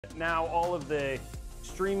Now all of the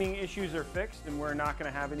streaming issues are fixed and we're not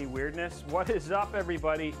going to have any weirdness. What is up,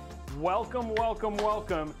 everybody? Welcome, welcome,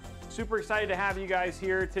 welcome. Super excited to have you guys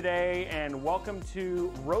here today, and welcome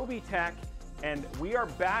to Robeytech. And we are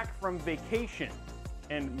back from vacation.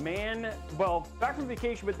 And man, well, back from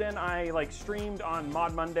vacation, but then I streamed on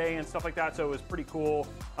Mod Monday and stuff like that, so it was pretty cool,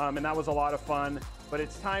 and that was a lot of fun. But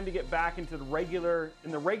it's time to get back into the regular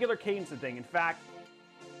cadence of thing. In fact,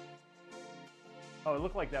 oh, it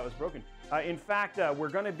looked like that was broken. In fact, we're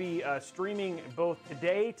going to be streaming both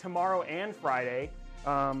today, tomorrow, and Friday.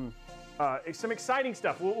 Some exciting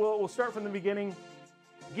stuff. We'll start from the beginning,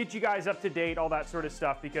 get you guys up to date, all that sort of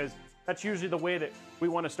stuff, because that's usually the way that we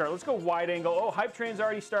want to start. Let's go wide angle. Oh, Hype Train's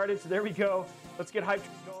already started, so there we go. Let's get Hype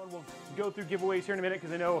Train going. We'll go through giveaways here in a minute,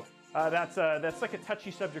 because I know that's like a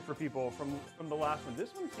touchy subject for people from the last one. This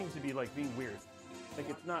one seems to be being weird.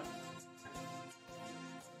 It's not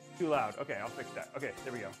too loud. Okay, I'll fix that. Okay,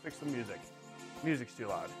 there we go. Fix the music. Music's too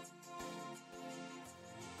loud.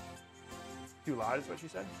 Too loud is what she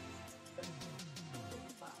said?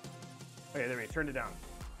 Okay, there we go. Turned it down.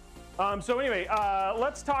 So anyway,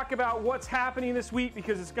 let's talk about what's happening this week,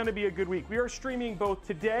 because it's going to be a good week. We are streaming both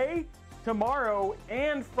today, tomorrow,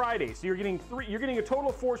 and Friday. So you're getting a total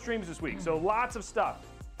of 4 streams this week. So lots of stuff.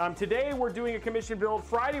 Today we're doing a commission build.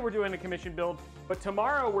 Friday we're doing a commission build. But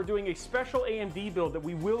tomorrow we're doing a special AMD build that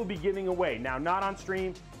we will be giving away. Now, not on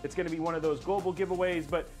stream. It's going to be one of those global giveaways.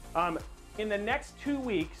 But in the next 2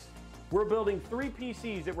 weeks, we're building 3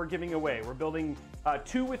 PCs that we're giving away. We're building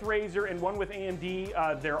 2 with Ryzen and 1 with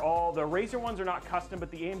AMD. The Ryzen ones are not custom,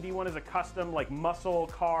 but the AMD one is a custom muscle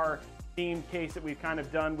car themed case that we've kind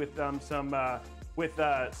of done with some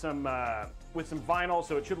vinyl,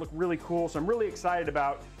 so it should look really cool. So I'm really excited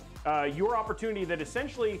about your opportunity that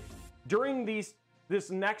essentially during this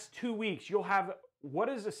next 2 weeks, you'll have what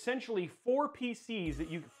is essentially 4 PCs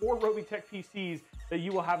 4 Robeytech PCs that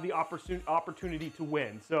you will have the opportunity to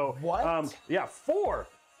win. So what? Yeah, 4.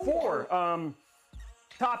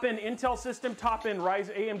 Top-end Intel system, top-end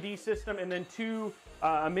Ryzen AMD system, and then 2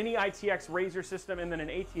 a mini ITX Ryzen system, and then an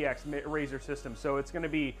ATX Ryzen system. So it's gonna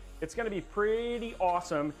be pretty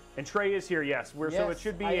awesome. And Trey is here. Yes, so it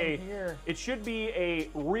should be a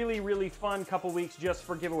really fun couple weeks just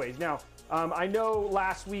for giveaways. Now, I know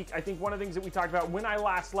last week, I think one of the things that we talked about when I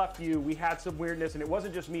last left you, we had some weirdness, and it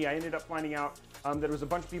wasn't just me. I ended up finding out that there was a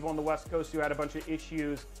bunch of people on the West Coast who had a bunch of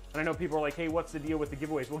issues. And I know people are like, hey, what's the deal with the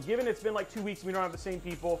giveaways? Well, given it's been 2 weeks and we don't have the same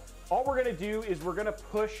people, all we're gonna do is we're gonna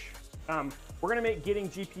push, we're gonna make getting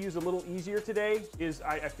GPUs a little easier today.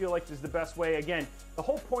 I feel like is the best way. Again, the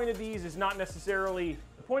whole point of these is not necessarily,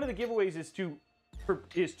 the point of the giveaways is to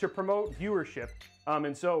promote viewership.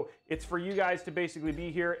 And so it's for you guys to basically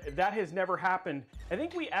be here. That has never happened. I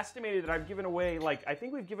think we estimated that I've given away, I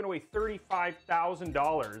think we've given away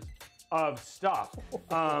 $35,000 of stuff,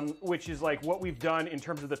 which is what we've done in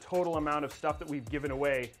terms of the total amount of stuff that we've given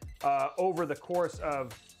away over the course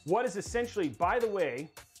of what is essentially, by the way,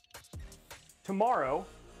 tomorrow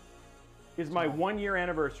is my 1-year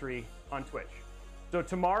anniversary on Twitch. So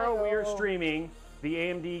tomorrow we are streaming the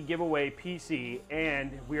AMD giveaway PC,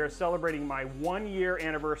 and we are celebrating my 1-year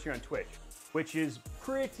anniversary on Twitch, which is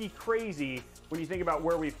pretty crazy when you think about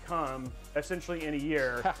where we've come essentially in a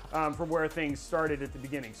year from where things started at the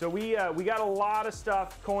beginning. So we got a lot of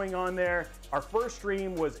stuff going on there. Our first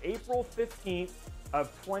stream was April 15th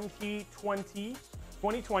of 2020.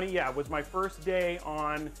 Yeah, was my first day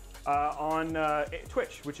on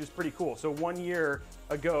Twitch, which is pretty cool. So 1 year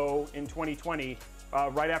ago in 2020,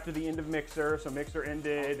 right after the end of Mixer, so Mixer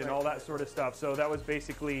ended and all that sort of stuff. So that was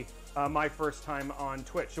basically my first time on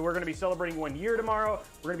Twitch. So we're going to be celebrating 1 year tomorrow.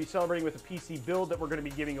 We're going to be celebrating with a PC build that we're going to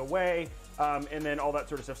be giving away, and then all that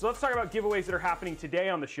sort of stuff. So let's talk about giveaways that are happening today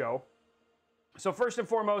on the show. So first and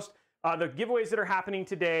foremost, the giveaways that are happening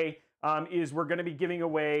today is we're going to be giving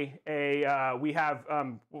away we have,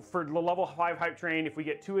 for the level 5 Hype Train, if we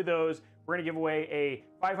get 2 of those, we're going to give away a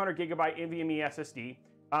 500 gigabyte NVMe SSD.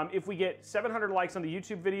 If we get 700 likes on the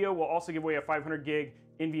YouTube video, we'll also give away a 500 gig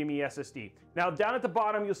NVMe SSD. Now, down at the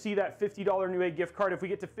bottom, you'll see that $50 Newegg gift card. If we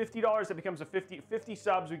get to $50, that becomes a 50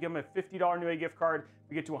 subs, we give them a $50 Newegg gift card. If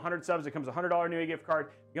we get to 100 subs, it becomes a $100 Newegg gift card.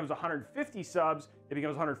 If it becomes 150 subs, it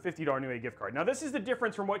becomes a $150 Newegg gift card. Now, this is the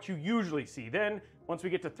difference from what you usually see. Then, once we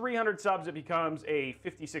get to 300 subs, it becomes a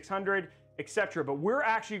 5,600, etc. But we're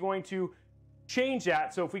actually going to change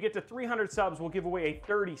that. So if we get to 300 subs, we'll give away a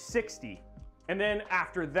 3060. And then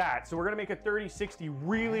after that, so we're gonna make a 3060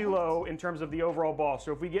 really low in terms of the overall ball.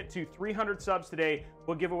 So if we get to 300 subs today,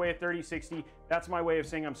 we'll give away a 3060. That's my way of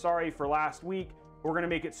saying I'm sorry for last week. We're gonna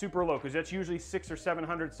make it super low because that's usually 600 or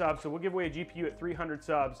 700 subs. So we'll give away a GPU at 300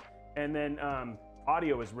 subs. And then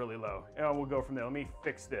Audio is really low. Oh, we'll go from there. Let me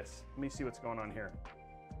fix this. Let me see what's going on here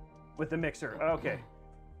with the mixer. Okay.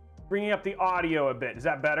 Bringing up the audio a bit. Is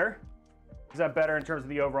that better? Is that better in terms of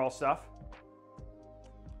the overall stuff?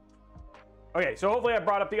 Okay, so hopefully I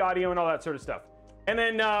brought up the audio and all that sort of stuff. And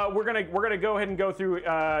then we're gonna go ahead and go through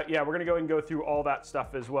we're gonna go ahead and go through all that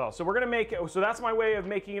stuff as well. So we're gonna make that's my way of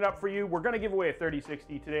making it up for you. We're gonna give away a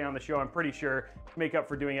 3060 today on the show, I'm pretty sure, to make up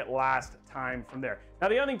for doing it last time from there. Now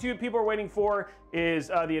the other thing too people are waiting for is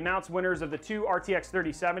the announced winners of the 2 RTX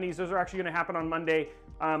 3070s. Those are actually gonna happen on Monday.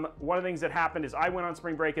 One of the things that happened is I went on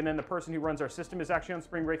spring break, and then the person who runs our system is actually on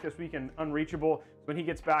spring break this week and unreachable. When he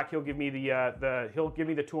gets back, he'll give me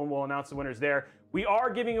the tool and we'll announce the winners there. We are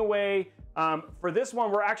giving away, for this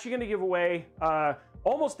one, we're actually gonna give away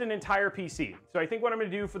almost an entire PC. So I think what I'm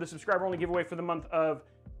gonna do for the subscriber only giveaway for the month of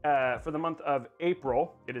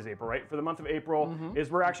April, it is April, right? For the month of April,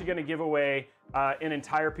 is we're actually gonna give away an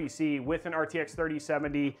entire PC with an RTX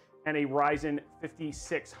 3070 and a Ryzen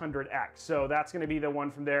 5600X. So that's gonna be the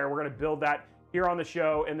one from there. We're gonna build that here on the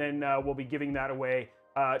show, and then we'll be giving that away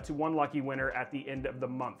to one lucky winner at the end of the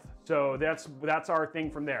month. So that's our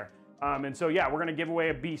thing from there. And so yeah, we're gonna give away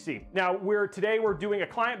a BC. Now today we're doing a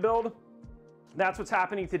client build. That's what's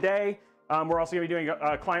happening today. We're also gonna be doing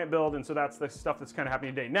a client build, and so that's the stuff that's kind of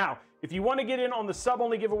happening today. Now, if you wanna get in on the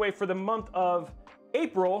sub-only giveaway for the month of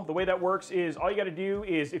April, the way that works is all you gotta do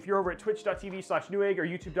is, if you're over at twitch.tv/Newegg or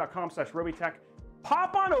youtube.com/Robeytech,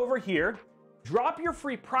 pop on over here, drop your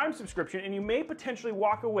free Prime subscription, and you may potentially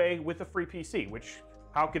walk away with a free PC, which,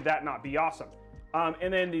 how could that not be awesome?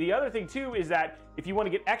 And then the other thing too is that if you want to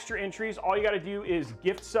get extra entries, all you got to do is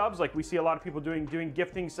gift subs, like we see a lot of people doing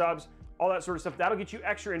gifting subs, all that sort of stuff. That'll get you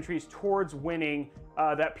extra entries towards winning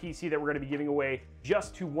that PC that we're going to be giving away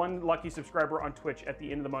just to one lucky subscriber on Twitch at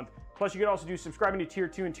the end of the month. Plus, you can also do subscribing to Tier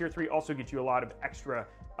 2 and Tier 3 also get you a lot of extra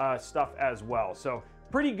stuff as well. So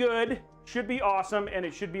pretty good, should be awesome, and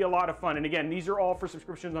it should be a lot of fun. And again, these are all for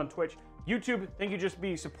subscriptions on Twitch. YouTube, thank you, just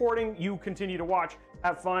be supporting. You continue to watch,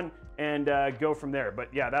 have fun, and go from there.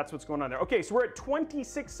 But yeah, that's what's going on there. Okay, so we're at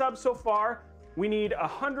 26 subs so far. We need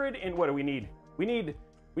 100 and what do we need? We need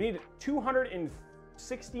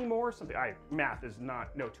 260 more, something. Math is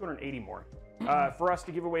not, no, 280 more for us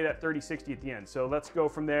to give away that 3060 at the end. So let's go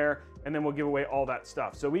from there, and then we'll give away all that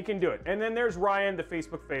stuff. So we can do it. And then there's Ryan, the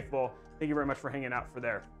Facebook faithful. Thank you very much for hanging out for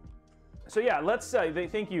there. So yeah, let's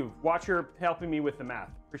thank you, Watcher, helping me with the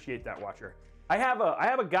math. Appreciate that, Watcher. I have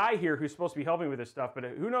a guy here who's supposed to be helping me with this stuff, but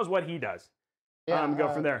who knows what he does. Yeah, go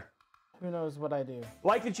from there. Who knows what I do.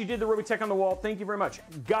 Like that you did the Robeytech on the wall. Thank you very much.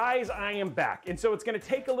 Guys, I am back. And so it's going to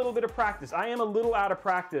take a little bit of practice. I am a little out of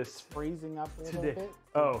practice. Freezing up a little bit?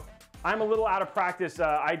 Oh, I'm a little out of practice.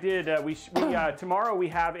 Tomorrow we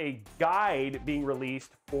have a guide being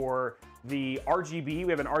released for the RGB.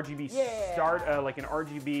 We have an RGB start, like an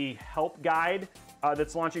RGB help guide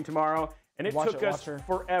that's launching tomorrow. And it took us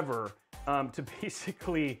forever to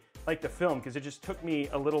basically to film, because it just took me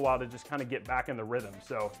a little while to just kind of get back in the rhythm.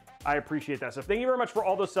 So I appreciate that. So thank you very much for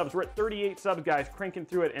all those subs. We're at 38 subs, guys, cranking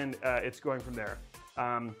through it, and it's going from there.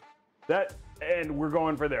 And we're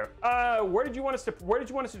going for there. Where do you want us to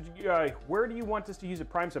use a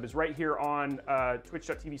Prime sub? Is right here on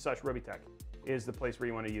twitch.tv/Robeytech is the place where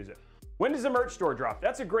you want to use it. When does the merch store drop?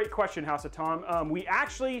 That's a great question, House of Tom. We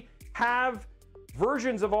actually have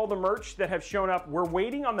versions of all the merch that have shown up. We're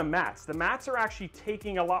waiting on the mats. The mats are actually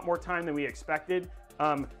taking a lot more time than we expected.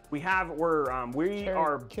 We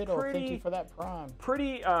are Kittle, thank you for that Prime.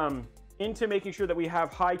 Pretty into making sure that we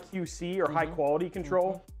have high QC or high quality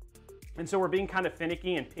control. And so we're being kind of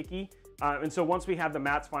finicky and picky. And so once we have the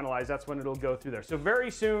mats finalized, that's when it'll go through there. So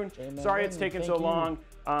very soon, sorry it's taken so long.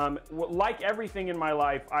 Like everything in my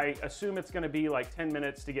life, I assume it's going to be like 10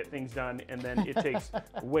 minutes to get things done, and then it takes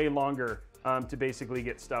way longer to basically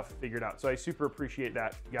get stuff figured out. So I super appreciate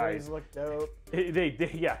that, guys. These look dope.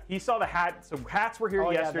 Yeah, he saw the hat. So hats were here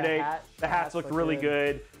yesterday. The hats looked really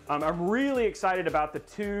good. I'm really excited about the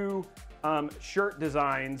 2 shirt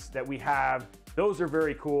designs that we have. Those are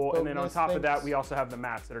very cool. And then on top of that, we also have the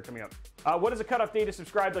mats that are coming up. What is the cutoff date to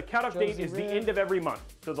subscribe? The cutoff date is the end of every month.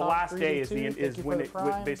 So the last day is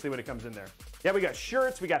basically when it comes in there. Yeah, we got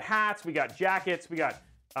shirts, we got hats, we got jackets, we got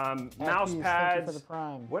mouse pads. For the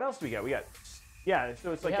Prime. What else do we got? We got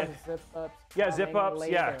so it's like zip ups. Yeah, zip ups.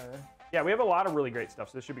 Yeah. Yeah, we have a lot of really great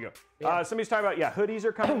stuff, so this should be good. Yeah. Somebody's talking about hoodies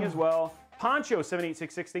are coming as well. Poncho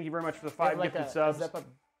 7866, thank you very much for the 5 gifted subs. Zip up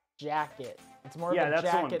jacket. It's more of a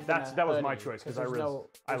jacket. That was my choice, because I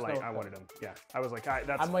wanted them. Yeah, I was like,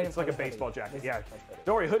 it's like a baseball jacket. Yeah,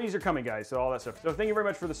 don't worry, hoodies are coming, guys. So all that stuff. So thank you very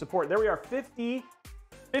much for the support. There we are, 50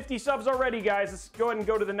 50 subs already, guys. Let's go ahead and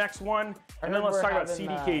go to the next one, and then let's talk about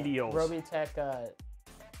CDK deals. Robeytech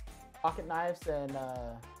pocket knives and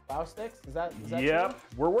bow sticks. Is that yep, true?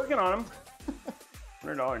 We're working on them.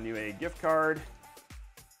 $100 Newegg gift card.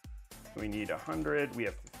 We need 100. We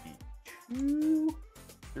have 52.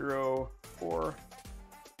 0, 4,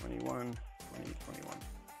 21, 20, 21.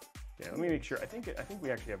 Okay, let me make sure. I think we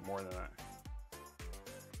actually have more than that.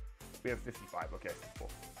 We have 55. Okay, cool.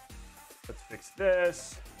 Let's fix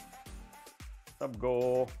this. Sub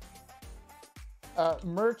goal.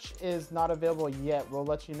 Merch is not available yet. We'll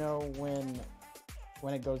let you know when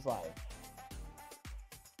it goes live.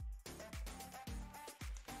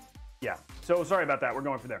 Yeah. So sorry about that. We're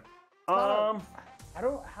going for there. I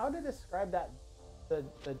don't. How to describe that? The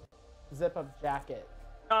zip-up jacket.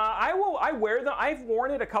 I wear them. I've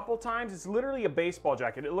worn it a couple times. It's literally a baseball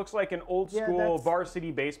jacket. It looks like an old school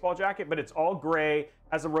varsity baseball jacket, but it's all gray,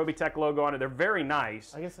 has a Robeytech logo on it. They're very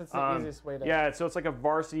nice. I guess that's the easiest way to. Yeah, so it's like a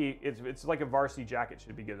varsity. It's like a varsity jacket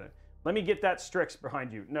should be good. Let me get that Strix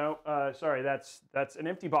behind you. No, sorry, that's an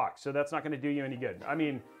empty box, so that's not going to do you any good. I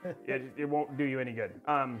mean, it won't do you any good.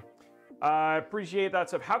 I appreciate that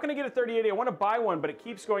stuff. How can I get a 3080? I want to buy one, but it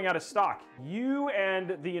keeps going out of stock. You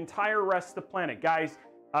and the entire rest of the planet, guys.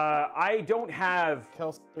 I don't have.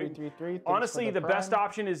 Kels333. Honestly, the best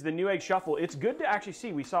option is the Newegg Shuffle. It's good to actually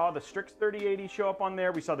see. We saw the Strix 3080 show up on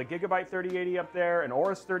there. We saw the Gigabyte 3080 up there, and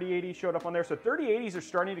Aorus 3080 showed up on there. So 3080s are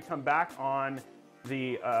starting to come back on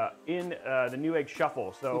the the Newegg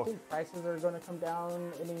Shuffle. So do you think prices are going to come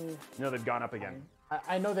down any? No, they've gone up again.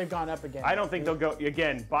 I know they've gone up again. I don't think they'll go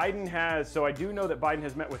again. Biden has, so I do know that Biden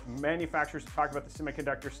has met with manufacturers to talk about the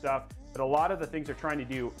semiconductor stuff, but a lot of the things they're trying to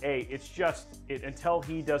do, it's just until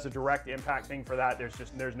he does a direct impact thing for that,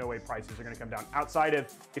 there's no way prices are going to come down outside of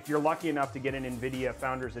if you're lucky enough to get an NVIDIA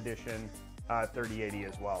Founders Edition 3080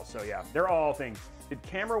 as well. So yeah, they're all things. Did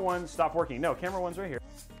camera one stop working? No, camera one's right here.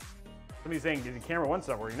 Somebody's saying, did the camera one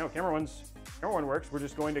stop working? No, camera one works. We're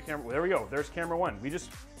just going to camera. There we go. There's camera one. We're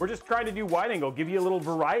just trying to do wide angle, give you a little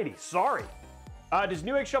variety. Sorry. Does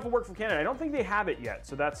Newegg Shuffle work from Canada? I don't think they have it yet,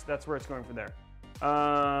 so that's where it's going from there.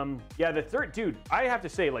 Yeah, dude, I have to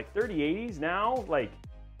say, like 3080s now, like,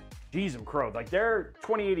 geez, I'm crowed. Like they're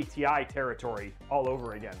 2080 Ti territory all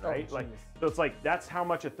over again, right? Oh, like, so it's like that's how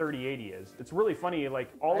much a 3080 is. It's really funny.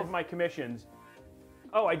 Like all of my commissions.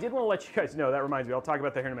 Oh, I did want to let you guys know. That reminds me. I'll talk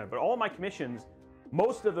about that here in a minute. But all of my commissions,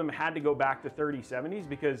 most of them had to go back to 3070s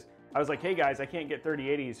because I was like, hey guys, I can't get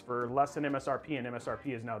 3080s for less than MSRP, and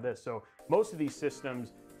MSRP is now this. So most of these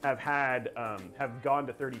systems have gone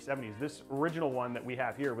to 3070s. This original one that we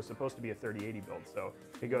have here was supposed to be a 3080 build, so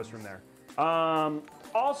it goes from there.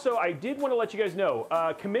 Also, I did want to let you guys know,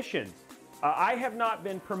 commissions. I have not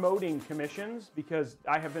been promoting commissions because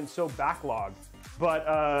I have been so backlogged. But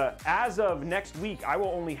as of next week, I will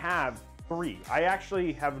only have 3. I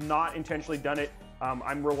actually have not intentionally done it.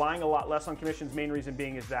 I'm relying a lot less on commissions. Main reason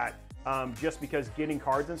being is that just because getting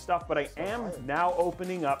cards and stuff, but I am now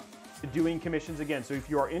opening up to doing commissions again. So if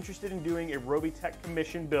you are interested in doing a Robeytech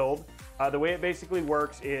commission build, the way it basically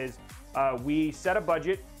works is we set a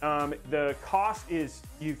budget. The cost is,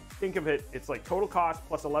 you think of it, it's like total cost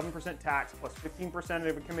plus 11% tax plus 15%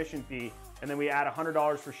 of a commission fee. And then we add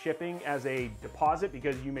 $100 for shipping as a deposit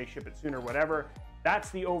because you may ship it sooner, whatever. That's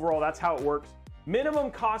the overall, that's how it works. Minimum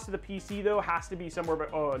cost of the PC though has to be somewhere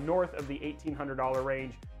north of the $1,800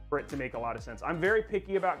 range for it to make a lot of sense. I'm very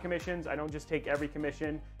picky about commissions. I don't just take every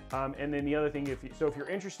commission. And then the other thing, if you're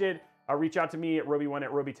interested, reach out to me at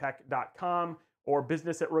Robey1@robeytech.com or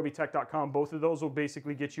business@robeytech.com. Both of those will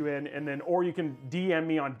basically get you in. And then, or you can DM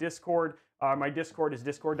me on Discord. My Discord is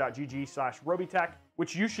discord.gg/Robeytech,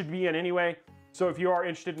 which you should be in anyway. So if you are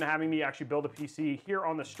interested in having me actually build a PC here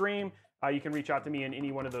on the stream, you can reach out to me in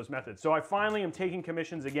any one of those methods. So I finally am taking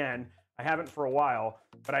commissions again. I haven't for a while,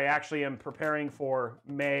 but I actually am preparing for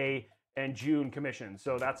May and June commissions.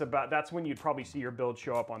 So that's when you'd probably see your build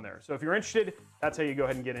show up on there. So if you're interested, that's how you go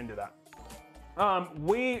ahead and get into that.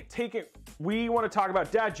 We want to talk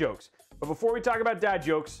about dad jokes. But before we talk about dad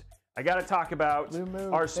jokes, I got to talk about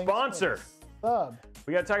our sponsor.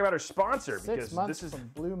 We got to talk about our sponsor because this is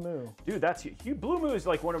Blue Moo. Dude, that's huge. Blue Moo is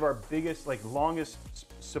like one of our biggest, like longest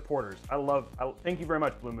supporters. Thank you very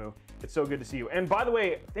much, Blue Moo. It's so good to see you. And by the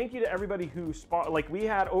way, thank you to everybody who we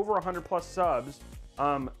had over 100+ subs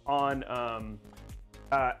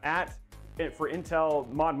for Intel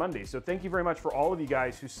Mod Monday. So thank you very much for all of you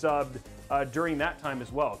guys who subbed during that time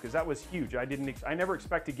as well, because that was huge. I never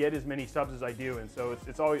expect to get as many subs as I do, and so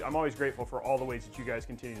I'm always grateful for all the ways that you guys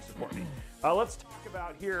continue to support me. Let's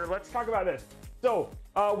talk about this. So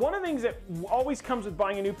one of the things that always comes with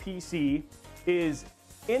buying a new PC is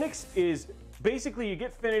basically you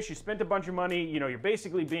get finished, you spent a bunch of money, you know, you're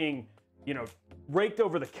basically being, you know, raked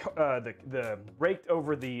over the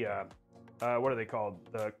what are they called?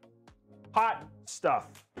 The hot stuff.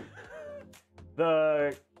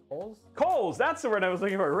 The coals, that's the word I was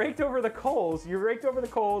looking for. Raked over the coals. You're raked over the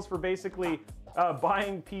coals for basically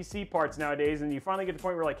buying PC parts nowadays, and you finally get to the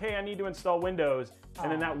point where you're like, hey, I need to install Windows, and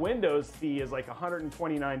then that Windows fee is like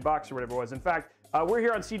 129 bucks or whatever it was. In fact, we're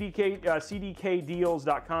here on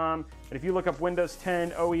cdkdeals.com, and if you look up Windows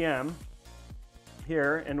 10 OEM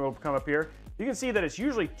here, and we'll come up here, you can see that it's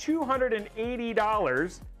usually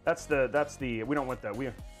 $280. That's the we don't want that. We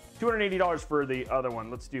have $280 for the other one.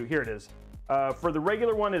 Let's do, here it is. For the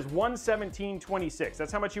regular one is $117.26.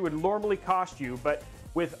 That's how much it would normally cost you. But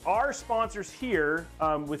with our sponsors here,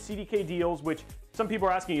 with CDK Deals, which some people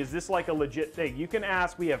are asking, is this like a legit thing? You can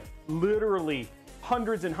ask. We have literally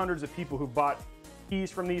hundreds and hundreds of people who bought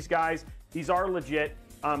keys from these guys. These are legit.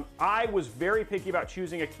 I was very picky about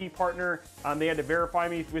choosing a key partner. They had to verify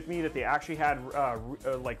with me that they actually had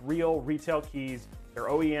like real retail keys. They're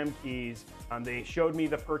OEM keys. They showed me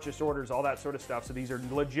the purchase orders, all that sort of stuff. So these are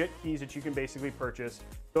legit keys that you can basically purchase.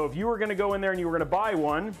 So if you were going to go in there and you were going to buy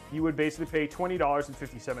one, you would basically pay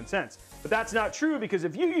 $20.57. But that's not true, because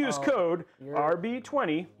if you use code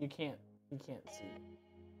RB20, you can't see.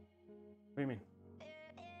 What do you mean?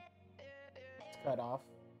 It's cut off.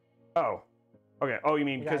 Oh, okay. Oh, you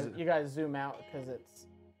mean because you guys zoom out because it's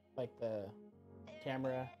like the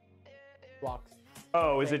camera blocks.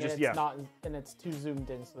 Oh, is it just, yeah? Not, and it's too zoomed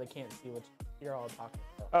in, so they can't see what you're all talking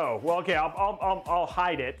about. Oh, well, okay, I'll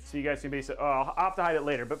hide it so you guys can basically, I'll have to hide it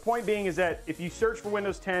later. But point being is that if you search for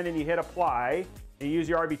Windows 10 and you hit apply, and you use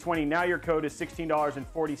your RB20, now your code is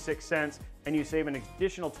 $16.46, and you save an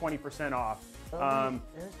additional 20% off.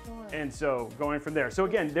 And so going from there. So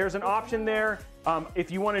again, there's an option there.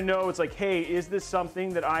 If you want to know, it's like, hey, is this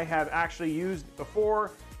something that I have actually used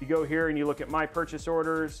before? You go here and you look at my purchase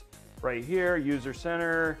orders. Right here, user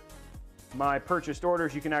center, my purchased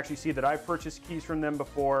orders. You can actually see that I've purchased keys from them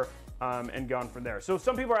before and gone from there. So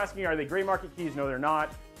some people are asking, are they gray market keys? No, they're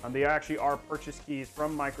not. They actually are purchase keys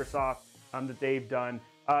from Microsoft that they've done.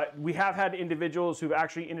 We have had individuals who've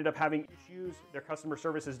actually ended up having issues. Their customer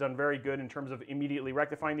service has done very good in terms of immediately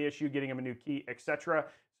rectifying the issue, getting them a new key, etc.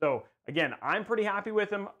 So again, I'm pretty happy with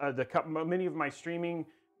them.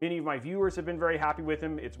 Many of my viewers have been very happy with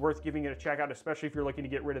him. It's worth giving it a check out, especially if you're looking to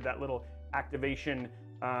get rid of that little activation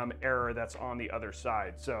error that's on the other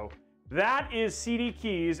side. So that is CD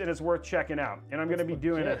Keys, and it's worth checking out. And I'm going to be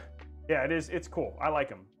doing it. Yeah, it is. It's cool. I like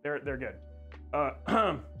them. They're good.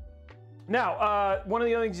 Now, one of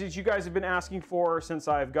the other things that you guys have been asking for since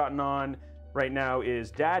I've gotten on right now is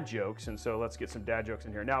dad jokes. And so let's get some dad jokes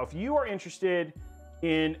in here. Now, if you are interested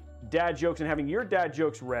in dad jokes and having your dad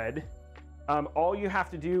jokes read, all you have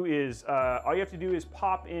to do is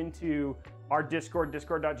pop into our Discord,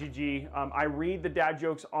 discord.gg. I read the dad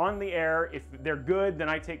jokes on the air. If they're good, then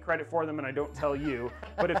I take credit for them and I don't tell you.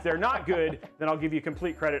 But if they're not good, then I'll give you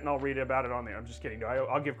complete credit and I'll read about it on there. I'm just kidding. No,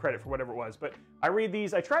 I'll give credit for whatever it was. But I read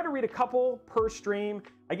these. I try to read a couple per stream.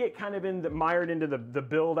 I get kind of mired into the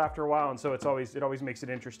build after a while, and so it always makes it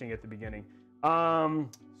interesting at the beginning.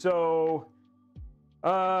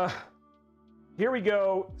 Here we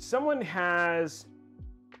go. Someone has,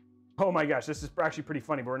 oh my gosh, this is actually pretty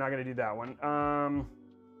funny, but we're not going to do that one.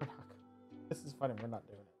 This is funny, we're not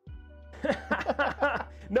doing it.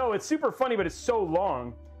 No, it's super funny, but it's so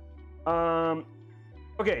long.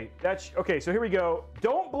 Okay, so here we go.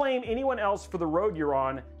 Don't blame anyone else for the road you're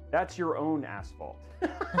on. That's your own asphalt.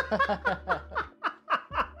 I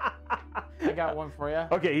got one for you.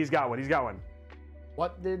 Okay, he's got one.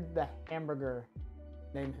 What did the hamburger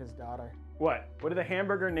name his daughter? What did the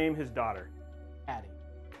hamburger name his daughter? Patty.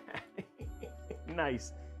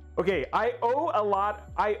 Nice. Okay, I owe a lot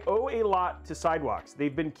to sidewalks.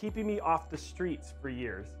 They've been keeping me off the streets for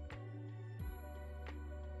years.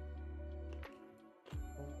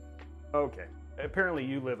 Okay. Apparently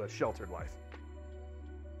you live a sheltered life.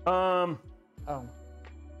 Oh.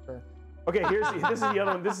 Sure. Okay, this is the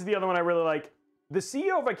other one. This is the other one I really like. The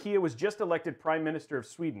CEO of IKEA was just elected Prime Minister of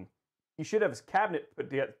Sweden. He should have his cabinet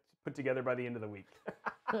put together by the end of the week.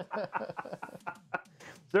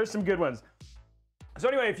 There's some good ones. So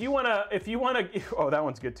anyway, if you wanna, oh, that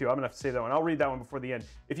one's good too. I'm gonna have to say that one. I'll read that one before the end.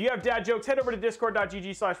 If you have dad jokes, head over to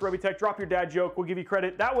discord.gg/Robeytech. Drop your dad joke. We'll give you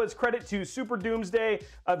credit. That was credit to Super Doomsday,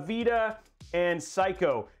 Avita, and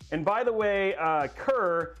Psycho. And by the way,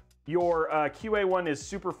 Kerr, your QA one is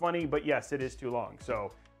super funny, but yes, it is too long.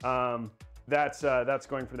 So that's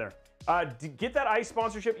going from there. Get that ICE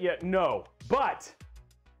sponsorship yet? No, but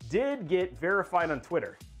did get verified on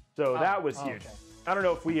Twitter. So that was huge. Okay. I don't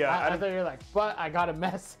know if we. I thought you were like, but I got a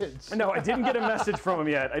message. No, I didn't get a message from him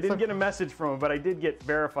yet. I didn't get a message from him, but I did get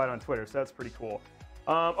verified on Twitter, so that's pretty cool.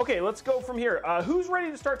 Okay, let's go from here. Who's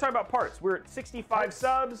ready to start talking about parts? We're at 65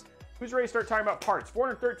 subs. Who's ready to start talking about parts?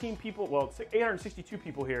 413 people. Well, it's 862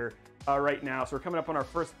 people here right now, so we're coming up on our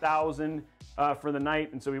first 1,000 for the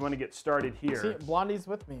night, and so we want to get started here. See, Blondie's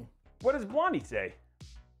with me. What does Blondie say?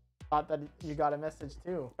 Thought that you got a message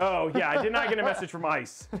too. Oh yeah, I did not get a message from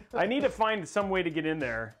Ice. I need to find some way to get in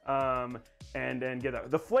there and get that.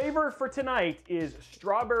 The flavor for tonight is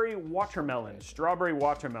strawberry watermelon. Strawberry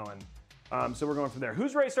watermelon. So we're going from there.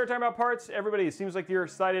 Who's ready to start talking about parts? Everybody, it seems like you're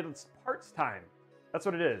excited. It's parts time. That's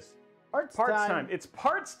what it is. Parts time. It's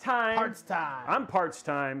parts time. Parts time. I'm parts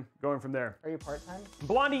time. Going from there. Are you part time?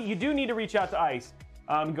 Blondie, you do need to reach out to Ice.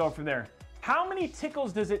 Going from there. How many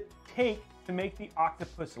tickles does it take to make the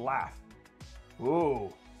octopus laugh?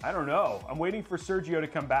 Ooh, I don't know. I'm waiting for Sergio to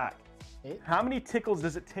come back. 8? How many tickles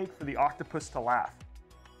does it take for the octopus to laugh?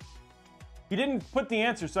 He didn't put the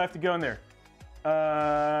answer, so I have to go in there.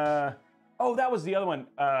 Oh, that was the other one.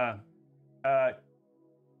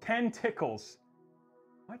 10 tickles.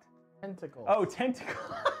 What? Tentacles. Oh, tentacles.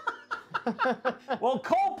 Well,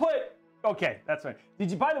 Cole put. Okay, that's fine.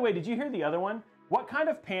 By the way, did you hear the other one? What kind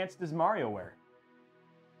of pants does Mario wear?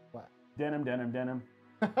 What? Denim, denim, denim.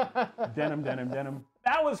 Denim, denim, denim.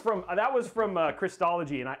 That was from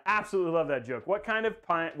Christology, and I absolutely love that joke. What kind of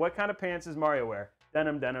pants does Mario wear?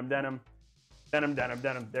 Denim, denim, denim. Denim, denim,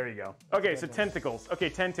 denim. There you go. Okay, so tentacles. Okay,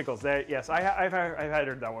 tentacles. Yes, I've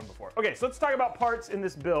heard that one before. Okay, so let's talk about parts in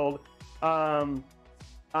this build.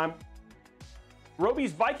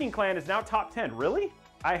 Robey's Viking clan is now top 10. Really?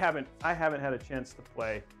 I haven't had a chance to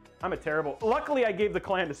play. I'm a terrible. Luckily, I gave the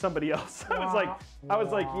clan to somebody else. I was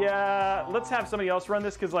like, yeah, let's have somebody else run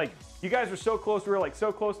this because like you guys were so close. We were like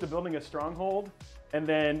so close to building a stronghold, and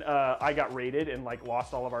then I got raided and like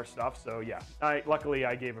lost all of our stuff. So yeah, luckily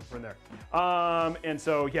I gave it from there. And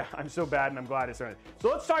so yeah, I'm so bad, and I'm glad it's started.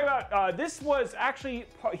 So let's talk about this. Was actually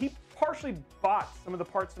he partially bought some of the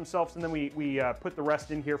parts themselves, and then we put the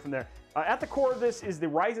rest in here from there. At the core of this is the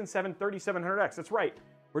Ryzen 7 3700X. That's right.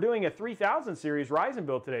 We're doing a 3000 series Ryzen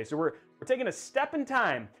build today. So we're taking a step in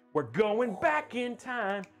time. We're going back in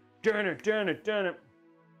time. Dun it, dun it, dun it.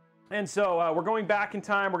 And so we're going back in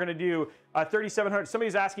time. We're going to do 3700.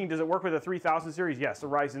 Somebody's asking, does it work with a 3000 series? Yes, the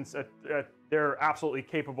Ryzen's, they're absolutely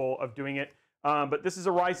capable of doing it. But this is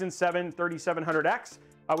a Ryzen 7 3700X,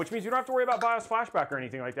 which means you don't have to worry about BIOS flashback or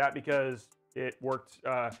anything like that because it worked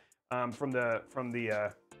from the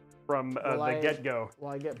get-go. Will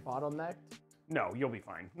I get bottlenecked? No, you'll be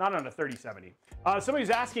fine. Not on a 3070. Somebody's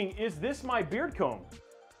asking, is this my beard comb?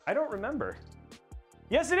 I don't remember.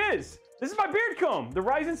 Yes, it is. This is my beard comb. The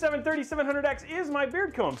Ryzen 7 3700X is my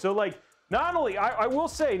beard comb. So like, not only, I will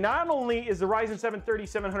say, not only is the Ryzen 7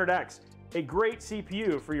 3700X a great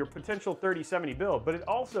CPU for your potential 3070 build, but it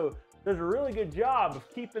also does a really good job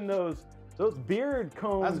of keeping those beard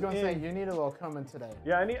combs. I was going to say you need a little combing today.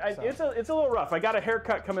 Yeah, it's a little rough. I got a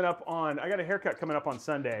haircut coming up on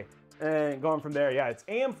Sunday. And going from there, yeah, it's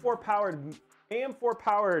AM4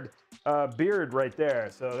 powered beard right there.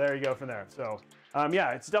 So there you go from there. So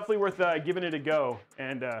yeah, it's definitely worth giving it a go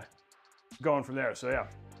and going from there. So yeah.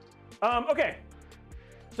 Okay,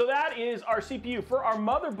 so that is our CPU. For our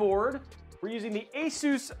motherboard, we're using the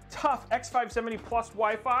ASUS TUF X570-Plus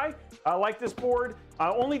Wi-Fi. I like this board.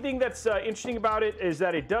 Only thing that's interesting about it is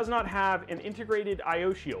that it does not have an integrated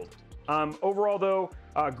IO shield. Overall though,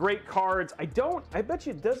 great cards. I bet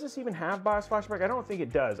you, does this even have BIOS flashback? I don't think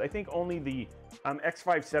it does. I think only the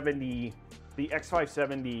X570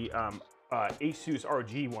 ASUS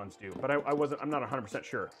RG ones do, but I'm not 100%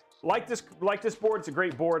 sure. Like this board, it's a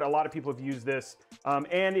great board. A lot of people have used this,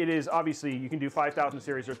 and it is obviously, you can do 5000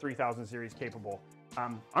 series or 3000 series capable.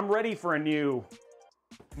 I'm ready for a new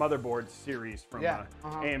motherboard series from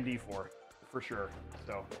AMD for sure.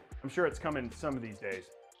 So I'm sure it's coming some of these days.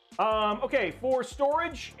 Okay, for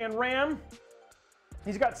storage and RAM,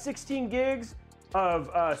 he's got 16 gigs of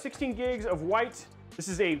white. This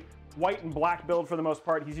is a white and black build for the most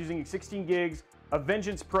part. He's using 16 gigs of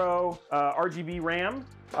Vengeance Pro RGB RAM.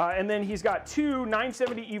 And then he's got two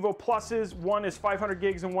 970 Evo Pluses. One is 500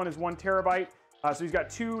 gigs and one is 1 terabyte. So he's got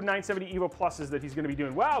two 970 Evo Pluses that he's going to be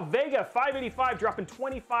doing. Wow, Vega 585 dropping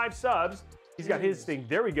 25 subs. He's got his thing.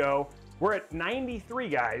 There we go. We're at 93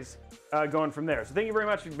 guys going from there. So thank you very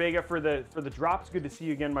much, Vega, for the drops. Good to see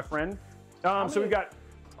you again, my friend. So we've got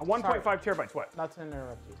 1.5 terabytes. What? Not to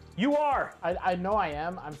interrupt you. You are. I know I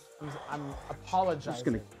am. I'm apologizing. I'm just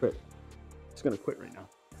gonna quit. Just gonna quit right now.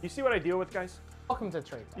 You see what I deal with, guys? Welcome to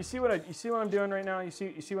Trade. You see what I'm doing right now? You see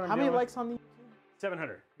what I'm doing? How many likes on the?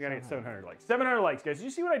 700. We gotta get 700 likes. 700 likes, guys. Did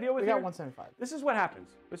you see what I deal with here? We got 175. This is what happens.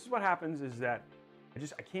 This is what happens is that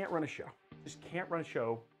I can't run a show. Just can't run a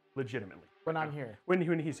show legitimately. When I'm here. When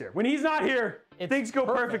he's here. When he's not here, things go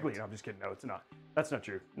perfect. perfectly. No, I'm just kidding. No, it's not. That's not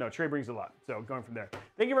true. No, Trey brings a lot. So going from there.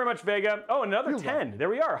 Thank you very much, Vega. Oh, another 10. There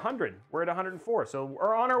we are, 100. We're at 104. So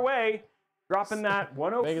we're on our way. Dropping that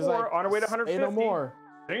 104 like, on our way to 150. Say no more.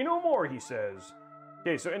 Say no more, he says.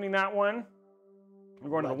 Okay, so ending that one. We're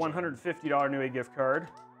going to the $150 Newegg gift card.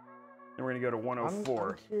 Then we're going to go to 104.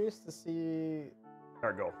 I'm curious to see.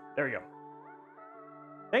 Our goal. There we go.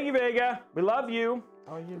 Thank you, Vega. We love you.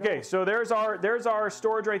 Oh, you know. Okay, so there's our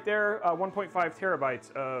storage right there. 1.5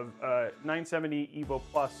 terabytes of 970 Evo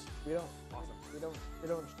Plus. We don't. Awesome. We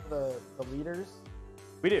don't show the leaders.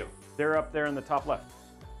 We do. They're up there in the top left.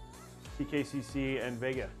 TKCC and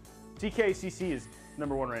Vega. TKCC is #1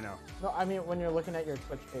 right now. No, I mean when you're looking at your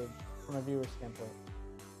Twitch page from a viewer standpoint.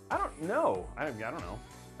 I don't know. I don't know. I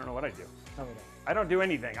don't know what I do. No, we don't. I don't do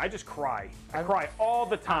anything. I just cry. I cry all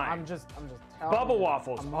the time. I'm just telling Bubble you.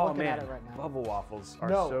 waffles. I'm oh looking man, at it right now. Bubble waffles are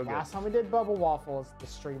no, so good. last time we did bubble waffles, the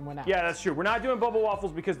stream went out. Yeah, that's true. We're not doing bubble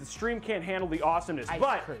waffles because the stream can't handle the awesomeness.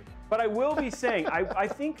 Ice cream. But I will be saying, I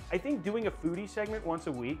think doing a foodie segment once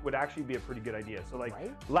a week would actually be a pretty good idea. So like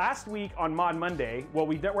last week on Mod Monday, well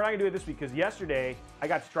we're not gonna do it this week because yesterday I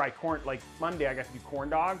got to try corn. Like Monday I got to do corn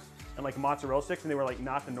dogs and like mozzarella sticks, and they were like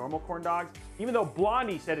not the normal corn dogs. Even though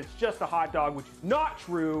Blondie said it's just a hot dog, which is not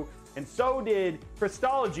true, and so did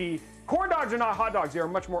Christology. Corn dogs are not hot dogs. They are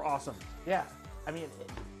much more awesome. Yeah, I mean,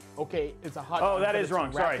 okay, it's a hot dog. Oh, that is is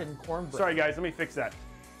wrong. Sorry. Sorry, guys. Let me fix that.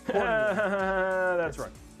 That's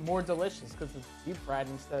right. More delicious because it's deep fried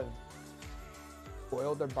instead of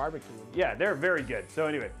boiled or barbecued. Yeah, they're very good. So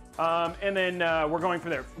anyway, and then we're going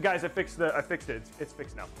from there, guys. I fixed it. It's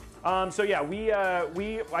fixed now. So yeah,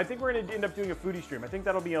 I think we're gonna end up doing a foodie stream. I think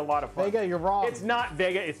that'll be a lot of fun. Vega, you're wrong. It's not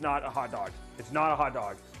Vega. It's not a hot dog. It's not a hot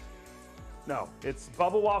dog. No, it's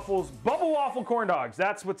bubble waffles. Bubble waffle corn dogs.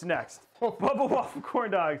 That's what's next. Bubble waffle corn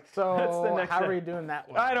dogs. So that's the next how step. are you doing that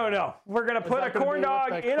one? I don't know. We're gonna put a corn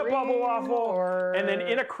dog in a bubble waffle, and then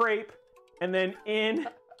in a crepe, and then in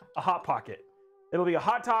a hot pocket. It'll be a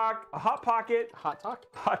hot pocket, a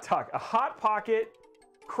hot pocket,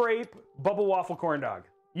 crepe, bubble waffle corn dog.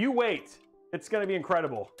 You wait. It's gonna be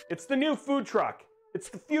incredible. It's the new food truck. It's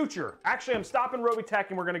the future. Actually, I'm stopping Robeytech,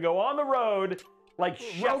 and we're gonna go on the road like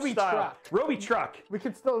chef style. Robey truck. We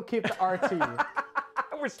could still keep the RT.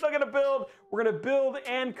 We're still gonna build. We're gonna build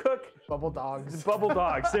and cook bubble dogs. Bubble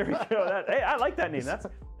dogs. There we go. Hey, I like that name.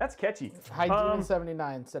 That's catchy.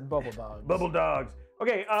 Hygiene79 said bubble dogs. Bubble dogs.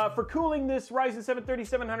 Okay, for cooling this Ryzen 7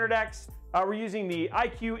 3700X, we're using the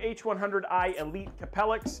iQOO H100i Elite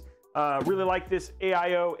Capellix. Really like this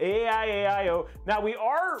AIO. Now we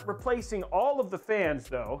are replacing all of the fans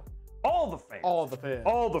though. All the fans.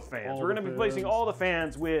 We're going to be replacing all the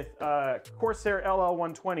fans with Corsair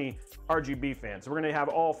LL120 RGB fans. So we're going to have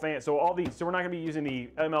all fans. So all these. So we're not going to be using the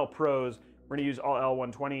ML Pros. We're going to use all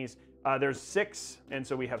L120s. There's 6, and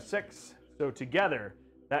so we have 6. So together,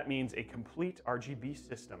 that means a complete RGB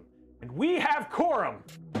system. And we have quorum.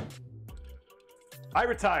 I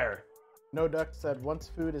retire. No Duck said once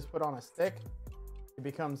food is put on a stick, it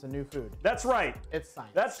becomes a new food. That's right. It's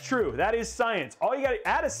science. That's true. That is science. All you got to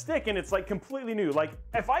add a stick and it's like completely new. Like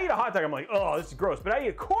if I eat a hot dog, I'm like, oh, this is gross. But I eat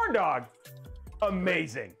a corn dog,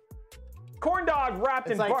 amazing. Corn dog wrapped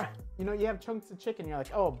in like, you know, you have chunks of chicken. You're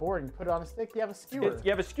like, oh, boring. You put it on a stick. You have a skewer. You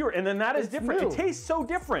have a skewer, and then that is different. New. It tastes so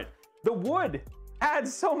different. The wood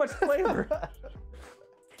adds so much flavor.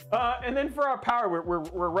 And then for our power,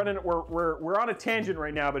 we're on a tangent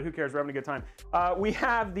right now, but who cares? We're having a good time. We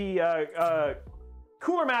have the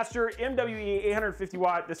Cooler Master MWE 850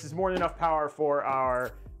 watt. This is more than enough power for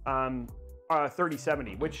our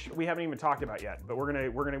 3070, which we haven't even talked about yet. But we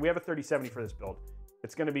have a 3070 for this build.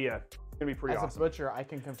 It's gonna be pretty awesome. As a butcher, I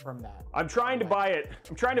can confirm that. I'm trying to buy it.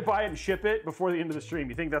 I'm trying to buy it and ship it before the end of the stream.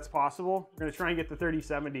 You think that's possible? We're gonna try and get the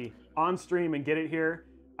 3070 on stream and get it here.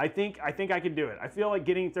 I think I can do it. I feel like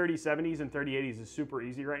getting 3070s and 3080s is super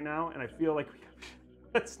easy right now, and I feel like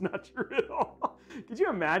that's not true at all. Could you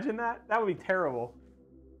imagine that? That would be terrible.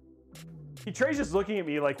 Trey's just looking at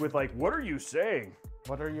me like what are you saying?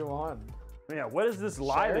 What are you on? Yeah, what is this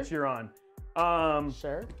lie that you're on?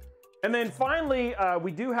 Sure. And then finally,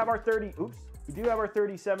 we do have our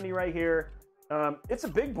 3070 right here. It's a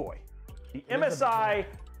big boy. The MSI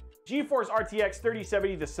GeForce RTX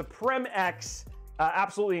 3070, the Suprim X.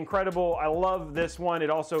 Absolutely incredible. I love this one. It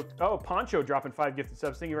also, Poncho dropping 5 gifted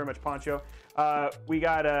subs. Thank you very much, Poncho. We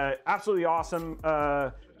got absolutely awesome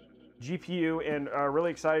GPU, and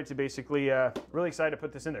really excited to basically, really excited to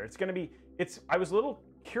put this in there. It's gonna be, I was a little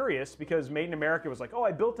curious because Made in America was like, oh,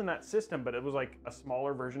 I built in that system, but it was like a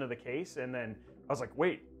smaller version of the case, and then I was like,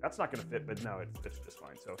 wait, that's not gonna fit, but no, it fits just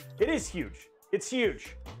fine. So it is huge. It's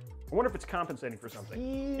huge. I wonder if it's compensating for something.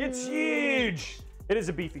 Huge. It's huge. It is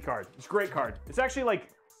a beefy card. It's a great card. It's actually like,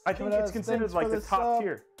 I think it's considered like the top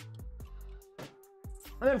tier.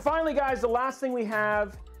 And then finally, guys, the last thing we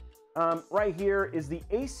have right here is the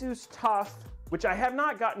ASUS TUF, which I have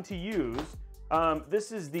not gotten to use.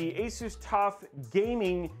 This is the ASUS TUF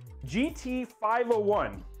Gaming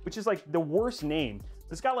GT501, which is like the worst name.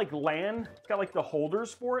 It's got like LAN, it's got like the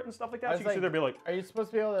holders for it and stuff like that. So you can see there be like, are you supposed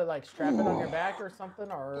to be able to like strap it on your back or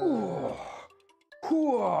something, or?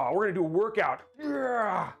 We're gonna do a workout.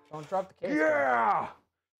 Yeah. Don't drop the case. Yeah.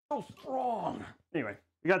 So strong. Anyway,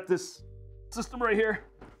 we got this system right here,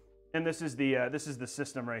 and this is the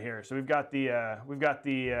system right here. So we've got the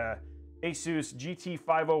ASUS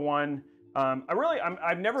GT501.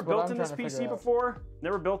 I've never built in this PC before.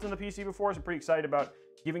 Never built in the PC before, so I'm pretty excited about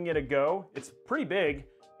giving it a go. It's pretty big,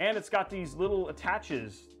 and it's got these little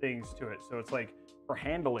attaches things to it. So it's like for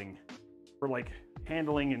handling,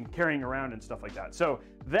 and carrying around and stuff like that. So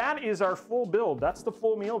that is our full build. That's the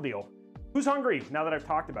full meal deal. Who's hungry now that I've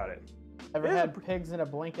talked about it? Ever had pigs in a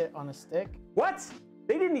blanket on a stick? What?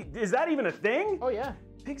 They didn't, is that even a thing? Oh yeah.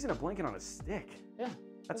 Pigs in a blanket on a stick. Yeah.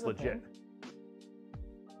 That's legit.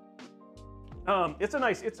 It's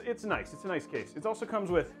nice. It's a nice case. It also comes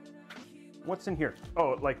with, what's in here?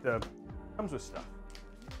 Oh, like comes with stuff.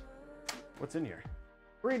 What's in here?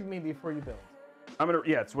 Read me before you build.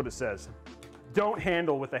 Yeah, it's what it says. Don't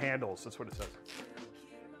handle with the handles. That's what it says.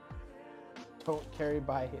 Don't carry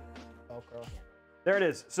by Velcro. There it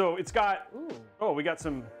is. So it's got, ooh. We got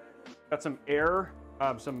some air,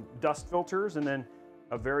 some dust filters, and then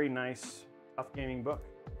a very nice TUF Gaming book.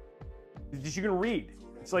 You can read.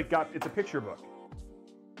 It's like it's a picture book.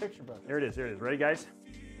 Picture book. There it is. Ready, guys?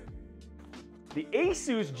 The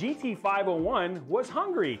ASUS GT501 was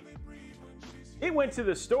hungry. It went to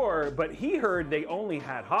the store, but he heard they only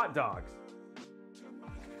had hot dogs.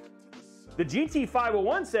 The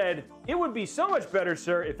GT501 said, it would be so much better,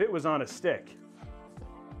 sir, if it was on a stick.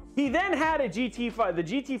 He then had the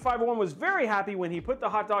GT501 was very happy when he put the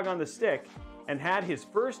hot dog on the stick and had his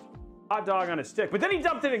first hot dog on a stick. But then he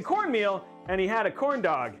dumped it in cornmeal and he had a corn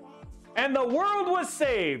dog. And the world was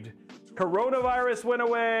saved. Coronavirus went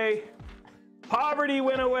away, poverty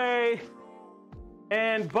went away,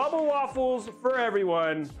 and bubble waffles for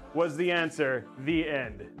everyone was the answer. The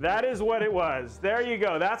end. That is what it was. There you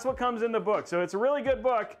go. That's what comes in the book. So it's a really good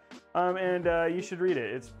book, and you should read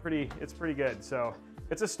it. It's pretty good. So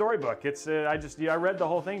it's a storybook. I read the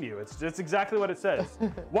whole thing to you. It's exactly what it says.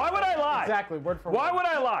 Why would I lie? Exactly, word for word. Why would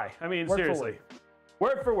I lie? I mean, seriously.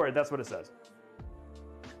 Word for word, that's what it says.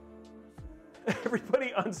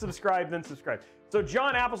 Everybody unsubscribe, then subscribe. So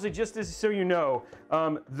John Appleseed, just so you know,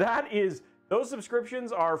 those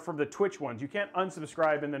subscriptions are from the Twitch ones. You can't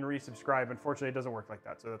unsubscribe and then resubscribe. Unfortunately, it doesn't work like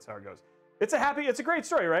that, so that's how it goes. It's a great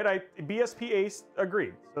story, right? BSP Ace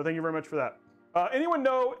agreed, so thank you very much for that. Anyone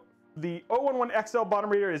know the 011 XL bottom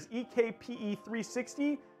reader is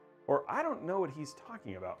EKPE360, or I don't know what he's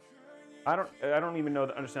talking about. I don't even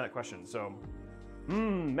understand that question. So,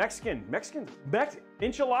 Mexican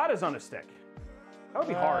enchiladas on a stick. That would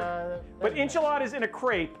be hard. But enchiladas in a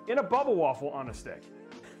crepe in a bubble waffle on a stick.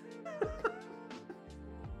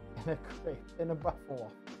 In a crepe in a bubble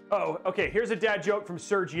waffle. Oh, okay. Here's a dad joke from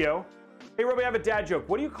Sergio. Hey, Robey, I have a dad joke.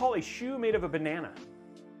 What do you call a shoe made of a banana?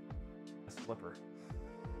 A slipper.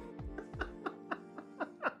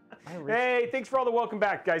 Hey, thanks for all the welcome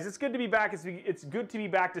back, guys. It's good to be back. It's good to be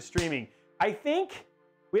back to streaming. I think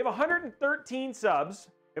we have 113 subs.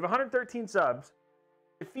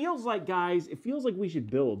 It feels like, guys, we should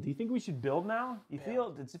build. Do you think we should build now?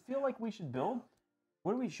 Does it feel like we should build?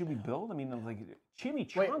 Should we build? I mean, like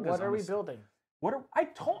chimichangas. Wait, what are we building?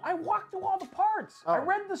 I walked through all the parts. I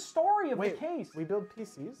read the story of the case. We build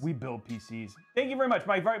PCs? We build PCs. Thank you very much.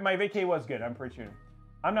 My vacay was good. I'm pretty sure.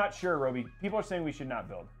 I'm not sure, Robey. People are saying we should not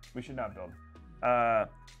build. We should not build.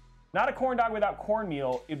 Not a corn dog without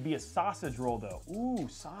cornmeal. It'd be a sausage roll, though. Ooh,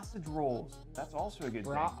 sausage rolls. That's also a good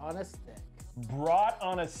thing. Brat on a stick. Brat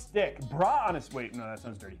on a stick. Wait, no, that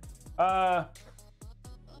sounds dirty.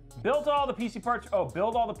 Build all the PC parts. Oh,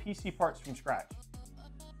 build all the PC parts from scratch.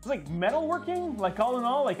 It's like metalworking, like all in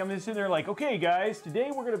all. Like I'm just sitting there, like, okay, guys, today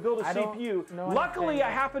we're gonna build a CPU. Luckily, I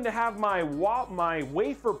happen to have my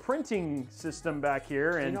wafer printing system back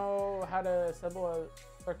here. And do you know how to assemble a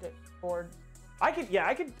circuit board? I could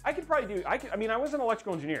probably do. I mean, I was an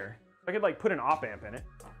electrical engineer. I could like put an op amp in it.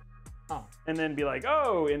 and then be like,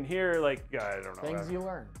 oh, and here, like, I don't know. Things you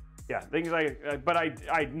learn. Yeah, things like, but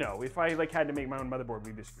I know if I like had to make my own motherboard,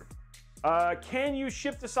 we'd be screwed. Can you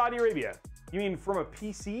ship to Saudi Arabia? You mean from a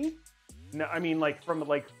PC? No, I mean like from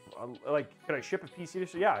like could I ship a PC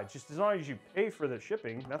to? Yeah, just as long as you pay for the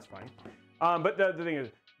shipping, that's fine. But the thing is,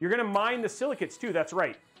 you're gonna mine the silicates too. That's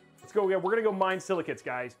right. Let's go. Yeah, we're gonna go mine silicates,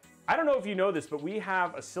 guys. I don't know if you know this, but we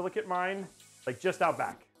have a silicate mine like just out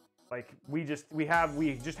back. Like we just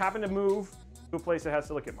happen to move to a place that has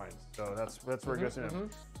silicate mines. So that's where it goes in.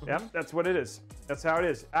 Yep, that's what it is. That's how it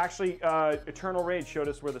is. Actually, Eternal Rage showed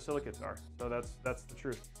us where the silicates are. So that's the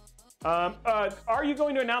truth. Are you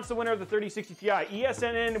going to announce the winner of the 3060 Ti?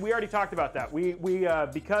 ESNN, we already talked about that. We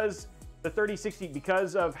because the 3060,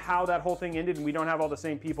 because of how that whole thing ended and we don't have all the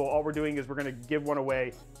same people, all we're doing is we're going to give one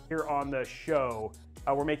away here on the show.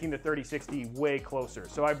 We're making the 3060 way closer.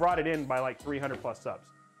 So I brought it in by like 300 plus subs.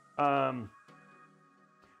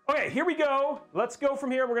 Okay, here we go. Let's go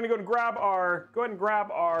from here. We're going to go and grab our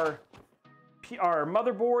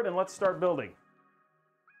motherboard and let's start building.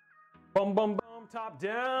 Boom, boom, boom, top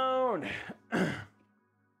down.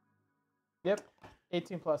 Yep,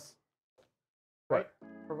 18 plus. Right?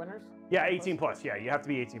 For winners? Yeah, 18 plus. Yeah, you have to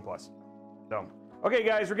be 18 plus. So, okay,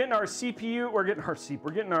 guys, we're getting our CPU. We're getting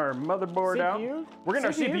our motherboard out. We're getting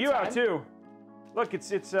our CPU out too. Look, it's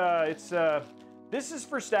this is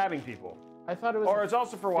for stabbing people. I thought it was. Or it's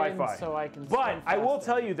also for Wi-Fi. So I can. But I will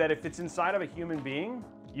tell you that if it's inside of a human being,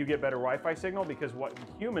 you get better Wi-Fi signal because what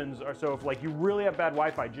humans are. So if like you really have bad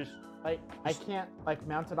Wi-Fi, just. Like I can't like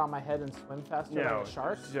mount it on my head and swim faster like a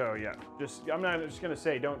shark. So yeah, I'm just gonna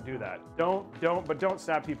say don't do that. Don't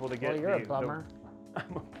stab people to get. Well, you're a bummer.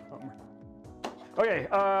 I'm a bummer. Okay,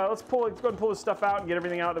 let's go ahead and pull this stuff out and get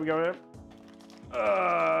everything out that we go in.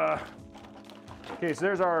 Okay, so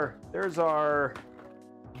there's our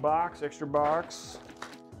box, extra box.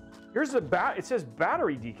 Here's the it says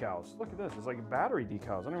battery decals. Look at this, it's like battery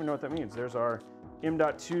decals. I don't even know what that means. There's our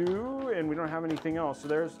M.2, and we don't have anything else. So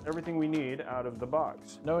there's everything we need out of the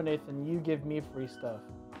box. No, Nathan, you give me free stuff.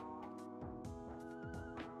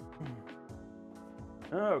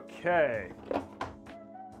 Okay.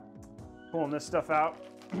 Pulling this stuff out.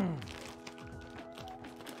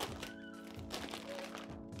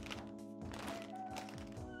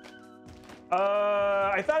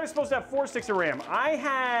 I thought I was supposed to have 4 sticks of RAM. I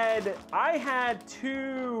had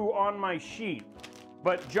 2 on my sheet.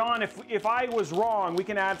 But John, if I was wrong, we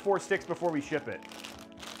can add 4 sticks before we ship it.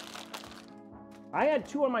 I had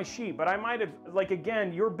 2 on my sheet, but I might have, like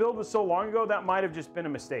again, your build was so long ago, that might have just been a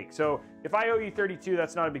mistake. So if I owe you 32,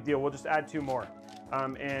 that's not a big deal. We'll just add 2 more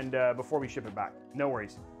before we ship it back. No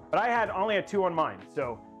worries. But I only had 2 on mine,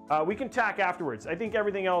 so we can tack afterwards. I think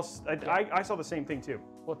everything else, I saw the same thing too.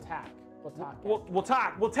 We'll tack. We'll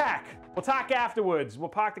tack afterwards. We'll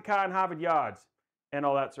park the car in Harvard Yards and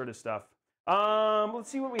all that sort of stuff. Let's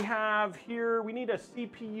see what we have here. We need a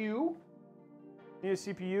CPU.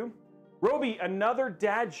 Robey, another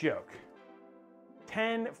dad joke.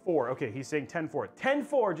 10-4. Okay, he's saying 10-4.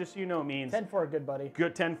 10-4, just so you know, means 10-4, good buddy.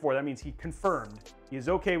 Good 10-4. That means he confirmed. He is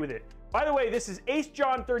okay with it. By the way, this is Ace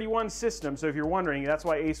John 31 system. So if you're wondering, that's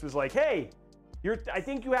why Ace was like, "Hey, I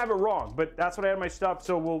think you have it wrong." But that's what I had my stuff.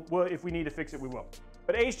 So we'll if we need to fix it, we will.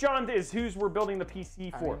 But Ace John is who's we're building the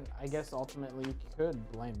PC for. I guess ultimately you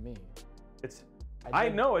could blame me.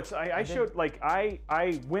 I showed, like,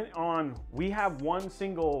 I went on, we have one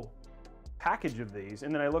single package of these,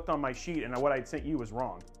 and then I looked on my sheet, and what I'd sent you was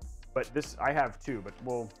wrong. But this, I have 2, but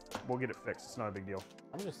we'll get it fixed. It's not a big deal.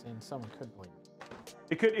 I'm just saying someone could blame me.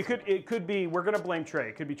 It could be, we're gonna blame Trey.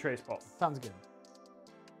 It could be Trey's fault. Sounds good.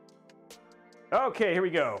 Okay, here we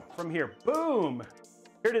go. From here, boom.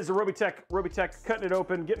 Here it is, the Robeytech cutting it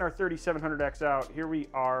open, getting our 3700X out. Here we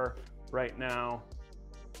are right now.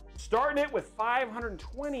 Starting it with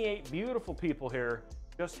 528 beautiful people here,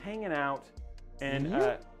 just hanging out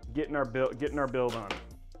and getting our build on.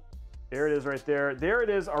 There it is right there. There it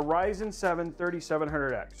is, our Ryzen 7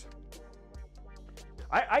 3700X.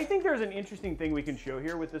 I think there's an interesting thing we can show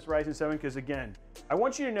here with this Ryzen 7, because again, I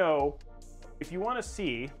want you to know, if you want to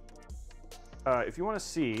see, here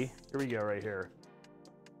we go right here.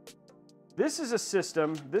 This is a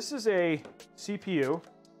system, this is a CPU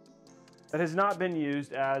that has not been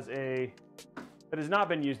used as a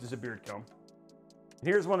beard comb. And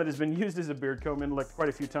here's one that has been used as a beard comb and quite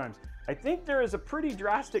a few times. I think there is a pretty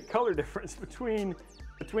drastic color difference between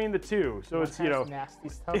the two. So it's, you know, nasty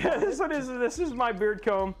stuff. Yeah, this is my beard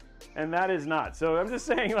comb, and that is not. So I'm just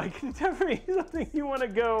saying, like, definitely something you want to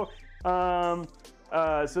go.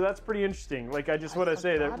 So that's pretty interesting. Like, I just want to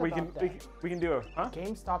say that we can do a. Huh?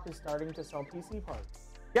 GameStop is starting to sell PC parts.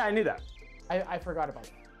 Yeah, I knew that. I forgot about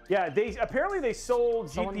that. Yeah, apparently they sold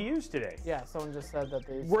GPUs today. Yeah, someone just said that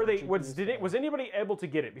they. Was anybody able to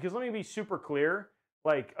get it? Because let me be super clear,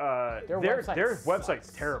 like their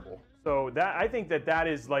website's terrible. So I think that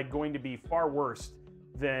is like going to be far worse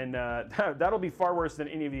than that'll be far worse than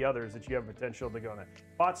any of the others that you have potential to go on.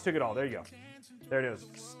 Bots took it all. There you go. There it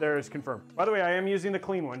is. There's confirmed. By the way, I am using the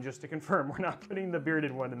clean one just to confirm. We're not putting the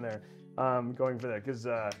bearded one in there. Going for that because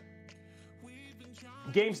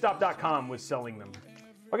GameStop.com was selling them.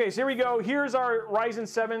 Okay, so here we go. Here's our Ryzen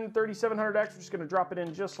 7 3700X. We're just going to drop it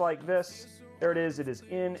in just like this. There it is. It is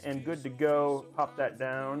in and good to go. Pop that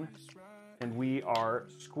down, and we are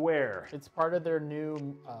square. It's part of their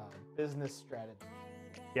new business strategy.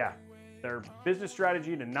 Yeah, their business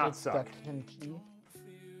strategy to not suck.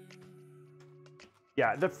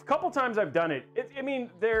 Yeah, the couple times I've done it, I mean,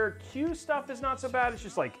 their Q stuff is not so bad.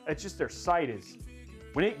 It's just their site is,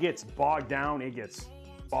 when it gets bogged down, it gets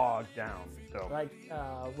bogged down. So like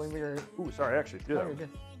when we were. Ooh, sorry, I actually did that.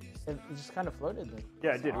 It just kind of floated.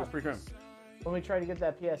 Yeah, it did. It was pretty good. When we tried to get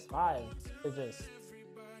that PS5, it just.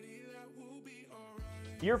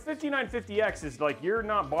 Your 5950X is like, you're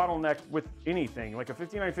not bottlenecked with anything. Like a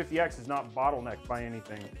 5950X is not bottlenecked by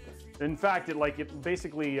anything. In fact, it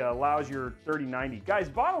basically allows your 3090. Guys,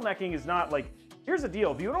 bottlenecking is not like, here's the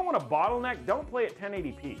deal. If you don't want to bottleneck, don't play at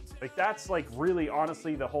 1080p. Like that's like really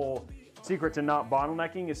honestly the whole secret to not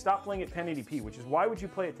bottlenecking is stop playing at 1080p, which is why would you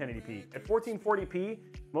play at 1080p? At 1440p,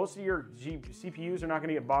 most of your CPUs are not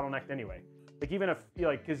going to get bottlenecked anyway. Like even if,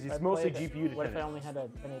 because it's mostly GPU dependent. What if I only had a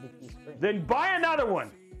 1080p screen? Then buy another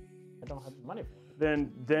one. I don't have the money for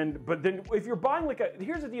it. But then if you're buying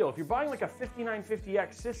here's the deal. If you're buying like a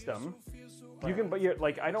 5950X system, you can, but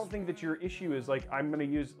I don't think that your issue is like, I'm going to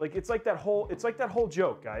use, it's like that whole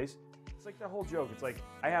joke, guys. It's like that whole joke. It's like,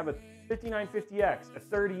 I have a 5950X, a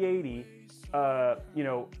 3080,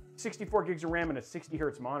 64 gigs of RAM and a 60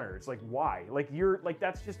 hertz monitor. It's like, why?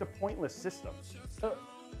 That's just a pointless system. So,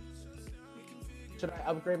 should I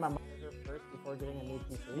upgrade my monitor first before getting a new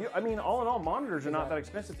PC? I mean, all in all, monitors are not that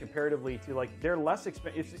expensive comparatively to they're less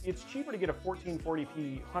expensive. It's cheaper to get a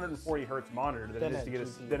 1440p 140 hertz monitor than it is to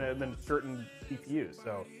get than certain CPUs.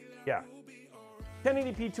 So, yeah.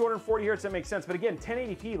 1080p 240 hertz, that makes sense. But again,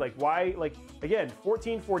 1080p, why? Again,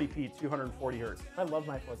 1440p 240 hertz. I love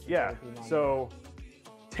my 1440p monitor. So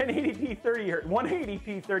 1080p 30 hertz,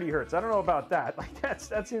 180p 30 hertz. I don't know about that.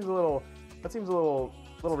 That seems a little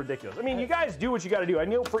ridiculous. I mean, you guys do what you got to do. I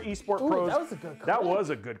know for eSport Pros, that was a good clip. That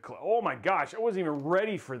was a good clip. Oh my gosh, I wasn't even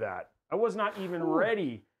ready for that. I was not even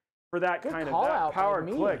ready for that kind of that powered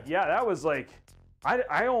click. Yeah, that was like,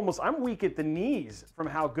 I'm weak at the knees from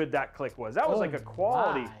how good that click was. That was like a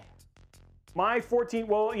quality. My 14,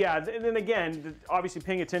 well, yeah, and then again, obviously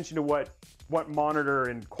paying attention to what monitor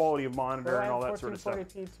and quality of monitor and all that sort of stuff.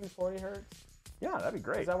 1440p 240 hertz? Yeah, that'd be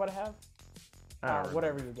great. Is that what I have?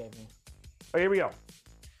 Whatever you gave me. Okay, here we go.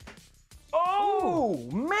 Oh,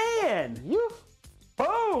 man!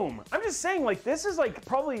 Boom! I'm just saying, this is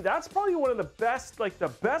that's probably one of the best,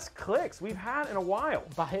 the best clicks we've had in a while.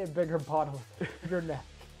 Buy a bigger bottle of your neck.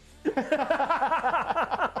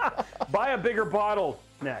 Buy a bigger bottle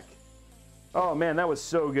neck. Oh man, that was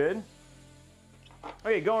so good.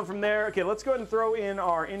 Okay, going from there. Okay, let's go ahead and throw in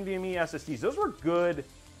our NVMe SSDs. Those were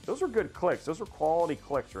good clicks. Those were quality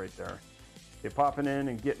clicks right there. Okay, popping in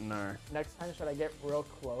and getting there. Next time, should I get real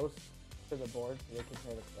close to the board so they can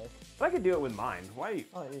hear the click? But I could do it with mine. Why?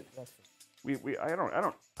 Oh, that's true.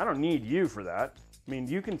 I don't need you for that. I mean,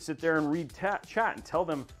 you can sit there and read chat and tell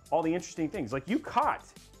them all the interesting things. You caught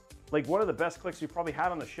one of the best clicks we probably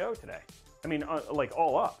had on the show today. I mean,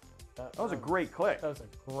 all up. That was a great click. That was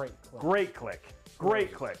a great click. Great click.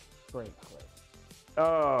 Great click. Great click.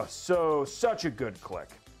 Oh, such a good click.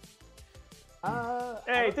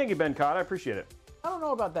 Hey, thank you, Ben Cott. I appreciate it. I don't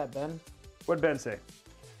know about that, Ben. What'd Ben say?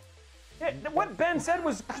 Yeah, what Ben said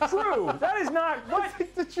was true. That is not what.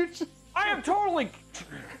 I am totally.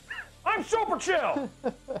 I'm super chill.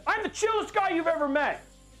 I'm the chillest guy you've ever met.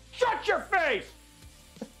 Shut your face.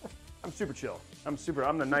 I'm super chill. I'm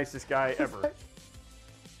the nicest guy ever.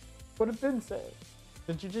 What did Ben say?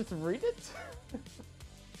 Did you just read it?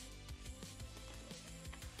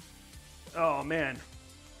 Oh man.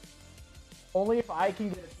 Only if I can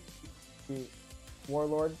get a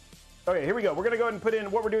Warlord. Okay, here we go. We're gonna go ahead and put in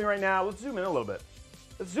what we're doing right now. Let's zoom in a little bit.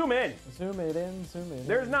 Let's zoom in. Zoom it in, zoom in.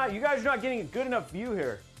 You guys are not getting a good enough view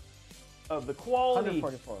here of the quality.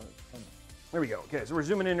 144. There we go. Okay, so we're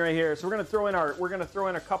zooming in right here. So we're gonna throw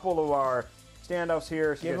in a couple of our standoffs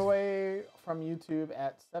here. So giveaway from YouTube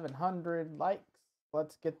at 700 likes.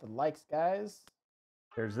 Let's get the likes, guys.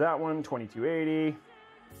 There's that one, 2280.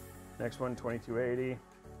 Next one, 2280.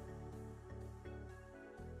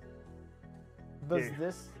 Does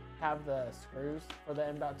this have the screws for the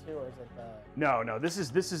M.2 or is it the? No. This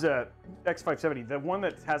is a X570. The one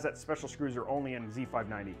that has that special screws are only in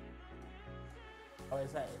Z590. Oh,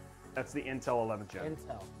 is that? That's the Intel 11th gen.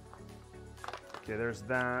 Intel. Okay, there's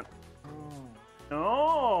that. You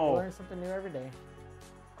Oh. learn something new every day.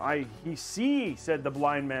 Said the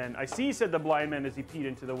blind man. I see, said the blind man as he peed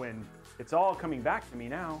into the wind. It's all coming back to me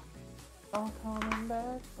now. All coming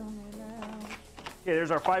back to me now. Okay,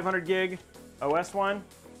 there's our 500 gig OS one.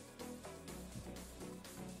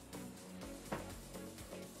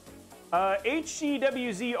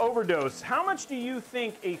 HGWZ Overdose. How much do you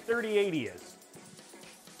think a 3080 is?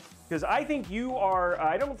 Because I think you are,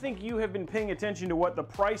 I don't think you have been paying attention to what the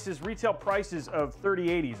prices, retail prices of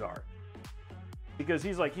 3080s are. Because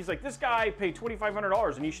he's like, this guy paid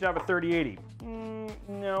 $2,500 and he should have a 3080.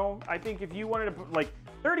 No, I think if you wanted to put, like,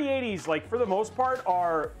 3080s, like, for the most part,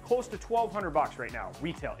 are close to $1,200 right now,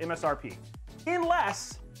 retail, MSRP.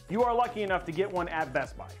 Unless you are lucky enough to get one at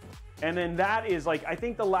Best Buy. And then that is like, I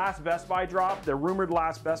think the last Best Buy drop, the rumored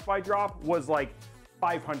last Best Buy drop was like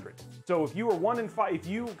 500. So if you were 1 in 5, if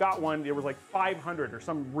you got one, it was like 500 or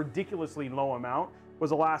some ridiculously low amount was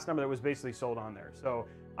the last number that was basically sold on there. So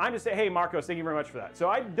I'm just saying, hey, Marcos, thank you very much for that. So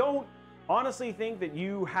I don't honestly think that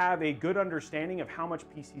you have a good understanding of how much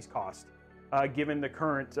PCs cost, given the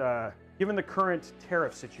current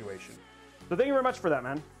tariff situation. So thank you very much for that,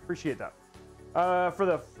 man. Appreciate that. For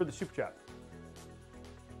the super chat.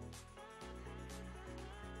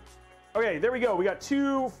 Okay, there we go. We got a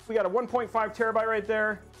 1.5 terabyte right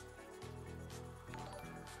there.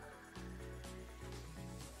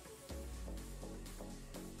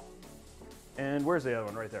 And where's the other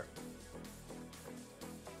one? Right there.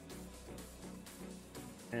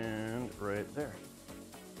 And right there.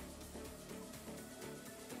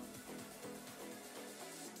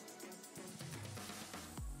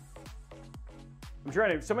 I'm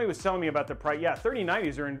trying to, somebody was telling me about the price. Yeah,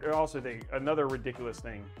 3090s are also another ridiculous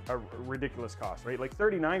thing, a ridiculous cost, right? Like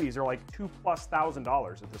 3090s are like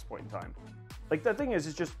 $2,000+ at this point in time. Like the thing is,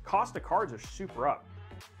 it's just cost of cards are super up.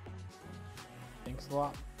 Thanks a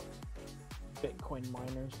lot. Bitcoin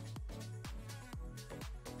miners.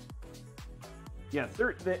 Yeah,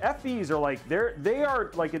 the FEs are like, they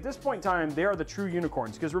are like at this point in time, they are the true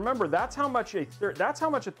unicorns. Because remember, that's how much a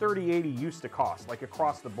 3080 used to cost, like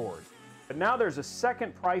across the board. But now there's a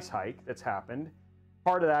second price hike that's happened.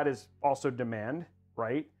 Part of that is also demand,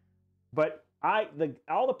 right? But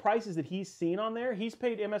all the prices that he's seen on there, he's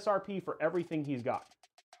paid MSRP for everything he's got.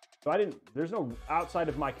 So there's no outside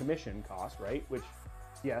of my commission cost, right? Which,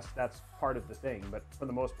 yes, that's part of the thing. But for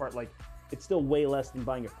the most part, like, it's still way less than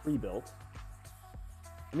buying a pre-built.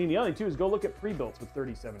 I mean, the other thing too is go look at pre-builts with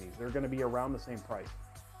 3070s. They're going to be around the same price.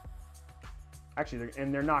 Actually,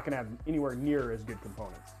 they're not going to have anywhere near as good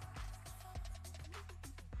components.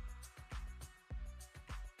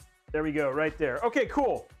 There we go, right there. Okay,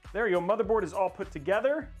 cool. There you go. Motherboard is all put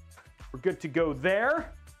together. We're good to go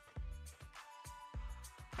there.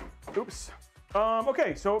 Oops.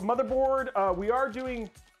 Okay, so motherboard, we don't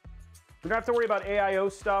have to worry about AIO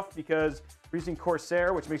stuff because we're using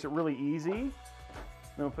Corsair, which makes it really easy. And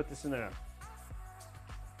we'll put this in there.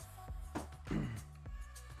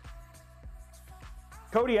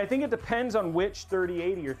 Cody, I think it depends on which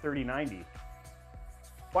 3080 or 3090.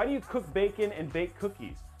 Why do you cook bacon and bake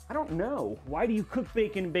cookies? I don't know. Why do you cook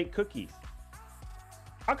bacon and bake cookies?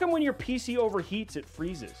 How come when your PC overheats, it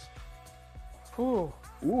freezes? Ooh.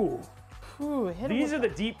 Ooh. Ooh, These are the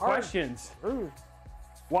deep questions. Ooh.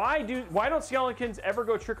 Why don't skeletons ever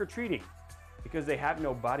go trick-or-treating? Because they have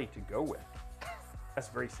nobody to go with. That's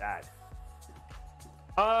very sad.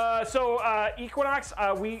 Equinox,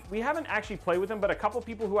 we haven't actually played with them, but a couple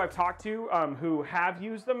people who I've talked to who have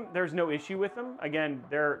used them, there's no issue with them. Again,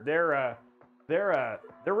 they're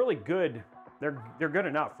really good. They're good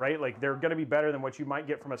enough, right? Like they're gonna be better than what you might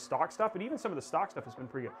get from a stock stuff, but even some of the stock stuff has been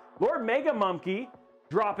pretty good. Lord Mega Monkey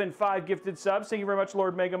dropping 5 gifted subs. Thank you very much,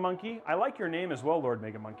 Lord Mega Monkey. I like your name as well, Lord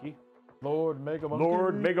Mega Monkey. Lord Mega Monkey.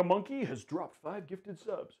 Lord Mega Monkey has dropped 5 gifted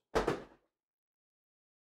subs.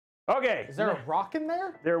 Okay. Is there a rock in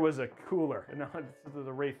there? There was a cooler. No, this is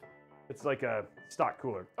a Wraith. It's like a stock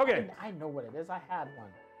cooler. Okay. I know what it is. I had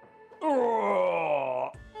one.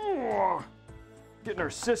 Getting our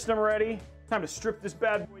system ready. Time to strip this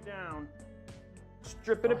bad boy down.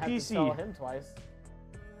 Strip it a PC. To sell him twice.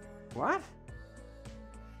 What?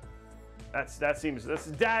 That's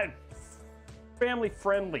dad family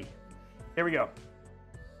friendly. Here we go.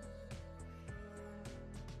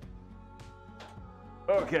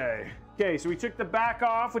 Okay, so we took the back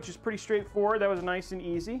off, which is pretty straightforward. That was nice and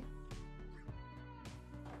easy.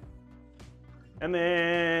 And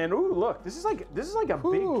then, ooh, look, this is like a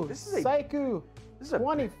big. This is a Saiku. This is a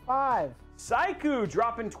 25. Saiku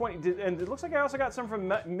dropping 20, and it looks like I also got some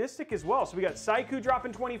from Mystic as well. So we got Saiku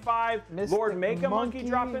dropping 25, Mystic Lord Mega Monkey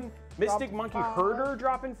dropping, Mystic dropped Monkey 5. Herder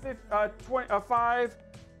dropping 5.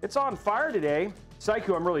 It's on fire today.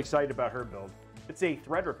 Saiku, I'm really excited about her build. It's a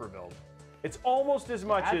Threadripper build. It's almost as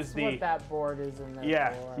much as the. That's what that board is in there.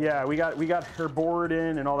 Yeah, for. yeah. We got her board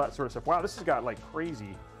in and all that sort of stuff. Wow, this has got like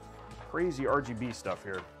crazy RGB stuff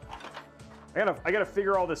here. I gotta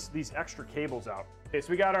figure all these extra cables out. Okay, so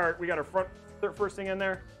we got our first thing in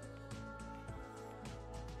there.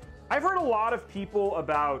 I've heard a lot of people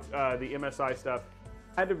about the MSI stuff.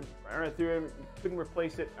 I couldn't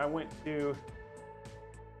replace it. I went to.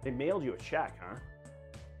 They mailed you a check, huh?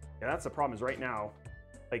 Yeah, that's the problem. Is right now,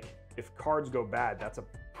 like if cards go bad, that's a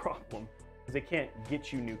problem because they can't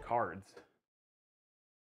get you new cards.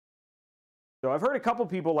 So I've heard a couple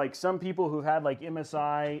people, like some people who've had like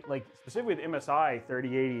MSI, like specifically with MSI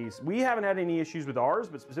 3080s. We haven't had any issues with ours,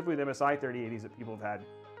 but specifically with MSI 3080s that people have had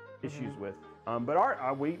issues with.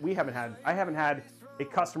 But we haven't had. I haven't had a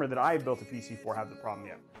customer that I built a PC for have the problem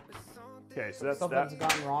yet. Okay, so that's something's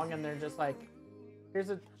gone wrong, and they're just like,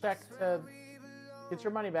 "Here's a check to get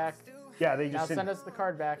your money back." Yeah, they just now send us the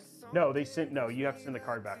card back. No, you have to send the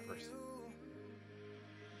card back first.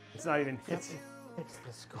 It's not even. It's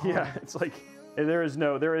this card. Yeah, it's like you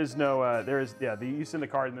send the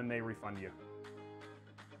card and then they refund you.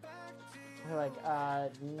 They're like,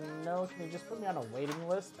 no, can you just put me on a waiting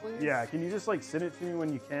list, please? Yeah, can you just like send it to me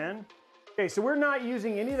when you can? Okay, so we're not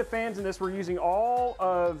using any of the fans in this. We're using all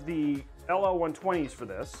of the LL120s for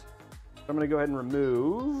this. So I'm gonna go ahead and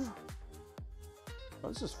remove. Oh,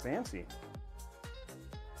 this is fancy.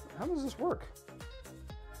 How does this work?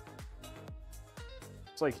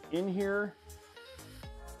 It's like in here.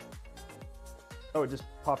 Oh, it just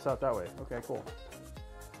pops out that way. Okay, cool.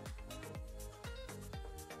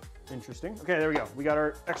 Interesting. Okay, there we go. We got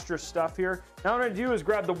our extra stuff here. Now what I'm gonna do is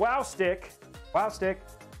grab the Wow Stick. Wow Stick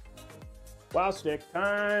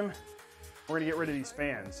time. We're gonna get rid of these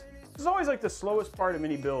fans. This is always like the slowest part of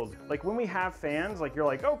any build. Like when we have fans, like you're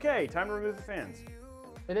like, okay, time to remove the fans.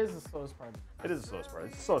 It is the slowest part. It is the slowest part.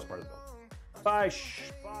 It's the slowest part of the build. By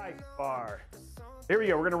far. Here we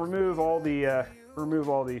go. We're gonna remove all the. I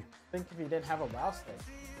think if you didn't have a Wow Stick.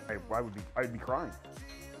 I'd be crying.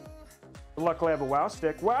 But luckily, I have a Wow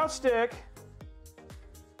Stick. Wow Stick.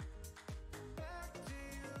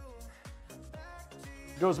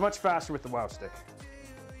 Goes much faster with the Wow Stick.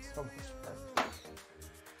 So much faster.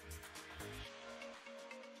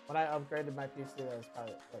 When I upgraded my PC, that was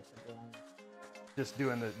probably what you're doing. Just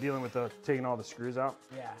dealing with taking all the screws out.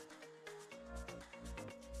 Yeah.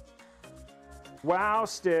 Wow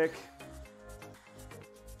Stick.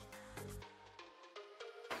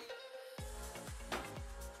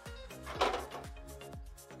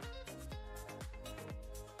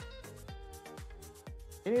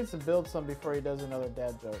 He needs to build some before he does another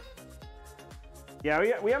dad joke.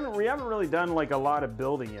 Yeah, we haven't really done like a lot of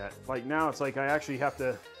building yet. Like now it's like I actually have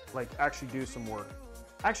to actually do some work.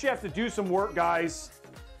 I actually have to do some work, guys.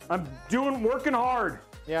 I'm working hard.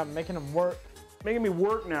 Yeah, I'm making him work. Making me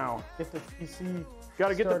work now. Get the PC.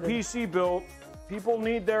 Gotta get the PC built. People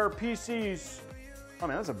need their PCs. Oh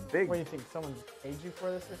man, that's a big. What do you think? Someone paid you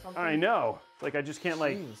for this or something? I know. Like I just can't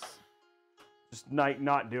like. Jeez. Just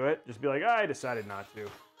not do it. Just be like, I decided not to.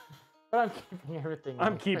 But I'm keeping everything.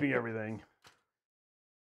 I'm keeping everything.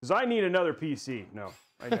 Because I need another PC. No,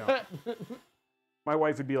 I don't. My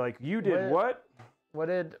wife would be like, you did what? What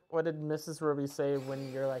did Mrs. Robey say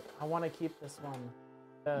when you're like, I want to keep this one?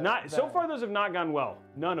 So far, those have not gone well.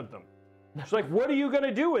 None of them. She's like, what are you going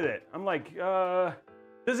to do with it? I'm like,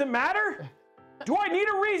 does it matter? Do I need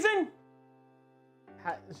a reason?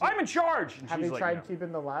 I'm in charge. And have you like, tried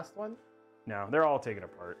keeping the last one? No, they're all taken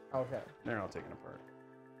apart. Okay. They're all taken apart.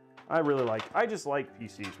 I just like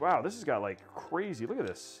PCs. Wow, this has got like crazy. Look at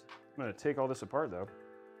this. I'm gonna take all this apart though.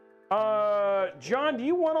 John, do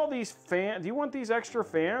you want all these fans? Do you want these extra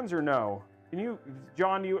fans or no? Can you,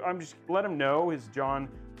 John? I'm just let him know. Is John?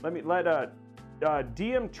 Let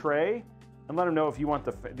DM Trey and let him know if you want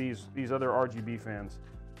these other RGB fans.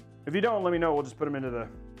 If you don't, let me know. We'll just put them into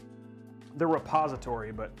the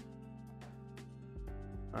repository. But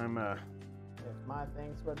I'm If my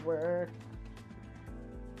things would work.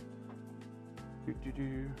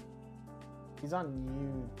 He's on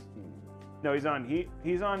YouTube. No, he's on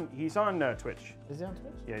Twitch. Is he on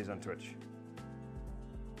Twitch? Yeah, he's on Twitch.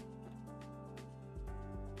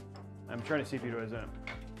 I'm trying to see if he does that.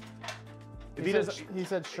 He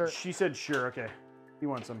said sure. She said sure. Okay, he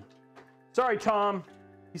wants them. Sorry, Tom.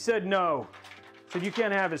 He said no. He said you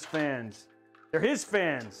can't have his fans. They're his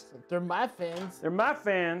fans. They're my fans. They're my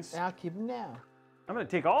fans. And I'll keep them now. I'm gonna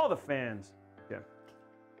take all the fans. Okay.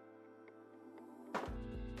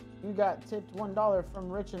 You got tipped $1 from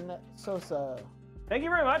Rich and Sosa. Thank you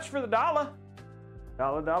very much for the dollar.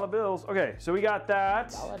 Dollar bills. Okay, so we got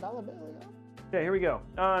that. Dollar bill, yeah. Okay, here we go.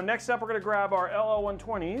 Next up, we're gonna grab our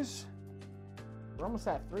LL120s. We're almost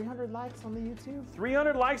at 300 likes on the YouTube.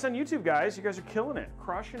 300 likes on YouTube, guys. You guys are killing it,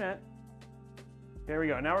 crushing it. There we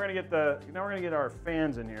go. Now we're gonna get our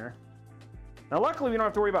fans in here. Now, luckily, we don't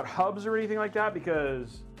have to worry about hubs or anything like that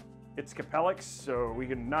because it's Capellix, so we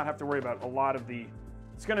can not have to worry about a lot of the.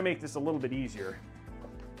 It's gonna make this a little bit easier.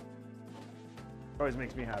 Always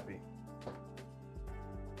makes me happy.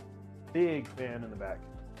 Big fan in the back.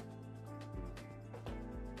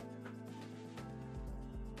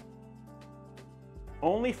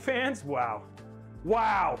 OnlyFans? Wow.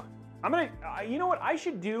 Wow. I'm gonna, you know what? I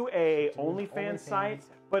should do a OnlyFans site,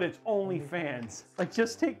 but it's OnlyFans. Like,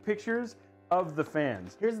 just take pictures of the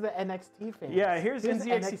fans. Here's the NXT fans. Yeah, here's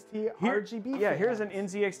NXT RGB. Yeah, here's an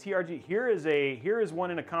NZXT RGB. Here is one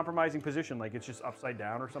in a compromising position, like it's just upside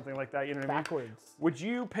down or something like that. You know what I mean? Backwards. Would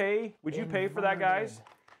you pay for that, guys?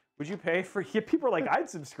 Would you pay for? Yeah, people are like, I'd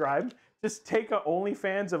subscribe. Just take a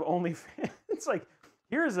OnlyFans of OnlyFans. It's like.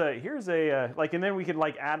 Here's a like, and then we could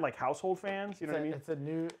like add like household fans. You know what I mean? It's a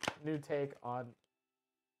new take on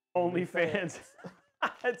OnlyFans.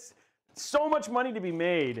 It's so much money to be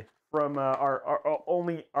made from our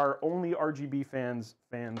only RGB fans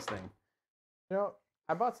thing. You know,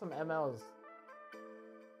 I bought some MLs.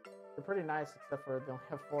 They're pretty nice, except for they only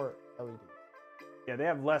have 4 LEDs. Yeah, they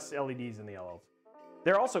have less LEDs than the LLs.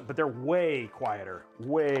 They're also, but they're way quieter.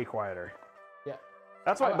 Way quieter. Yeah.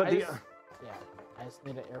 That's why. Yeah, I just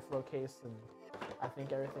need an airflow case, and I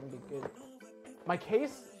think everything will be good. My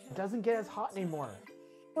case doesn't get as hot anymore.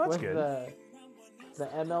 Well, that's with good. The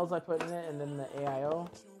MLs I put in it, and then the AIO.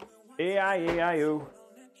 AIO.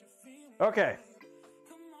 Okay.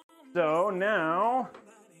 So now,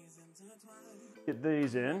 get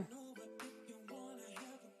these in.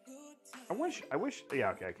 I wish.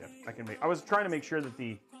 Yeah, okay, I can make. I was trying to make sure that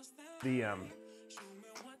the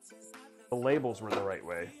labels were the right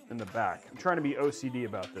way in the back. I'm trying to be OCD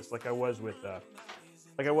about this, like I was with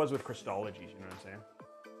Crystologies. You know what I'm saying?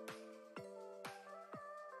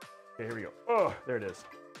 Okay, here we go. Oh, there it is.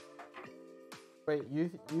 Wait, you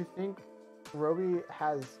think Robey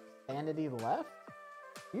has sanity left?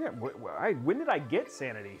 Yeah. When did I get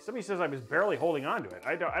sanity? Somebody says I was barely holding on to it.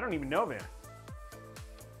 I don't even know, man.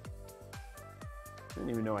 I didn't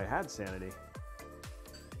even know I had sanity.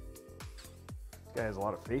 This guy has a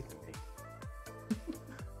lot of faith in me.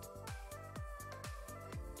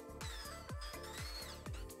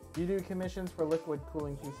 You do commissions for liquid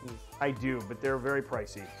cooling PCs? I do, but they're very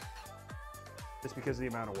pricey. Just because of the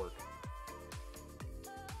amount of work.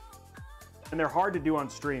 And they're hard to do on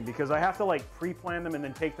stream because I have to like pre-plan them and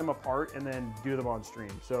then take them apart and then do them on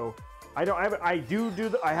stream. So I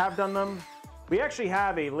have done them. We actually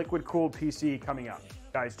have a liquid cooled PC coming up,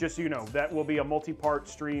 guys, just so you know. That will be a multi-part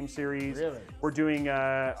stream series. Really? We're doing,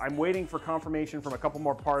 I'm waiting for confirmation from a couple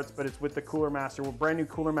more parts, but it's with the Cooler Master, brand new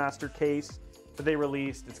Cooler Master case that they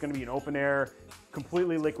released. It's gonna be an open air,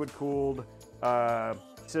 completely liquid cooled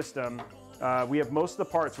system. We have most of the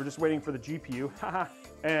parts. We're just waiting for the GPU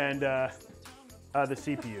and the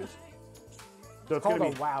CPUs. So it's called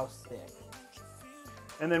a WoW stick.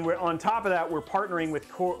 And then we're on top of that, we're partnering with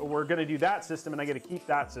we're going to do that system, and I get to keep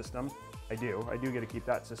that system. I do get to keep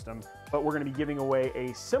that system. But we're going to be giving away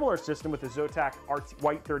a similar system with the Zotac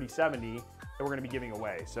White 3070 that we're going to be giving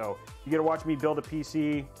away. So you get to watch me build a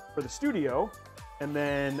PC for the studio, and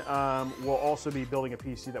then we'll also be building a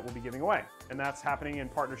PC that we'll be giving away. And that's happening in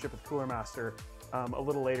partnership with Cooler Master a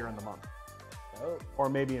little later in the month. Oh. Or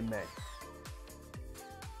maybe in May.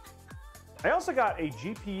 I also got a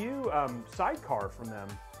GPU sidecar from them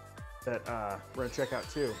that we're gonna check out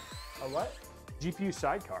too. A what? GPU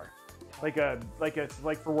sidecar, like it's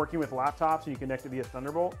like for working with laptops and you connect it via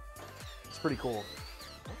Thunderbolt. It's pretty cool.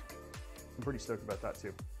 I'm pretty stoked about that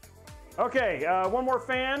too. Okay, one more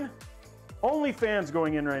fan. OnlyFans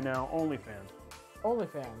going in right now. OnlyFans.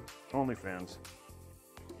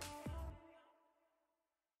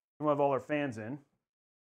 We'll have all our fans in.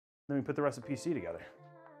 Then we put the rest of the PC together.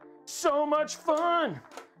 So much fun!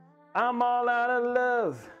 I'm all out of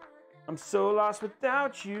love. I'm so lost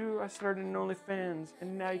without you. I started in OnlyFans,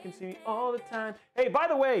 and now you can see me all the time. Hey, by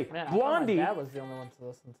the way, Man, Blondie. I thought my dad was the only one to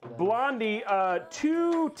listen to that. Blondie,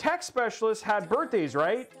 2 tech specialists had birthdays,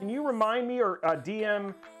 right? Can you remind me or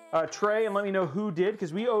DM Trey and let me know who did?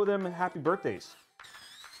 Because we owe them happy birthdays.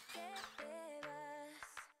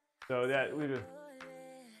 So that we do.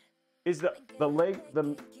 is the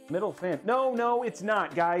middle fan. No, it's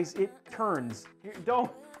not, guys. It turns. You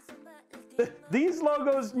don't. These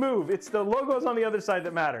logos move. It's the logos on the other side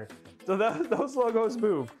that matter. So those logos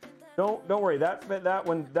move. Don't worry. That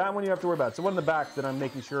one you have to worry about. It's the one in the back that I'm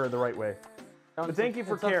making sure are the right way. But thank you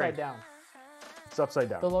for caring. It's upside down. It's upside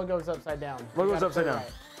down. The logo's upside down. Logo's upside down.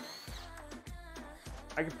 Right.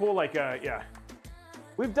 I can pull like yeah.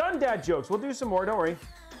 We've done dad jokes. We'll do some more. Don't worry.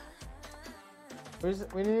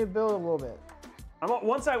 We need to build a little bit.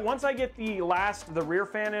 Once I get the rear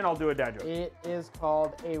fan in, I'll do a dad joke. It is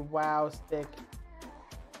called a wow stick.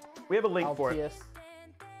 We have a link for it.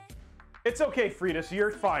 It's okay, Frida. So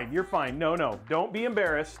you're fine. You're fine. No, don't be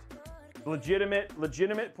embarrassed.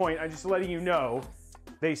 Legitimate point. I'm just letting you know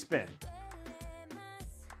they spin.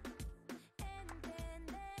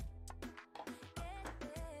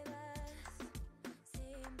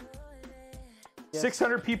 Yes.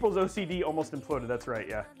 600 people's OCD almost imploded. That's right.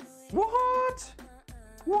 Yeah. What?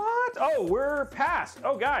 Oh, we're past.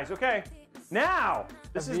 Oh, guys. Okay. Now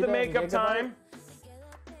this is the makeup time.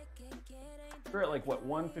 We're at like what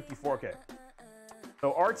 154. Okay.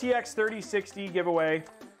 So RTX 3060 giveaway,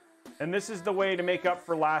 and this is the way to make up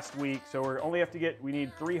for last week. So we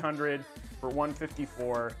need 300 for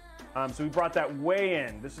 154. So we brought that way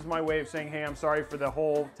in. This is my way of saying, hey, I'm sorry for the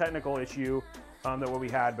whole technical issue that we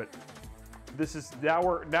had, but this is now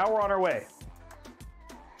we're on our way.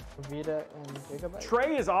 Vita and Gigabyte.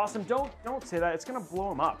 Trey is awesome. Don't say that. It's gonna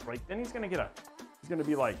blow him up. Right? Then he's gonna be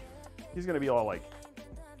all like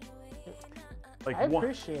I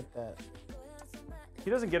appreciate that. He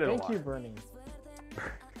doesn't get it a lot. Thank you, Bernie.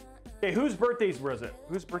 Okay, whose birthdays was it?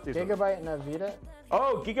 Whose birthdays? Gigabyte and Avita.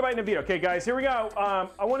 Oh, Gigabyte and Avita. Okay, guys, here we go.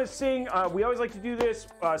 I want to sing. We always like to do this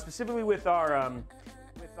specifically with our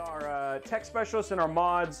tech specialists and our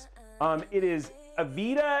mods. It is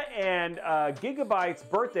Avita and Gigabyte's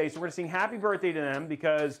birthday, so we're gonna sing happy birthday to them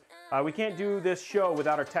because we can't do this show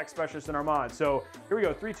without our tech specialists and our mods. So here we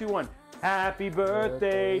go, 3, 2, 1. Happy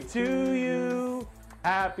birthday to you.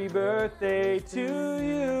 Happy birthday to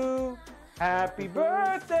you. Happy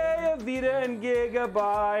birthday, Avita and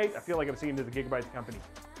Gigabyte. I feel like I'm singing to the Gigabyte company.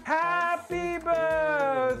 Happy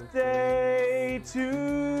birthday to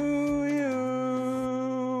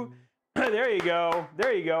you. There you go.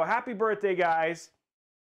 There you go. Happy birthday, guys.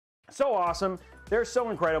 So awesome. They're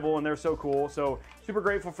so incredible and they're so cool. So super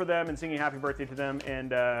grateful for them and singing happy birthday to them,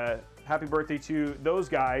 and happy birthday to those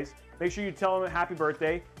guys. Make sure you tell them a happy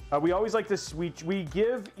birthday. We always like this. We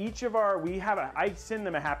give each of our, I send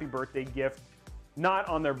them a happy birthday gift, not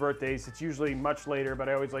on their birthdays. It's usually much later, but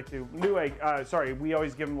I always like to, we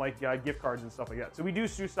always give them like gift cards and stuff like that. So we do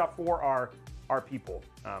stuff for our people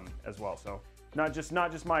as well. So not just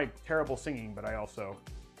my terrible singing, but I also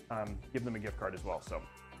give them a gift card as well. So,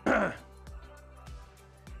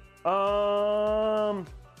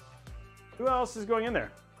 who else is going in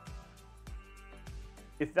there?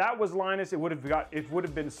 If that was Linus, it'd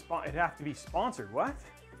have to be sponsored. What?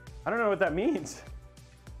 I don't know what that means.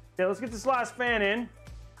 Okay, let's get this last fan in.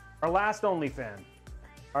 Our last only fan.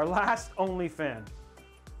 Our last only fan.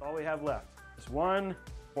 That's all we have left. Just one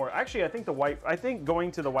more. Actually, I think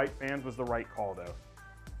going to the white fans was the right call though.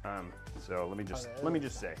 So let me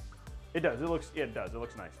just say, it does. It looks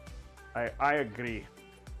nice. I agree.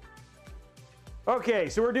 Okay,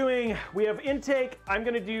 so we have intake. I'm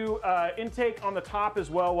gonna do intake on the top as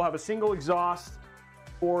well. We'll have a single exhaust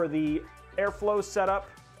for the airflow setup.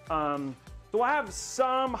 So we'll have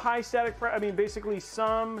some high static pressure, basically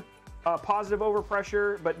some positive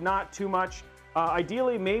overpressure, but not too much.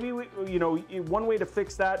 Ideally, maybe one way to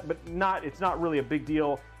fix that, but it's not really a big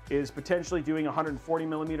deal, is potentially doing a 140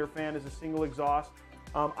 millimeter fan as a single exhaust.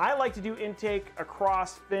 I like to do intake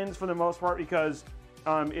across fins for the most part because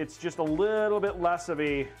it's just a little bit less of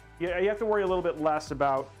you have to worry a little bit less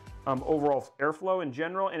about overall airflow in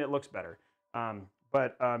general, and it looks better.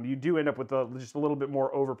 But you do end up with just a little bit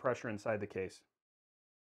more overpressure inside the case,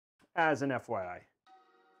 as an FYI.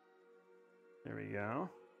 There we go.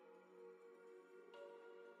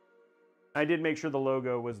 I did make sure the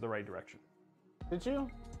logo was the right direction. Did you?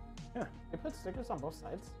 Yeah. They put stickers on both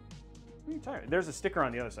sides. What are you talking about? There's a sticker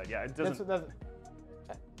on the other side. Yeah, it doesn't.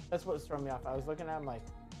 That's what was throwing me off. I was looking at them like,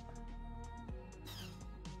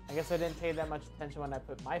 I guess I didn't pay that much attention when I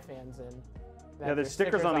put my fans in. Yeah, there's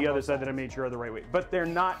stickers on the other side that I made sure are the right way. But they're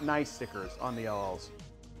not nice stickers on the LLs.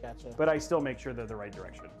 Gotcha. But I still make sure they're the right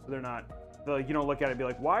direction. So they're not, you don't look at it and be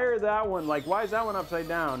like, why is that one upside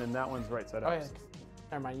down and that one's right side up? Oh, yeah.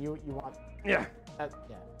 Never mind. You want. Yeah. Yeah.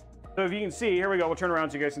 So if you can see, here we go. We'll turn around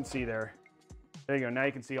so you guys can see there. There you go. Now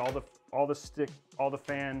you can see all the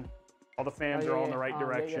fans are all in the right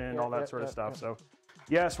direction, all that sort of stuff. So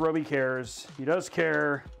Yes, Robey cares. He does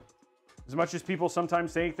care. As much as people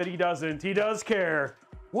sometimes think that he doesn't, he does care.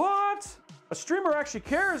 What? A streamer actually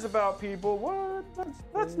cares about people? What?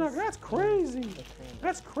 That's crazy.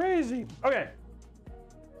 That's crazy. Okay.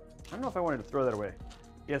 I don't know if I wanted to throw that away.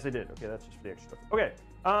 Yes, I did. Okay, that's just for the extra stuff. Okay.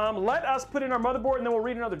 Let us put in our motherboard and then we'll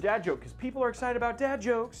read another dad joke because people are excited about dad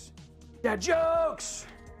jokes. Dad jokes!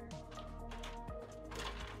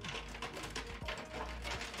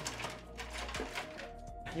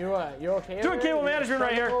 You okay? Doing cable management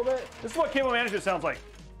right here. This is what cable management sounds like.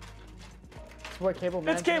 That's what cable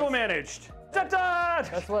management. It's cable managed. Da-da!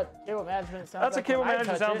 That's what cable management sounds like. That's what cable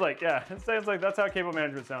management sounds like. Yeah, it sounds like that's how cable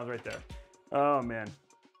management sounds right there. Oh man,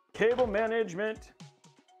 cable management.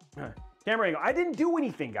 Camera angle. I didn't do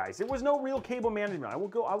anything, guys. There was no real cable management. I will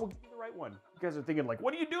give you the right one. You guys are thinking like,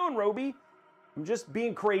 what are you doing, Robey? I'm just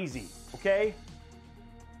being crazy. Okay.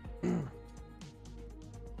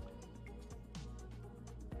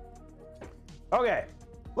 Okay,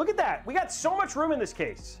 look at that. We got so much room in this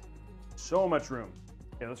case. So much room.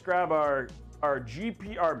 Okay, let's grab our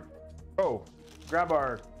grab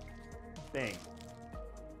our thing.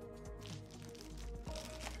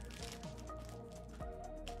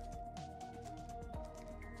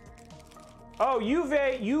 Oh,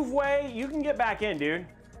 Uve, you can get back in, dude.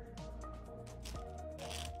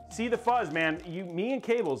 See the fuzz, man. Me and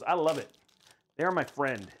cables, I love it. They are my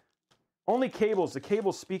friend. Only cables, the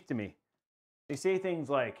cables speak to me. They say things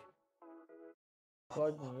like,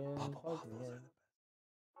 plug me in, plug me in.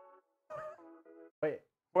 Wait.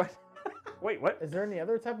 What? Wait, what? Is there any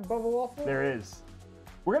other type of bubble waffle? There is.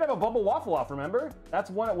 We're gonna have a bubble waffle off, remember? That's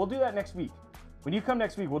one, we'll do that next week. When you come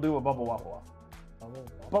next week, we'll do a bubble waffle off.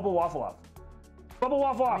 Bubble waffle off. Bubble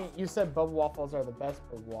waffle off. I mean, you said bubble waffles are the best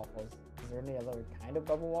bubble waffles. Is there any other kind of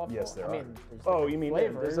bubble waffle? Yes, there are. Mean, oh, you mean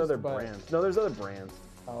there's other brands. No, there's other brands.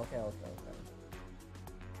 Oh, okay.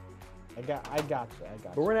 I got you.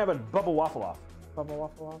 But we're gonna have a bubble waffle off. Bubble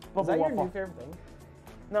waffle off? Bubble Is that waffle. your new favorite thing?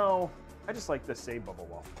 No, I just like to say bubble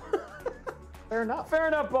waffle. Fair enough. Fair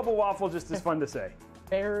enough, bubble waffle just is fun to say.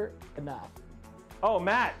 Fair enough. Oh,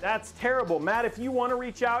 Matt, that's terrible. Matt, if you want to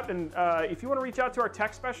reach out and if you want to reach out to our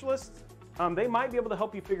tech specialists, they might be able to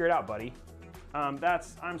help you figure it out, buddy. I'm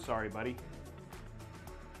sorry, buddy.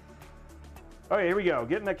 Okay, here we go.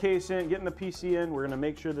 Getting the case in, getting the PC in. We're gonna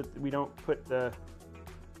make sure that we don't put our.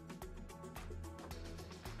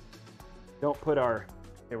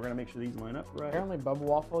 Okay, we're gonna make sure these line up right. Apparently, bubble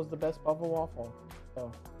waffle is the best bubble waffle.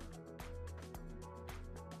 So.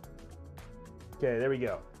 Okay, there we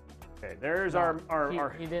go. Okay, there's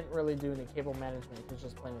He didn't really do any cable management. He was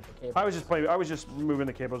just playing with the cables. I was just moving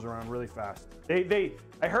the cables around really fast.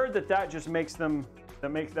 I heard that just makes them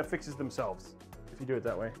that fixes themselves if you do it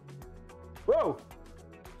that way. Whoa!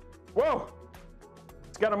 Whoa!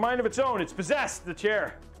 It's got a mind of its own. It's possessed, the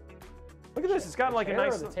chair. Look at this. It's got like a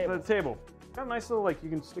nice table. It's got a nice little, like, you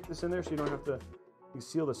can stick this in there so you don't have to, you can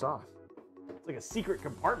seal this off. It's like a secret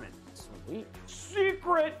compartment. Sweet.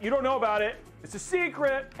 Secret! You don't know about it. It's a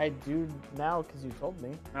secret. I do now because you told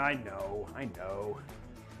me. I know.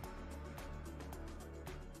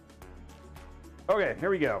 Okay, here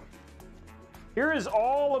we go. Here is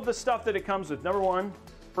all of the stuff that it comes with. Number one,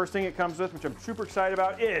 first thing it comes with, which I'm super excited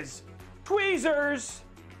about, is tweezers.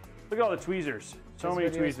 Look at all the tweezers. So many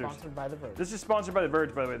tweezers. Sponsored by The Verge. This is sponsored by The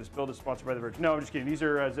Verge, by the way. This build is sponsored by The Verge. No, I'm just kidding. These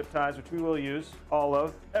are zip ties, which we will use. All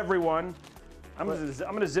of. Everyone. I'm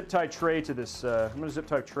gonna zip tie tray to this. I'm gonna zip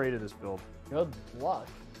tie tray to this build. Good luck.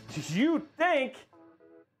 You think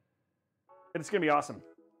it's gonna be awesome?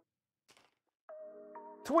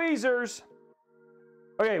 Tweezers.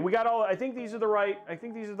 Okay, we got all. I think these are the right.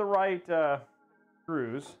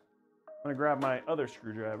 Screws. I'm gonna grab my other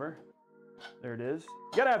screwdriver. There it is.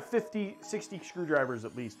 You gotta have 50, 60 screwdrivers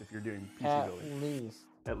at least if you're doing PC building.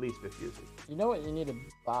 At least 50 or 60. You know what you need to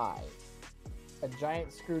buy? A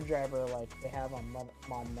giant screwdriver like they have on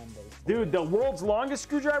Mondays. Dude, the world's longest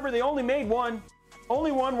screwdriver, they only made one.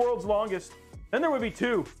 Only one world's longest. Then there would be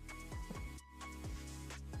two.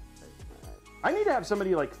 I need to have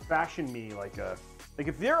somebody like fashion me like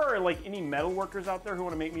if there are like any metal workers out there who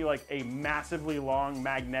want to make me like a massively long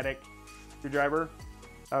magnetic screwdriver,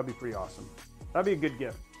 that would be pretty awesome. That'd be a good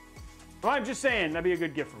gift. Well, I'm just saying, that'd be a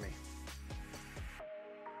good gift for me.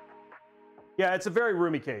 Yeah, it's a very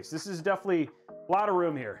roomy case. This is definitely a lot of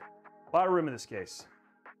room here. A lot of room in this case.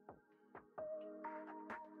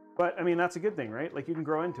 But, I mean, that's a good thing, right? Like, you can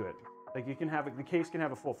grow into it. Like, you can have, the case can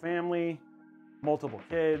have a full family, multiple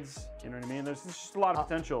kids, you know what I mean? There's just a lot of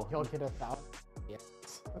potential. You'll get 1,000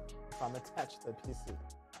 if I'm attached to the PC.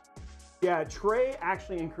 Yeah, tray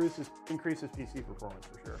actually increases PC performance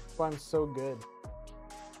for sure. That's why I'm so good.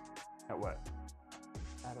 At what?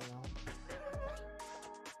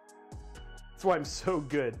 That's why I'm so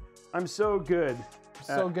good. I'm so good.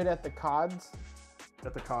 So good at the CODs.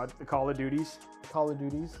 At the Call of Duties. Call of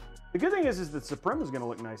Duties. The good thing is that Suprim is going to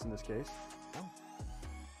look nice in this case.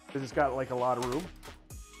 Because it's got like a lot of room.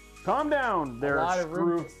 Calm down there, A lot of screw.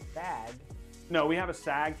 room to sag. No, we have a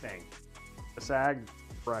sag thing. A sag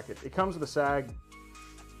bracket. It comes with a sag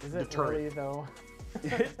Is it deterrent. really though?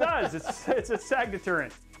 It does. It's a sag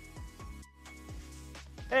deterrent.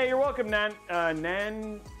 Hey, you're welcome,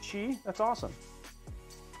 Nan Chi. That's awesome.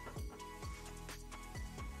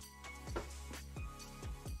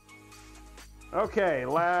 Okay,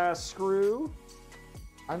 last screw.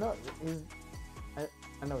 I know.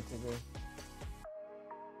 I know what to do.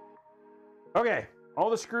 Okay, all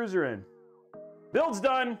the screws are in. Build's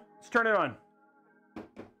done. Let's turn it on.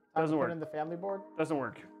 Doesn't work. Put in the family board. Doesn't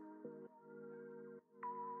work.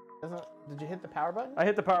 Did you hit the power button? I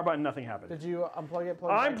hit the power button. Nothing happened. Did you unplug it?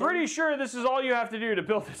 Plug it I'm back pretty in? sure this is all you have to do to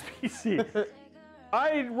build this PC.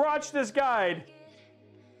 I watched this guide.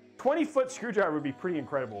 20-foot screwdriver would be pretty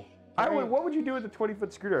incredible. What would you do with a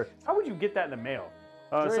 20-foot screwdriver? How would you get that in the mail?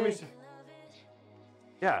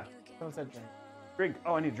 Yeah. Someone said drink. Drink.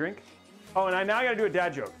 Oh, I need a drink? Oh, and now I gotta do a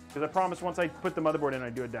dad joke. Because I promised once I put the motherboard in,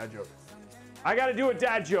 I'd do a dad joke. I gotta do a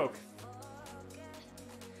dad joke.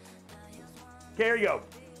 Okay, here you go.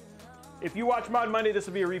 If you watch Mod Monday, this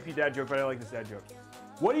will be a repeat dad joke, but I like this dad joke.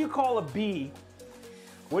 What do you call a bee?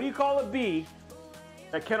 What do you call a bee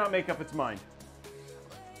that cannot make up its mind?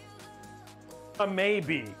 A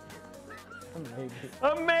maybe. Maybe.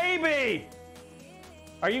 A maybe.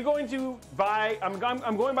 Are you going to buy? I'm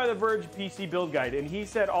going by the Verge PC build guide, and he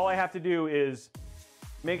said all I have to do is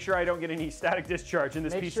make sure I don't get any static discharge and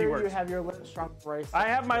this Make PC sure works. you have your Livestrong bracelet. I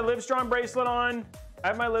have my Livestrong bracelet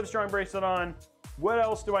on. What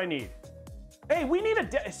else do I need? Hey, we need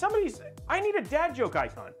I need a dad joke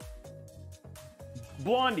icon.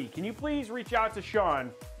 Blondie, can you please reach out to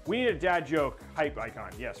Sean? We need a dad joke hype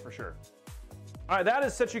icon. Yes, for sure. All right, that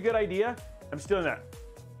is such a good idea. I'm stealing that.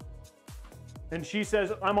 And she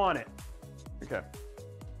says, I'm on it. Okay.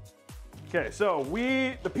 Okay, so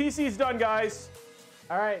the PC's done, guys.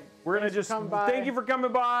 All right. We're gonna just thank you for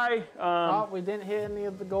coming by. We didn't hit any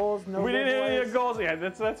of the goals. No. We didn't hit any of the goals. Yeah,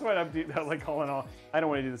 that's what I'm doing. Like all in all, I don't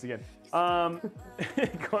want to do this again.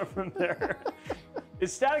 Going from there.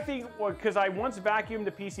 Is static thing? Because I once vacuumed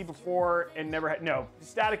the PC before and never had. No,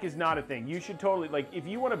 static is not a thing. You should totally if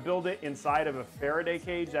you want to build it inside of a Faraday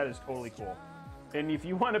cage, that is totally cool. And if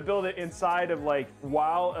you want to build it inside of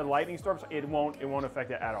while a lightning storm, it won't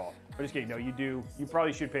affect it at all. I'm just kidding. No, you do. You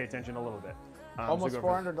probably should pay attention a little bit. Almost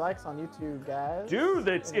 400 likes on YouTube, guys. Dude,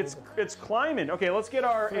 it's climbing. Okay, let's get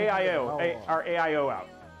our AIO out.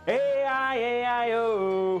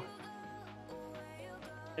 AIO.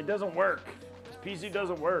 It doesn't work. This PC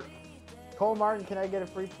doesn't work. Cole Martin, can I get a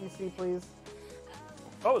free PC, please?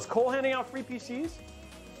 Oh, is Cole handing out free PCs?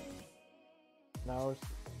 No.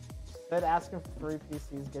 Said asking for free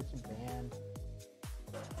PCs get you banned.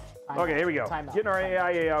 Okay, here we go. Getting our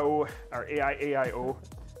AIO. AIO.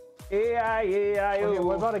 Okay,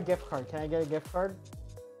 what about a gift card? Can I get a gift card?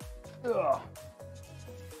 Ugh.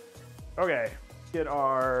 Okay, get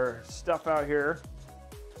our stuff out here.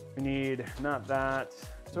 We need not that.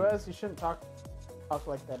 So as you shouldn't talk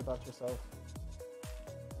like that about yourself.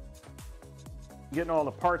 Getting all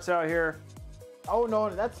the parts out here. Oh no,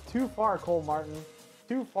 that's too far, Cole Martin.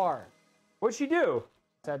 Too far. What'd she do?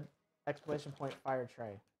 Said exclamation point fire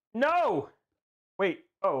tray. No. Wait.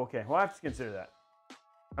 Oh, okay. Well, I have to consider that.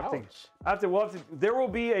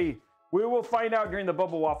 We will find out during the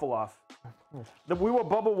bubble waffle off. We will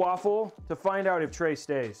bubble waffle to find out if Trey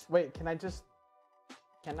stays. Wait, can I just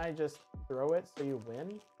throw it so you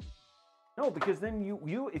win? No, because then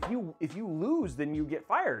if you lose, then you get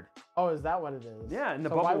fired. Oh, is that what it is? Yeah, in the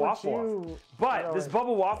bubble waffle off. But this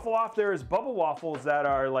bubble waffle off, there is bubble waffles that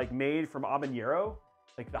are made from habanero,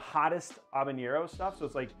 the hottest habanero stuff. So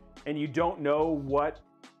it's and you don't know what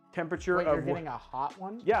temperature. Wait, you're getting a hot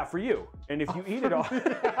one? Yeah, for you. And if you eat it all.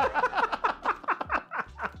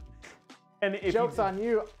 And if Joke's on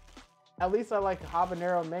you. At least I like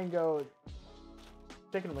habanero mango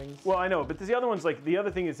chicken wings. Well, I know, but the other one's the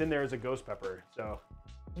other thing that's in there is a ghost pepper. So.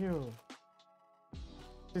 Ew.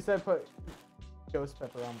 She said put ghost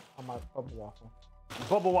pepper on my bubble waffle.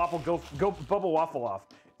 Bubble waffle, go bubble waffle off.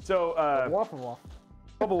 So. Waffle.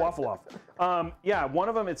 Bubble waffle off. Yeah, one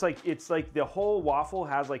of them. It's like the whole waffle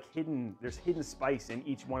has there's hidden spice in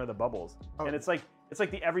each one of the bubbles, and it's like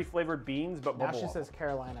the every flavored beans, but bubble. Now she waffle. says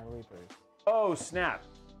Carolina Reapers. Oh snap!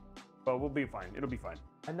 But we'll be fine. It'll be fine.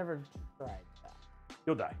 I never tried that.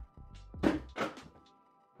 You'll die.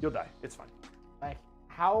 You'll die. It's fine.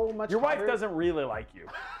 How much? Your wife doesn't really like you.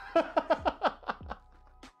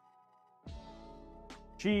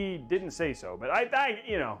 She didn't say so, but I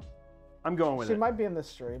you know, I'm going with it. She might be in the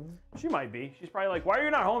stream. She might be. She's probably like, why are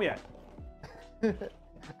you not home yet? Are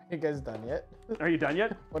you guys done yet? Are you done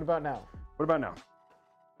yet? What about now? What about now?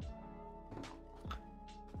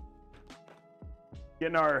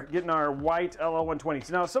 Getting our white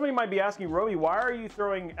LL120s. Now, somebody might be asking, Robey, why are you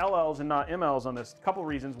throwing LLs and not MLs on this? A couple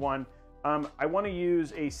reasons. One, I want to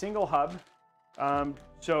use a single hub,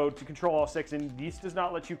 so to control all 6, and this does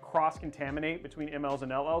not let you cross-contaminate between MLs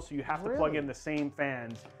and LLs, so you have to plug in the same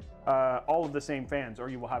fans, all of the same fans, or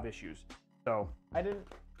you will have issues. So I didn't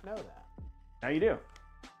know that. Now you do.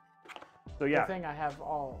 So yeah. I think I have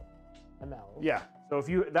all MLs. Yeah. So if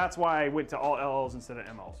you, that's why I went to all LLs instead of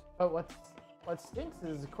MLs. But what stinks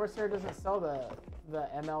is Corsair doesn't sell the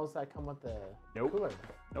MLs that come with the cooler.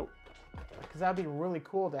 Nope. Because that'd be really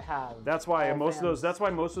cool to have. That's why most of those. That's why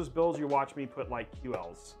most of those builds you watch me put like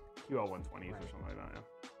QLs, QL 120s or something like that.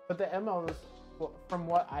 Yeah. But the MLs, well, from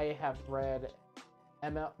what I have read,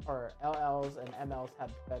 ML or LLs and MLs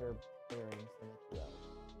have better bearings than the QLs.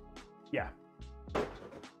 Yeah.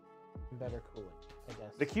 Better cooling, I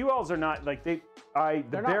guess. The QLs are not like they're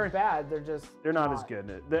not bad. They're not as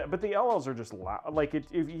good. But the LLs are just loud. Like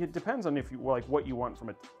it depends on if you like what you want from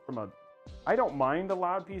a. I don't mind a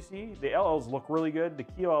loud PC. The LLs look really good. The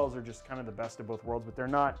QLs are just kind of the best of both worlds, but they're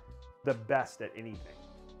not the best at anything.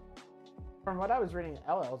 From what I was reading,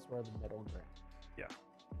 LLs were the middle ground. Yeah.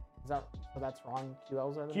 So that's wrong.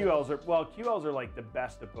 QLs are the QLs are like the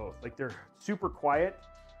best of both. Like they're super quiet,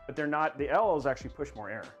 but they're not. The LLs actually push more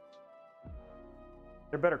air.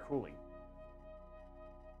 They're better cooling.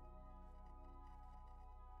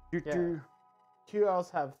 Yeah.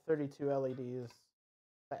 QLs have 32 LEDs.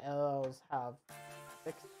 The LLs have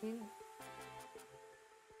 16?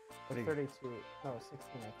 Or 32. No, 16,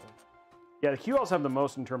 I think. Yeah, the QLs have the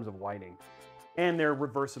most in terms of lighting. And they're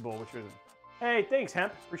reversible, which is... Hey, thanks,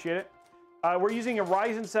 Hemp. Appreciate it. We're using a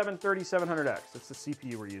Ryzen 7 3700X. That's the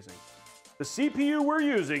CPU we're using. The CPU we're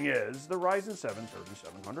using is the Ryzen 7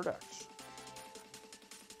 3700X.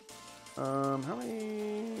 How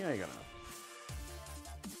many? Yeah, you got enough.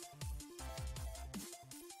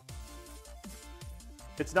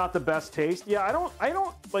 It's not the best taste. Yeah, I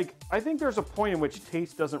don't like. I think there's a point in which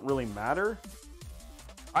taste doesn't really matter.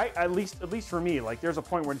 At least for me, like there's a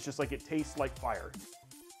point where it's just like it tastes like fire.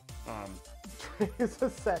 It's a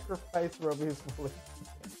sacrifice Robey's willing.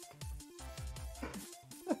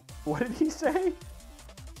 What did he say?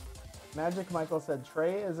 Magic Michael said,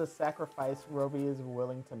 Trey is a sacrifice Robey is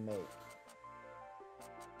willing to make.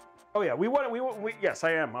 Oh yeah, yes,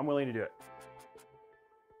 I am. I'm willing to do it.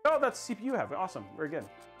 Oh, that's the CPU you have. Awesome. Very good.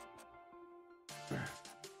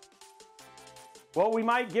 Well, we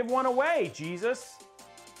might give one away, Jesus.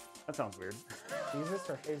 That sounds weird. Jesus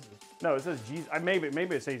or Jesus? No, it says Jesus. Maybe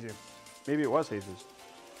it's Jesus. Maybe it was Jesus.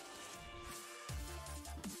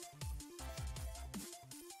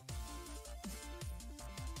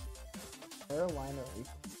 Carolina Reaper.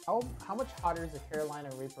 How much hotter is a Carolina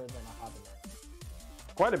Reaper than a habanero?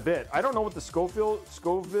 Quite a bit. I don't know what the Scoville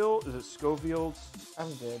is it Scoville's?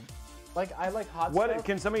 I'm good. Like I like hot what stuff.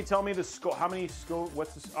 Can somebody tell me how many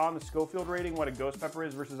what's on the Schofield rating, what a ghost pepper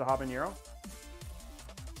is versus a habanero?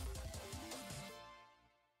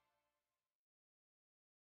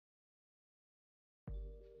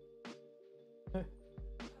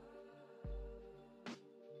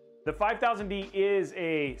 The 5000D is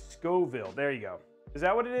a Scoville. There you go. Is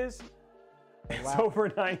that what it is? It's wow.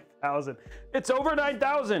 Over 9,000. It's over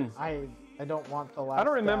 9,000. I don't want the last. I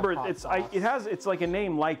don't remember. It's like a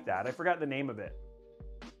name like that. I forgot the name of it.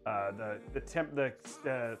 The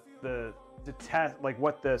test, like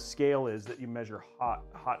what the scale is that you measure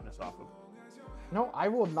hotness off of. No, I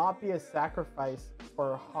will not be a sacrifice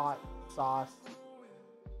for hot sauce.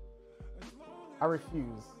 I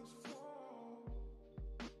refuse.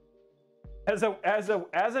 As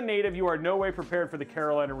a native, you are no way prepared for the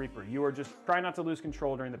Carolina Reaper. You are just trying not to lose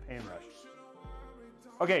control during the pain rush.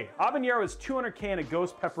 Okay, habanero is 200K and a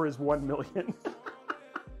ghost pepper is 1 million.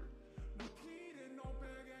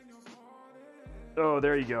 Oh,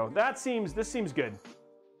 there you go. This seems good.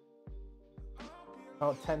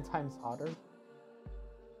 Oh, 10 times hotter?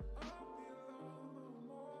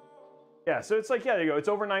 Yeah, so it's like, yeah, there you go. It's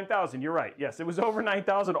over 9,000. You're right. Yes, it was over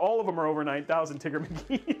 9,000. All of them are over 9,000, Tigger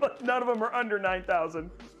McGee. None of them are under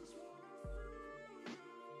 9,000.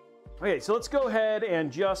 Okay, so let's go ahead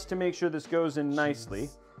and just to make sure this goes in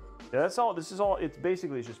nicely. Yeah, that's all. This is all. It's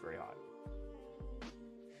basically it's just very hot.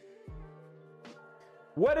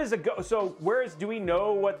 What is a go? So do we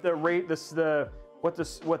know what the rate?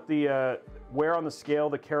 Where on the scale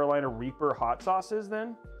the Carolina Reaper hot sauce is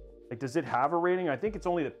then? Like, does it have a rating? I think it's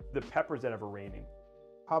only the peppers that have a rating.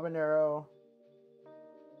 habanero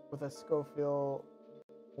with a Scoville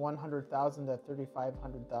 100,000 to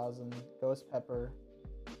 3,500,000. Ghost pepper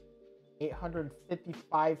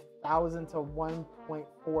 855,000 to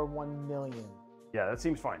 1.41 million. Yeah, that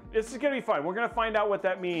seems fine. This is gonna be fine. We're gonna find out what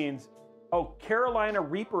that means. Oh, Carolina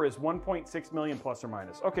Reaper is 1.6 million plus or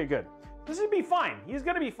minus. Okay, good. This is gonna be fine. He's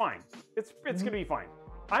gonna be fine. It's gonna be fine.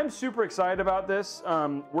 I'm super excited about this.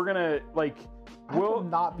 We're gonna like.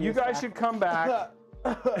 You guys should come back.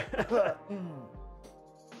 I'm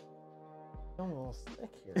a little sick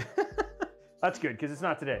here. That's good because it's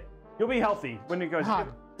not today. You'll be healthy when it goes.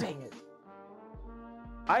 God dang it!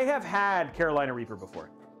 I have had Carolina Reaper before.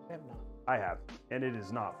 I have not. I have, and it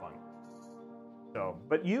is not fun. So,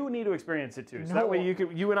 but you need to experience it too. So No. that way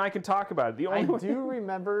you and I can talk about it. I do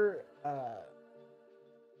remember.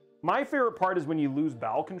 My favorite part is when you lose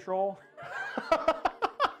bowel control.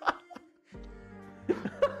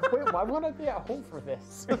 Wait, why won't I be at home for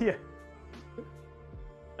this? Yeah.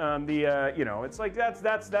 You know, it's like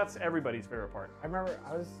that's everybody's favorite part. I remember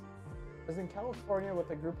I was in California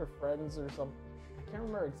with a group of friends or something. I can't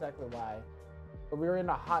remember exactly why, but we were in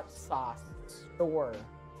a hot sauce store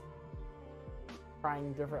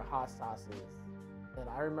trying different hot sauces, and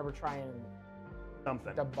I remember trying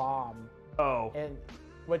Something. the bomb, Oh. and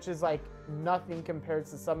which is like nothing compared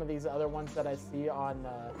to some of these other ones that I see on.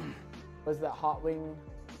 Was that Hot Wing?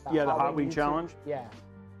 Yeah, the Hot Wing YouTube? Challenge. Yeah.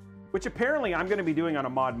 Which apparently I'm going to be doing on a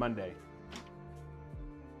Mod Monday.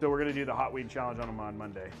 So we're going to do the Hot Wing Challenge on a Mod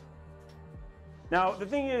Monday. Now, the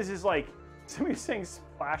thing is like, somebody's saying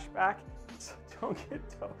splashback. So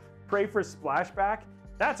pray for splashback.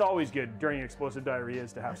 That's always good during explosive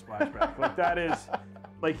diarrheas to have splashback. Like that is,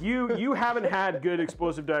 like you haven't had good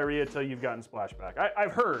explosive diarrhea until you've gotten splashback.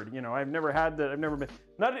 I've heard, you know, I've never had that. I've never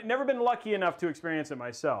been lucky enough to experience it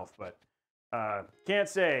myself, but can't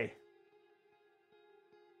say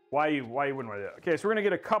why you wouldn't want to do it. Okay, so we're gonna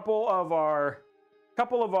get a couple of our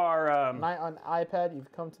Night on iPad,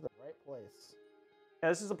 you've come to the right place. Yeah,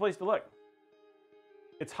 this is the place to look.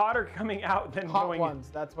 It's hotter coming out than Hot going ones,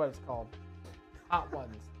 that's what it's called. Hot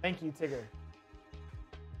ones. Thank you, Tigger.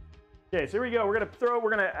 Okay, so here we go. We're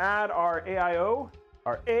gonna add our AIO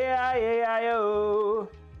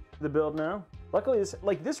to the build now. Luckily,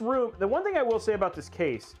 this room, the one thing I will say about this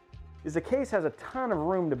case is the case has a ton of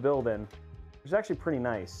room to build in. It's actually pretty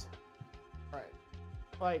nice. Right.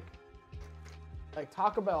 Like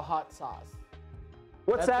Taco Bell hot sauce.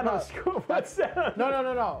 What's That's that on about- school? What's that?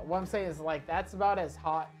 No. What I'm saying is like that's about as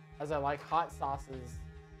hot as I like hot sauces.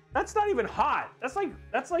 That's not even hot. That's like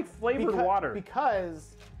flavored water.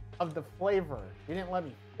 Because of the flavor. You didn't let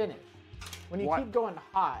me finish. When you keep going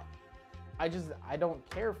hot, I don't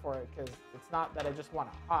care for it because it's not that I just want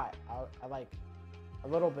it hot. I like a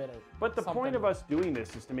little bit of. But the something. point of us doing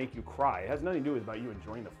this is to make you cry. It has nothing to do with about you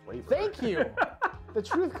enjoying the flavor. Thank you. The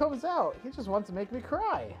truth comes out. He just wants to make me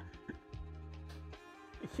cry.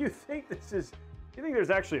 You think there's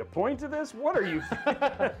actually a point to this? What are you?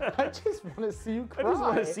 I just want to see you cry. I just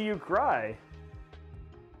want to see you cry.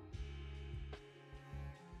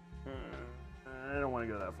 I don't want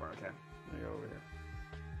to go that far. Okay, let me go over here.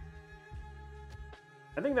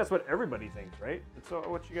 I think that's what everybody thinks, right? That's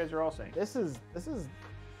what you guys are all saying. That's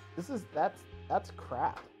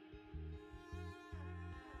crap.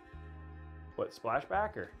 What,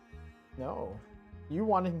 splashback or? No, you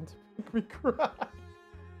wanting to make me cry.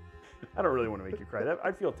 I don't really want to make you cry.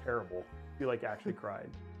 I'd feel terrible if you actually cried.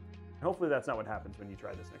 And hopefully that's not what happens when you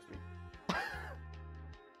try this next week.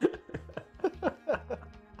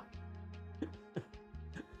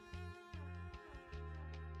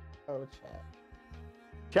 Oh, chat.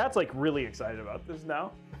 Chat's really excited about this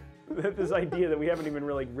now. This idea that we haven't even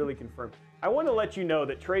really confirmed. I want to let you know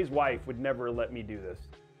that Trey's wife would never let me do this.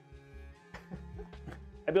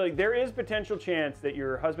 I'd be like, there is potential chance that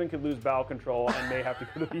your husband could lose bowel control and may have to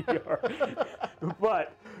go to the ER.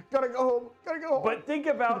 But Gotta go home. But think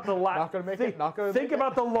about the Not gonna make it. Not gonna think make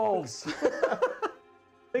about the lulls.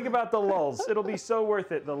 Think about the lulls. It'll be so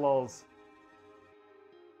worth it. The lulls.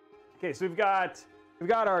 Okay, so we've got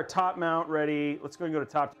our top mount ready. Let's go and go to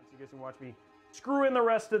top 10 so you guys can watch me screw in the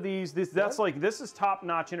rest of these. This is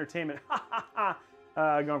top-notch entertainment.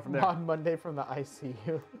 Going from there. On Monday from the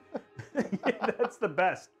ICU. Yeah, that's the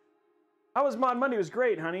best. How was Mod Monday? It was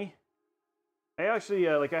great, honey. I actually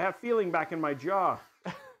I have feeling back in my jaw.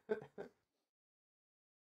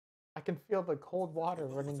 I can feel the cold water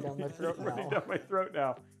running down my throat now. Running down my throat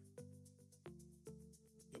now.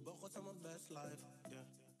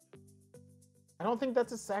 I don't think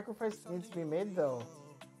that's a sacrifice that needs to be made, though.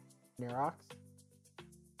 Mirox.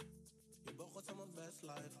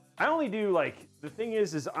 I only do like, the thing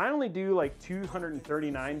is I only do like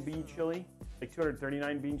 239 bean chili. Like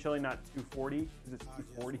 239 bean chili, not 240, because it's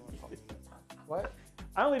 240. What?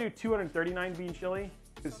 I only do 239 bean chili,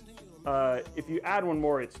 because if you add one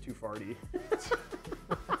more, it's too farty.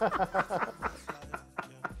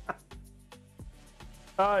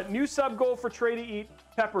 New sub goal for Trey to eat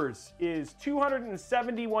peppers is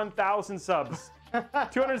 271,000 subs.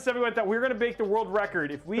 271,000. We're gonna break the world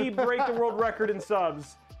record. If we break the world record in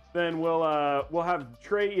subs, then we'll have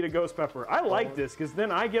Trey eat a ghost pepper. I like this because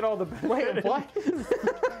then I get all the benefit. Wait, what?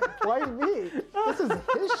 Why me? This is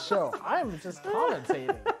his show. I'm just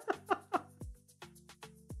commentating.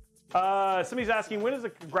 Somebody's asking, when does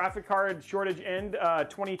the graphic card shortage end?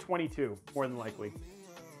 2022, more than likely.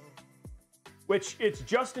 Which it's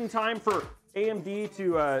just in time for AMD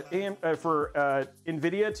to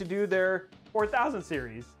NVIDIA to do their 4000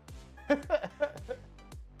 series. To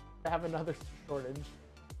have another shortage.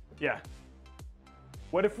 Yeah.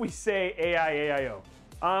 What if we say AIO?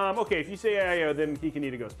 Okay, if you say AIO, then he can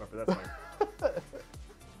eat a ghost pepper. That's fine.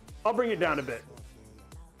 I'll bring it down a bit.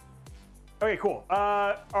 Okay, cool.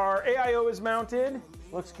 Our AIO is mounted.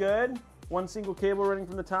 Looks good. One single cable running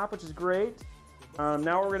from the top, which is great. Now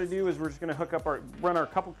what we're gonna do is we're just gonna hook up run our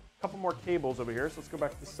couple more cables over here. So let's go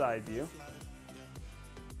back to the side view.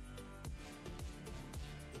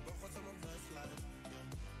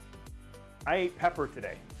 I ate pepper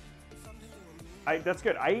today. That's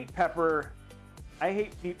good. I eat pepper. I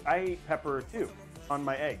ate pepper too on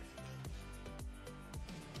my eggs.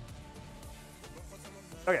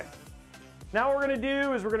 Okay. Now what we're gonna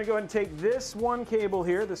do is we're gonna go ahead and take this one cable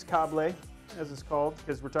here, this cable, as it's called,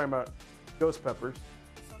 because we're talking about ghost peppers,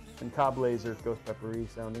 and cables are ghost peppery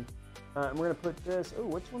sounding. And we're gonna put this. Oh,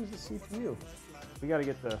 which one's the CPU? We got to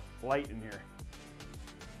get the light in here.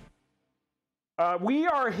 We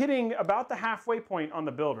are hitting about the halfway point on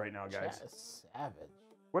the build right now, guys. That is savage.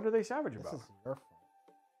 What are they savage about? This is your fault.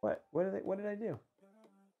 What? What did I do?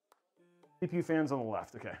 CPU fans on the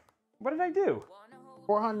left. Okay. What did I do?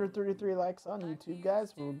 433 likes on YouTube,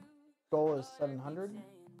 guys. Our goal is 700.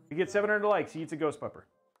 You get 700 likes. He eats a ghost pepper.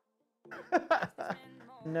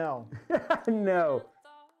 No. No.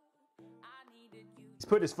 He's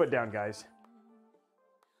putting his foot down, guys.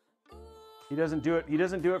 He doesn't do it. He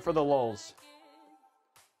doesn't do it for the lulz.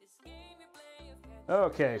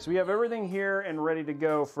 Okay, so we have everything here and ready to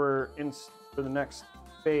go for the next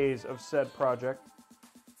phase of said project.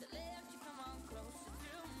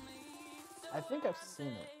 I think I've seen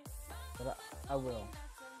it, but I will.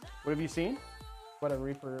 What have you seen? What a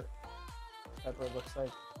Reaper pepper looks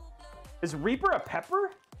like. Is Reaper a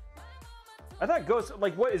pepper? I thought ghost,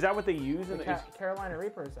 like, what is that? What they use in the Carolina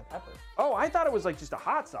Reaper is a pepper. Oh, I thought it was like just a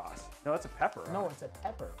hot sauce. No, that's a pepper. No, it's a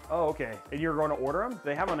pepper. Oh, okay. And you're going to order them? Do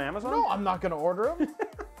they have them on Amazon? No, I'm not going to order them.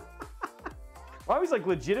 Well, I was like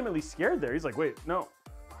legitimately scared there. He's like, wait, no.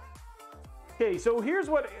 Okay, so here's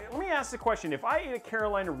what. Let me ask the question: if I ate a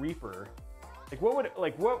Carolina Reaper, like, what would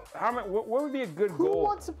what would be a good goal? Who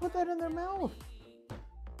wants to put that in their mouth?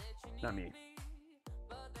 Not me.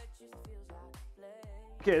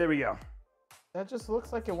 Okay, there we go. That just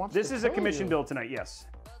looks like it wants This to is a kill commission you. build tonight, yes.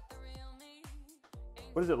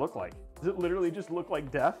 What does it look like? Does it literally just look like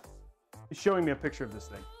death? He's showing me a picture of this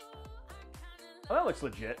thing. Oh, that looks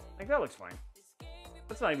legit. Like, that looks fine.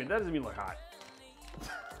 That's not even, that doesn't even look hot.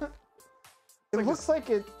 It looks like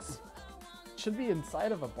it should be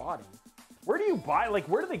inside of a body. Where do you buy, like,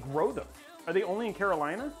 where do they grow them? Are they only in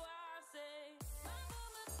Carolina?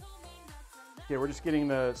 Okay, we're just getting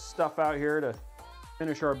the stuff out here to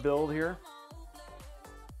finish our build here.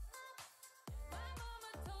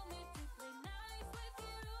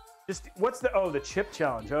 Just, what's the chip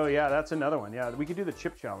challenge. Oh yeah, that's another one. Yeah, we could do the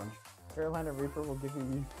chip challenge. Carolina Reaper will give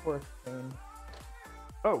you euphoric pain.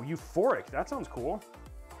 Oh, euphoric, that sounds cool.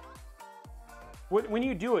 When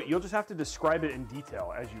you do it, you'll just have to describe it in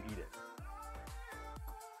detail as you eat it.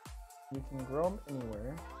 You can grow them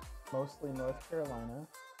anywhere, mostly North Carolina.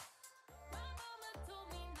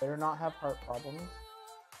 They do not have heart problems.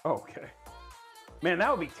 Oh, okay. Man, that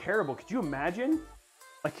would be terrible. Could you imagine?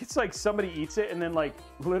 Like, it's like somebody eats it and then, like,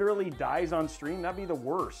 literally dies on stream. That'd be the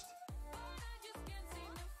worst.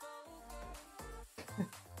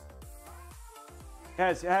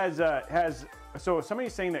 So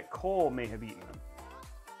somebody's saying that Cole may have eaten them.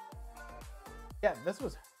 Yeah, this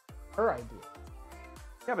was her idea.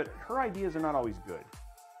 Yeah, but her ideas are not always good.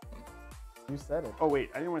 You said it. Oh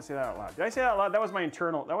wait, I didn't want to say that out loud. Did I say that out loud? That was my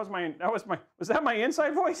internal. Was that my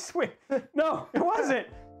inside voice? Wait, no, it wasn't.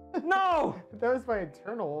 No. That was my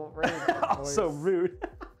internal voice. So rude.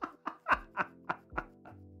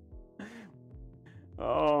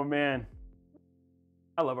 Oh man.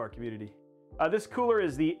 I love our community. This cooler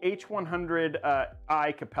is the H100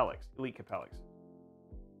 I Capellix, Elite Capellix.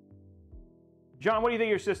 John, what do you think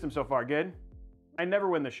of your system so far? Good? I never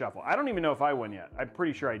win the shuffle. I don't even know if I won yet. I'm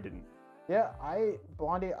pretty sure I didn't. Yeah,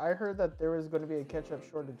 Blondie, I heard that there was going to be a ketchup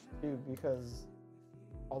shortage too because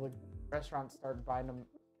all the restaurants started buying them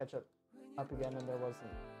ketchup up again and there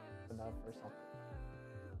wasn't enough or something.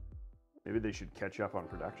 Maybe they should catch up on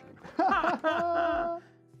production.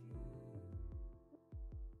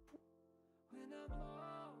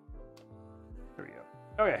 There we go.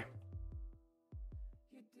 Okay.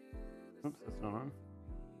 Oops, that's not on.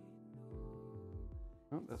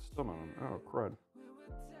 Oh, that's still not on. Oh, crud.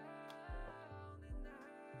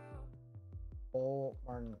 Cole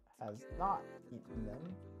Martin has not eaten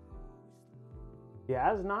them. He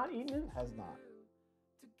has not eaten it? Has not.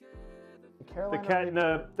 The Carolina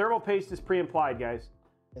the thermal paste is pre-implied, guys.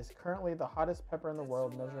 Is currently the hottest pepper in the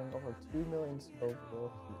world, measuring over 2 million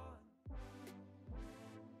Scoville heat.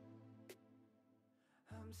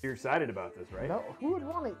 You're excited about this, right? No, who would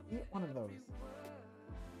want to eat one of those?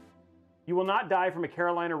 You will not die from a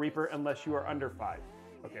Carolina Reaper unless you are under 5.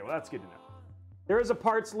 Okay, well that's good to know. There is a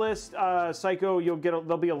parts list, Psycho. You'll get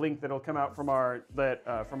there'll be a link that'll come out from our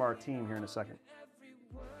team here in a second.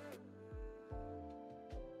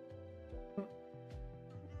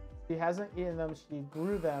 She hasn't eaten them. She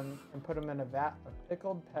grew them and put them in a vat of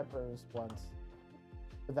pickled peppers once.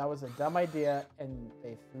 But that was a dumb idea, and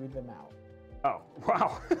they threw them out. Oh,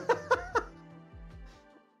 wow.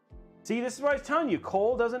 See, this is what I was telling you.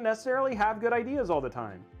 Cole doesn't necessarily have good ideas all the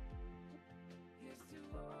time.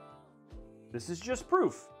 This is just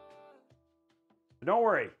proof. But don't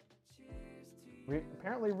worry.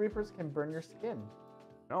 Apparently, Reapers can burn your skin.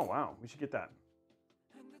 Oh, wow. We should get that.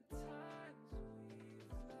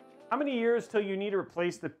 How many years till you need to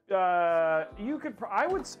replace the...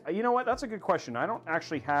 You know what? That's a good question. I don't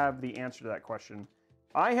actually have the answer to that question.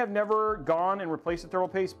 I have never gone and replaced the thermal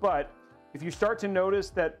paste, but if you start to notice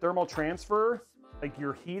that thermal transfer, like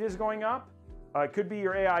your heat is going up, it could be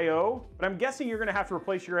your AIO, but I'm guessing you're going to have to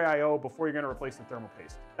replace your AIO before you're going to replace the thermal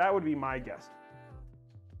paste. That would be my guess.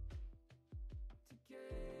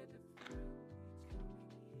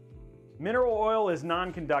 Mineral oil is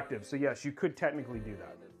non-conductive, so yes, you could technically do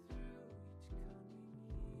that.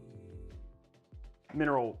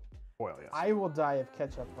 Mineral oil, yes. I will die if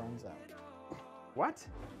ketchup runs out. What?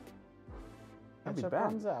 That'd be Ketchup bad.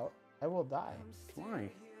 runs out, I will die. Why?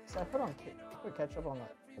 So I put ketchup on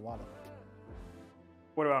a lot of them.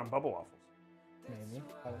 What about on bubble waffles? Maybe.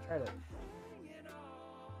 I haven't tried it.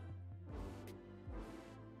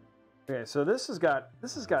 Okay, so this has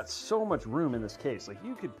got so much room in this case. Like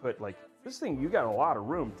you could put like this thing. You got a lot of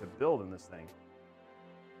room to build in this thing.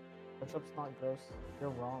 Ketchup's not gross. You're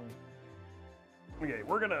wrong. Okay,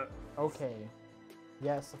 we're gonna. Okay.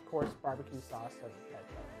 Yes, of course, barbecue sauce has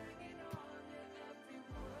ketchup.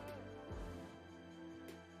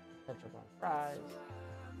 Ketchup on fries.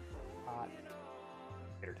 Hot.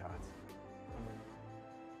 Tater tots.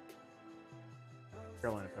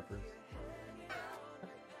 Carolina peppers.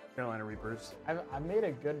 Carolina Reapers. I made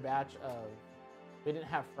a good batch of. We didn't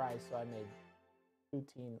have fries, so I made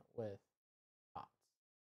poutine with tots.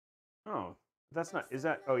 Oh, that's not. Is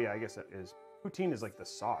that? Oh yeah, I guess that is. Poutine is like the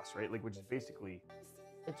sauce, right? Like which is basically.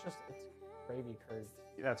 It's gravy curd.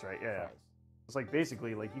 That's right. Yeah, yeah. Fries. It's like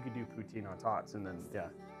basically like you could do poutine on tots and then yeah.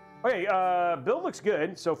 Okay, build looks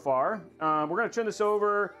good so far. We're gonna turn this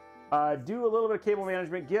over, do a little bit of cable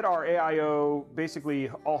management, get our AIO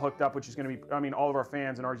basically all hooked up, which is gonna be, I mean, all of our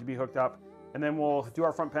fans and RGB hooked up, and then we'll do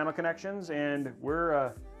our front panel connections, and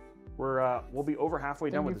we'll be over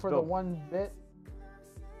halfway done with this build. For the 1 bit,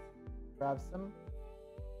 grab some.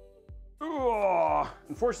 Oh,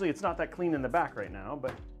 unfortunately, it's not that clean in the back right now,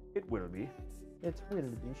 but it will be. It will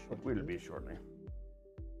be shortly. It will be shortly.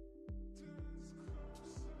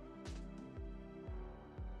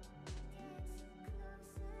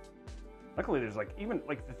 Luckily, there's like even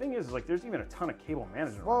like the thing is like there's even a ton of cable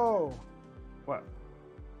management. Whoa! What?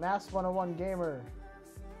 Mass 101 Gamer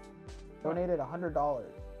donated $100.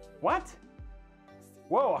 What?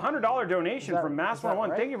 Whoa! $100 donation from Mass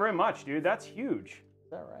 101. Right? Thank you very much, dude. That's huge.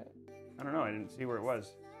 Is that right? I don't know. I didn't see where it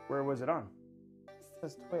was. Where was it on? It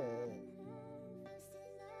says Twitch.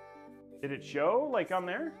 Did it show like on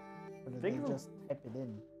there? Or did they just type it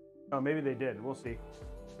in? Oh, maybe they did. We'll see.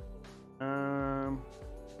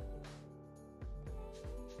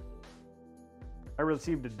 I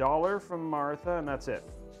received $1 from Martha, and that's it.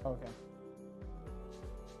 Okay.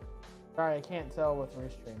 Sorry, I can't tell with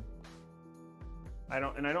Restream. I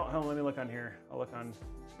don't. Let me look on here. I'll look on.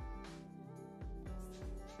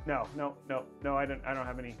 No. I don't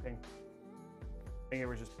have anything. think it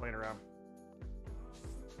was just playing around.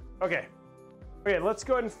 Okay. Okay, let's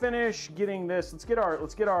go ahead and finish getting this. Let's get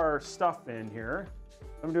our stuff in here.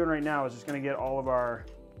 What I'm doing right now is just gonna get all of our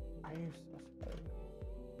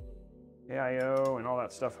AIO and all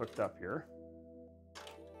that stuff hooked up here.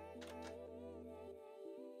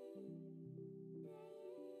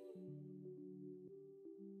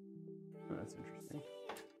 Oh, that's interesting.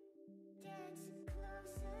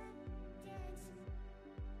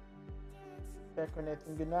 Check when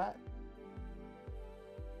Nathan, good night.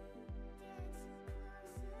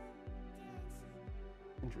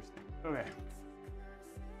 Interesting. Okay.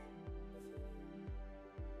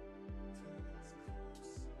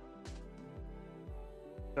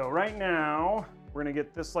 So right now, we're gonna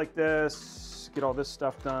get this like this, get all this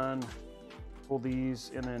stuff done, pull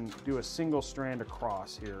these, and then do a single strand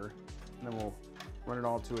across here. And then we'll run it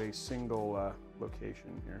all to a single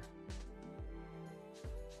location here.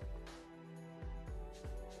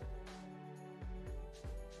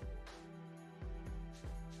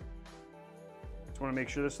 Just wanna make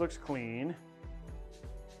sure this looks clean.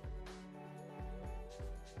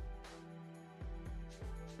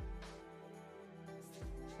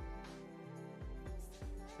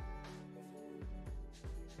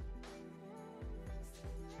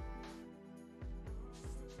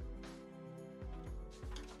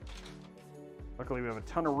 Luckily, we have a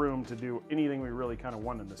ton of room to do anything we really kind of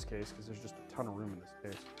want in this case, because there's just a ton of room in this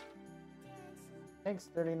case. Thanks,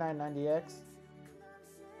 3990X.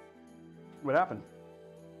 What happened?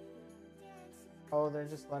 Oh, they're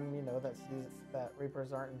just letting me know that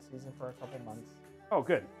Reapers aren't in season for a couple months. Oh,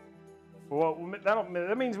 good. Well,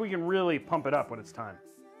 that means we can really pump it up when it's time.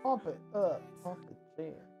 Pump it up, pump it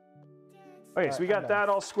there. Okay, so we got that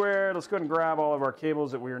all squared. Let's go ahead and grab all of our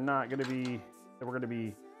cables that we're going to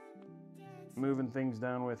be moving things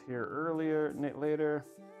down with here later.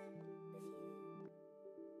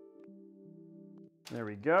 There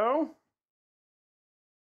we go.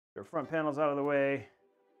 Get our front panels out of the way.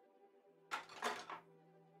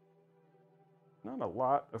 Not a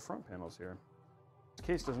lot of front panels here. This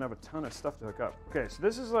case doesn't have a ton of stuff to hook up. Okay, so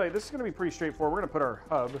this is going to be pretty straightforward. We're going to put our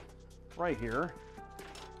hub right here.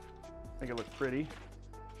 Make it look pretty.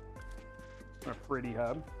 A pretty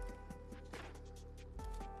hub.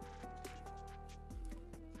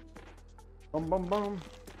 Boom, boom, boom.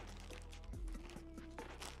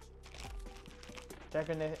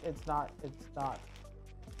 Checking it. It's not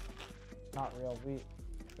real. We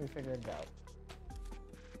figured it out.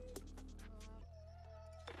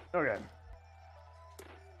 Okay.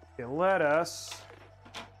 Okay, let us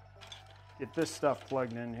get this stuff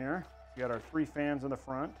plugged in here. We got our 3 fans in the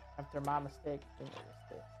front. After my mistake, finger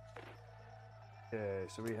mistake. Okay,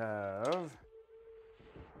 so we have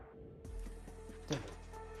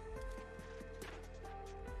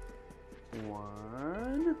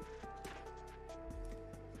one.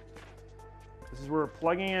 This is where we're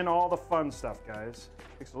plugging in all the fun stuff, guys.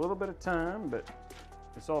 Takes a little bit of time, but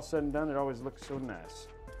it's all said and done. It always looks so nice.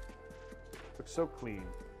 Looks so clean.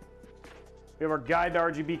 We have our guide to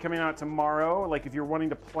RGB coming out tomorrow. Like if you're wanting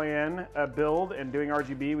to plan a build and doing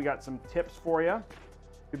RGB, we got some tips for you.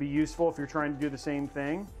 Could be useful if you're trying to do the same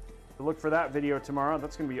thing. So look for that video tomorrow.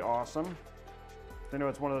 That's going to be awesome. I know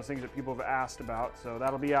it's one of those things that people have asked about. So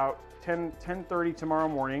that'll be out 10:30 tomorrow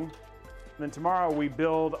morning. And then tomorrow we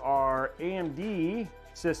build our AMD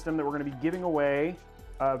system that we're going to be giving away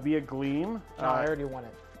via Gleam. No, I already won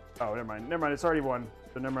it. Oh, never mind. Never mind. It's already won.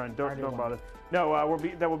 So never mind. Don't bother. It. No,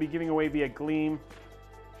 we'll be giving away via Gleam.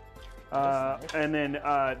 Nice. And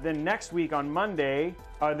then next week on Monday,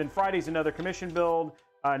 then Friday's another commission build.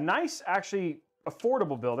 Nice, actually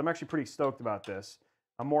affordable build. I'm actually pretty stoked about this.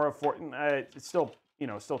 It's still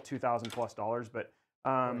still $2,000+, but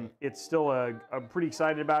it's still I'm pretty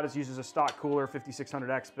excited about it. It uses a stock cooler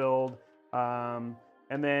 5600X build,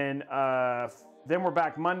 and then we're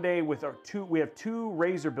back Monday with our we have 2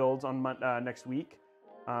 Razer builds on next week.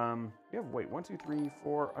 We have 1, 2, 3,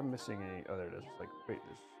 4. I'm missing a. Oh, there it is. It's like wait,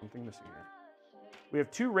 there's something missing here. We have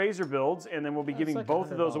 2 Razer builds, and then we'll be giving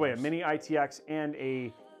both of those away: a mini ITX and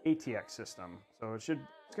a ATX system. So it's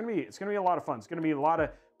gonna be a lot of fun. It's gonna be a lot of.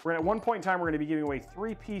 At one point in time, we're gonna be giving away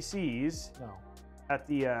 3 PCs at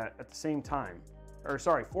the same time, or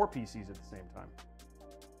sorry, 4 PCs at the same time.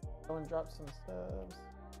 Someone drop some subs.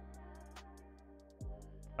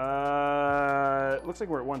 It looks like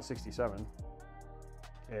we're at 167.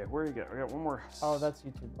 Okay, where do you go? I got one more. Oh, that's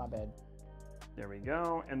YouTube. My bad. There we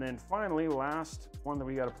go. And then finally, last one that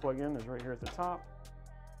we got to plug in is right here at the top.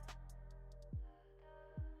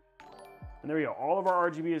 And there we go. All of our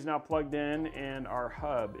RGB is now plugged in, and our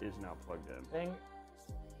hub is now plugged in.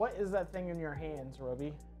 What is that thing in your hands,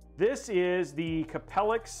 Robey? This is the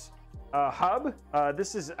Capellix hub.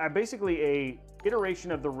 This is basically a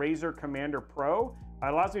iteration of the Razer Commander Pro. It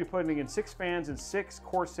allows me to put in 6 fans and 6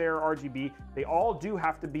 Corsair RGB. They all do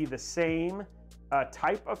have to be the same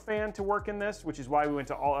type of fan to work in this, which is why we went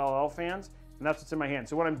to all LL fans, and that's what's in my hand.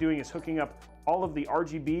 So what I'm doing is hooking up all of the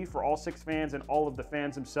RGB for all 6 fans and all of the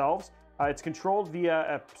fans themselves. It's controlled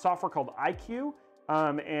via a software called IQ,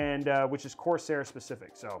 which is Corsair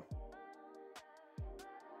specific. So,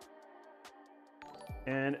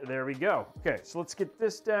 and there we go. Okay, so let's get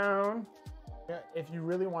this down. Yeah, if you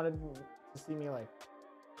really wanted to see me like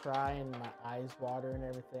cry and my eyes water and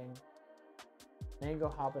everything, mango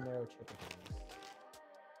habanero chicken wings.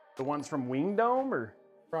 The ones from Wing Dome, or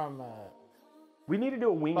from we need to do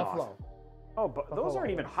a wing Buffalo. off. Oh, but Buffalo those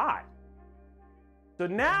aren't even wings. hot. So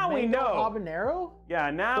now we Mango know. habanero? Yeah,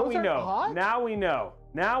 now Those we aren't know. hot? Now we know.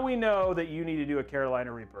 Now we know that you need to do a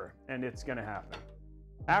Carolina Reaper, and it's gonna happen.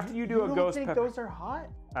 After you do a ghost think pepper. Those are hot?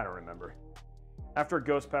 I don't remember. After a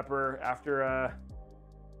ghost pepper, after an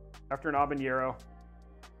habanero.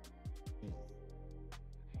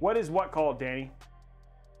 What is what called, Danny?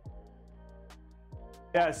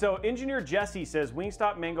 Yeah, so Engineer Jesse says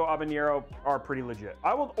Wingstop Mango Habanero are pretty legit.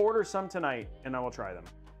 I will order some tonight and I will try them.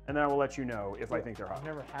 And then I will let you know if I think they're hot. I've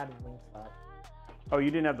never had a Wingstop. Oh,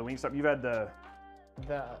 you didn't have the Wingstop? You've had the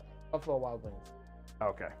Buffalo Wild Wings.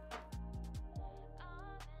 Okay.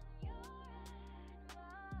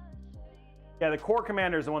 Yeah, the Core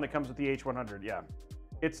Commander is the one that comes with the H100, yeah.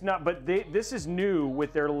 It's not, but this is new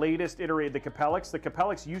with their latest iteration, the Capellix. The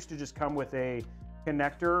Capellix used to just come with a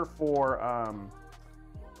connector for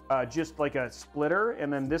just like a splitter,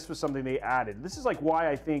 and then this was something they added. This is like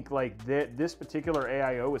why I think like this particular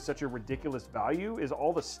AIO is such a ridiculous value, is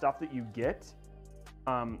all the stuff that you get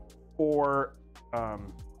with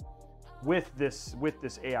this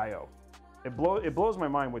AIO. It blows my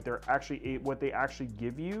mind what they actually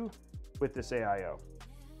give you with this AIO.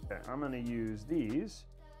 Okay, I'm gonna use these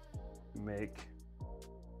to make.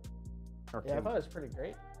 Yeah, I thought it was pretty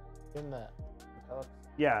great. In the Capellix.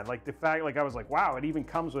 Yeah, like the fact, like I was like, wow, it even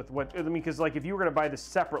comes with what, I mean, because like if you were gonna buy this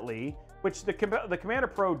separately, which the Commander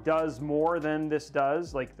Pro does more than this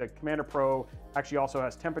does, like the Commander Pro actually also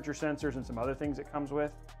has temperature sensors and some other things it comes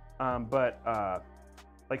with,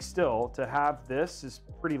 like still, to have this is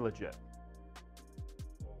pretty legit.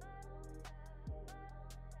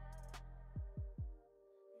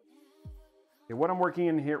 Okay, what I'm working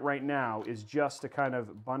in here right now is just to kind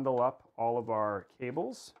of bundle up all of our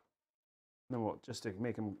cables. And then we'll just to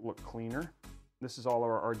make them look cleaner. This is all of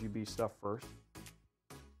our RGB stuff first.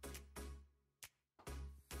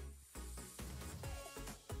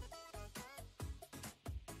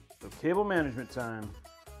 So cable management time.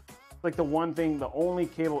 Like the one thing, the only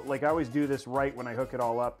cable, like I always do this right when I hook it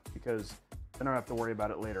all up because then I don't have to worry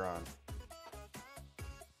about it later on.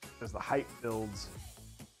 As the height builds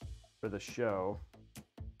for the show.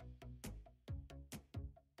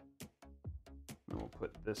 And we'll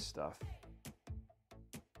put this stuff.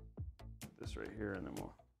 This right here, and then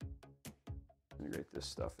we'll integrate this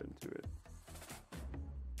stuff into it.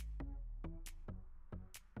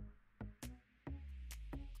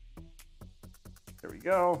 There we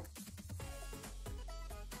go.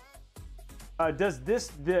 Does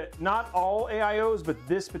this, not all AIOs, but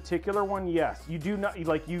this particular one, yes. You do not, you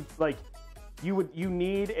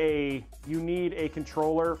need a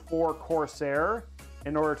controller for Corsair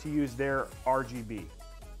in order to use their RGB.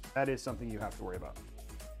 That is something you have to worry about.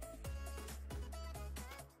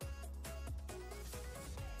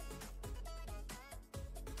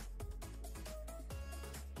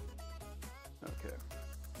 Okay.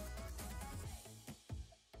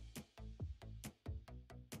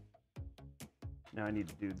 Now I need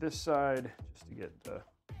to do this side just to get the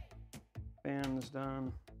fans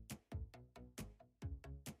done.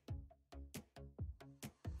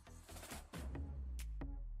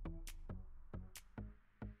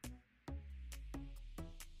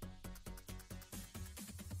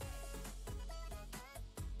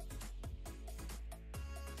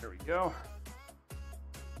 There we go.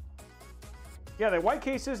 Yeah, the white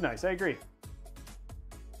case is nice, I agree.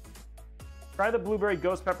 Try the blueberry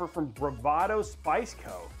ghost pepper from Bravado Spice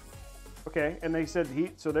Co. Okay, and they said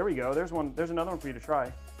so there we go. There's another one for you to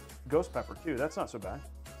try. Ghost pepper too, that's not so bad.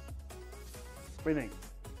 What do you think?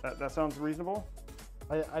 That sounds reasonable?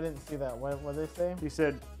 I didn't see that. What did they say? He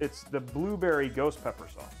said it's the blueberry ghost pepper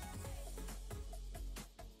sauce.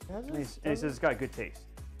 And he says it's got good taste.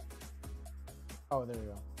 Oh, there we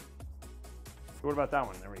go. What about that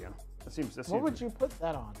one? There we go. That seems what would you put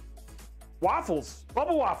that on? Waffles.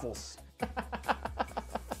 Bubble waffles.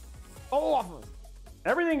 Oh, waffles.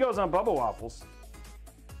 Everything goes on bubble waffles.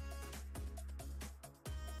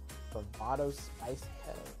 Bravado Spice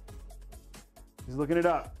Kettle. He's looking it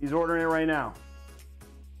up. He's ordering it right now.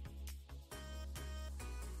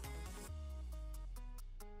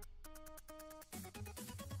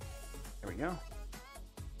 There we go.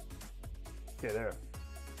 Okay, there.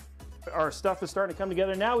 Our stuff is starting to come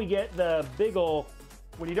together. Now we get the big ol',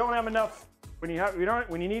 when you don't have enough, when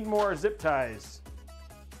you need more zip ties.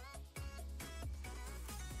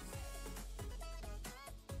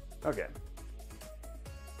 Okay.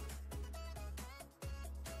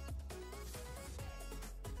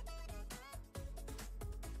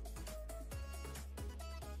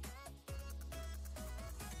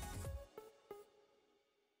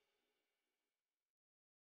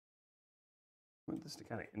 I want this to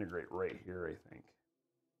kind of integrate right here, I think.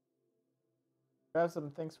 Grab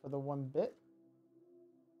some things for the 1 bit.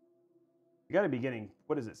 We got to be getting,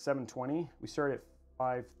 what is it, 720? We started at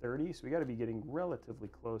 530, so we got to be getting relatively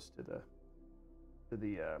close to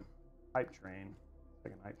the hype train,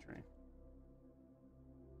 second hype train.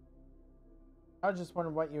 I was just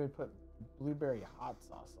wondering what you would put blueberry hot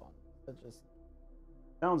sauce on. That just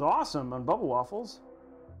sounds awesome on bubble waffles.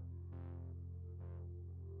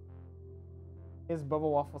 Is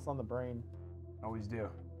bubble waffles on the brain. Always do.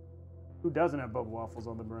 Who doesn't have bubble waffles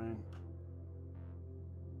on the brain?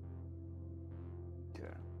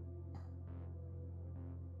 Okay.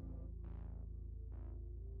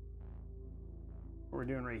 What we're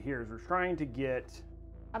doing right here is we're trying to get.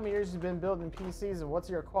 How many years you've been building PCs, and what's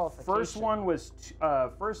your qualification? First one was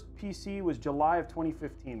first PC was July of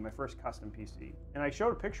 2015. My first custom PC, and I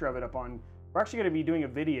showed a picture of it up on. We're actually going to be doing a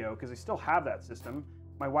video because I still have that system.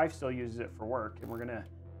 My wife still uses it for work, and we're going to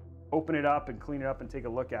open it up and clean it up and take a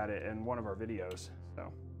look at it in one of our videos.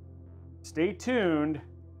 So stay tuned.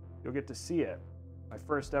 You'll get to see it. My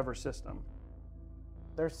first ever system.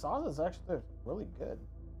 Their sauces actually look really good.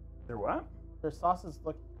 Their what? Their sauces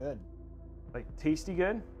look good. Like tasty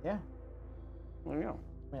good? Yeah. There we go.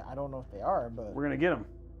 I mean, I don't know if they are, but we're going to get them.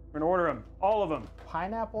 We're going to order them. All of them.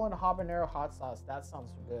 Pineapple and habanero hot sauce. That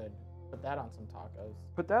sounds good. Put that on some tacos.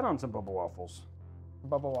 Put that on some bubble waffles.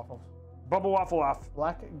 Bubble waffles. Bubble waffle off.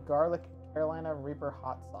 Black garlic Carolina Reaper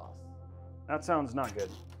hot sauce. That sounds not good.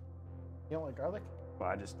 You don't like garlic? Well,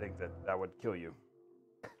 I just think that would kill you.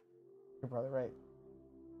 You're probably right.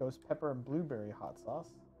 Ghost pepper and blueberry hot sauce.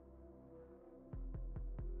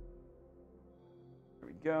 There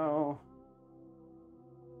we go.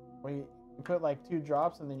 Well, you put like 2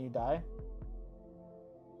 drops and then you die.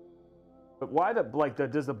 But why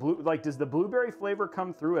does the blueberry flavor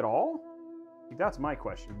come through at all? Like, that's my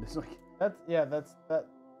question. It's like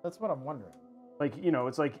that's what I'm wondering. Like, you know,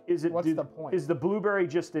 it's like, is it? What's the point? Is the blueberry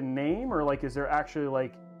just a name, or like, is there actually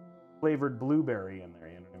like flavored blueberry in there?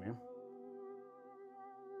 You know what I mean?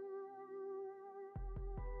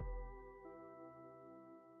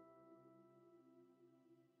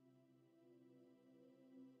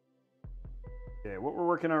 Okay, what we're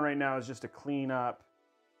working on right now is just to clean up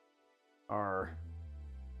our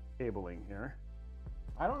cabling here.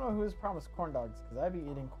 I don't know who's promised corn dogs, because I'd be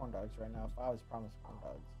eating corn dogs right now if I was promised corn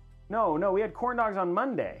dogs. No, we had corn dogs on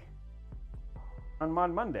Monday. On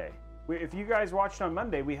Mod Monday. If you guys watched on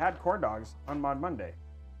Monday, we had corn dogs on Mod Monday.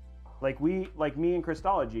 Like me and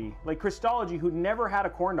Christology. Like Christology, who never had a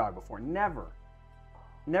corn dog before. Never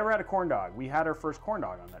had a corn dog. We had our first corn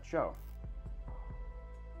dog on that show.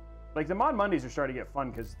 Like the Mod Mondays are starting to get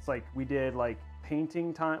fun because it's like we did like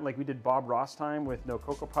painting time, like we did Bob Ross time with no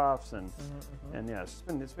Cocoa Puffs and yeah, it's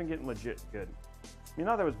been getting legit good. I mean,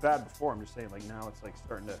 not that it was bad before. I'm just saying, like now it's like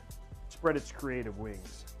starting to spread its creative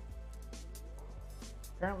wings.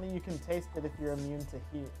 Apparently, you can taste it if you're immune to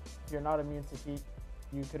heat. If you're not immune to heat,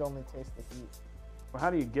 you could only taste the heat. Well, how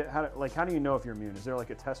do you know if you're immune? Is there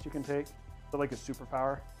like a test you can take? Is it like a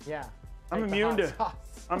superpower? Yeah. I'm immune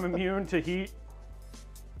to heat.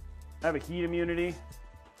 I have a heat immunity.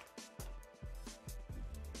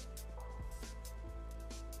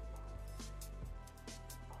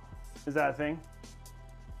 Is that a thing?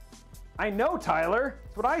 I know, Tyler.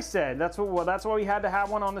 That's what I said. That's why we had to have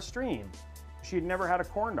one on the stream. She had never had a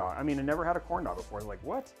corn dog. I mean, I never had a corn dog before. Like,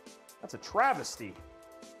 what? That's a travesty.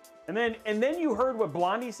 And then you heard what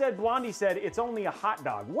Blondie said. Blondie said it's only a hot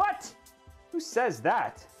dog. What? Who says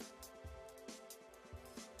that?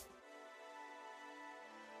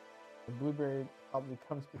 The blueberry probably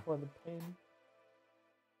comes before the pain.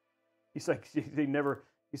 He's like,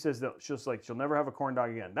 he says that she'll never have a corn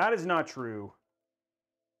dog again. That is not true.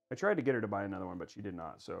 I tried to get her to buy another one, but she did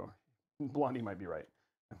not. So Blondie might be right.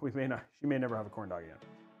 She may never have a corn dog again.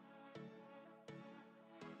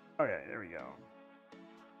 Okay, there we go.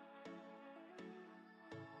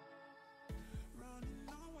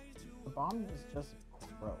 The bomb is just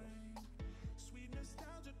gross.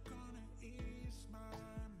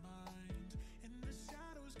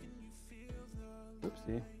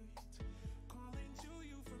 Oopsie.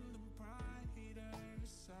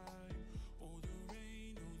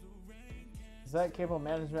 Is that cable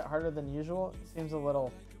management harder than usual? It seems a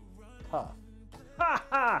little tough. Ha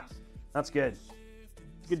ha! That's good.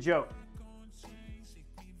 Good joke.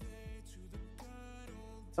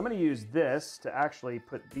 I'm going to use this to actually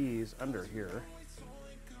put these under here.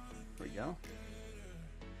 There we go.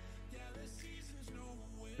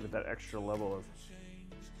 Give it that extra level of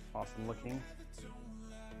awesome looking.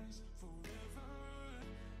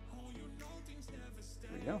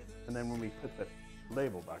 There we go. And then when we put the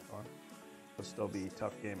label back on, it'll still be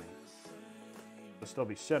TUF Gaming. It'll still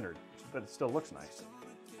be centered, but it still looks nice.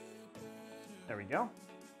 There we go.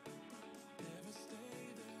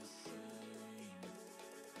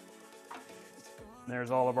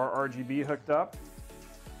 There's all of our RGB hooked up.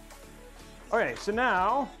 Okay, so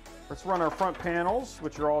now let's run our front panels,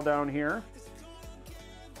 which are all down here.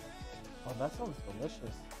 Oh, that sounds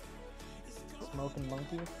delicious. Smoking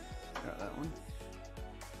monkey. Got that one.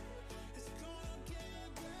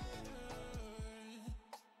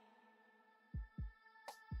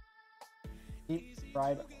 Deep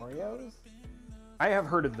fried Oreos? I have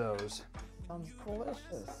heard of those. Sounds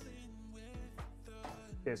delicious.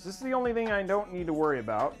 Okay, so this is the only thing I don't need to worry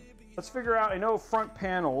about. Let's figure out, I know front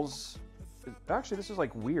panels, actually this is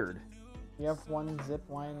like weird. You have one zip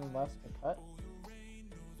line left to cut?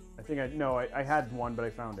 I think I had one, but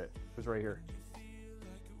I found it. It was right here.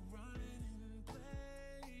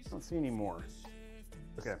 I don't see any more.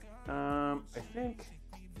 Okay, I think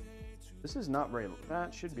this is not very,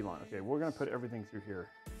 that should be long. Okay, we're gonna put everything through here.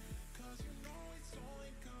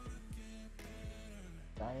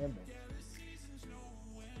 Diabetes.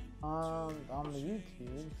 On the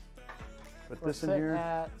YouTube, Put we're this in sitting here.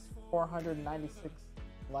 at 496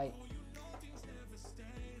 light.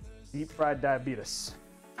 Deep fried diabetes.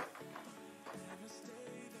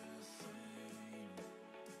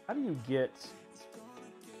 How do you get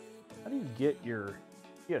your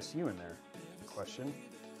PSU in there? Question.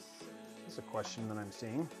 That's a question that I'm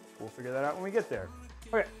seeing. We'll figure that out when we get there.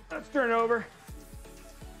 Okay, let's turn it over.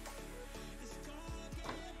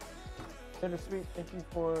 Bittersweet, thank you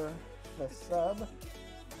for the sub.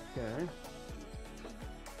 Okay.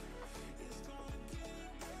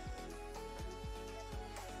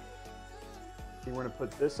 We're going to put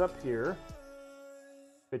this up here,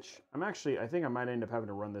 which I think I might end up having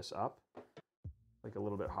to run this up like a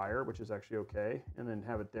little bit higher, which is actually okay, and then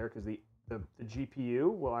have it there because the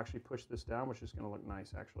GPU will actually push this down, which is going to look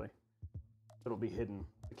nice actually. It'll be hidden.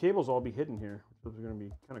 The cables all be hidden here, which is going to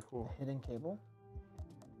be kind of cool. Hidden cable.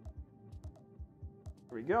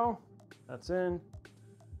 There we go. That's in.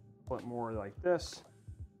 Put more like this.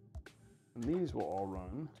 And these will all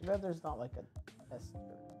run. Too bad there's not like a tester.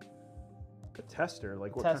 A tester?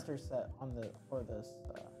 Like what? Tester set on for this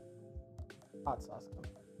hot sauce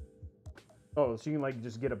company. Oh, so you can like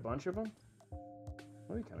just get a bunch of them?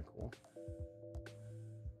 That'd be kind of cool.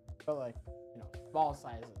 But like, small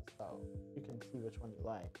sizes, so you can see which one you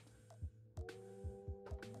like.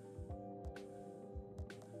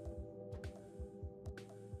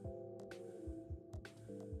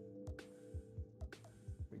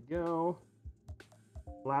 Go.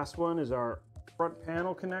 Last one is our front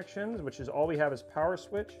panel connections, which is all we have is power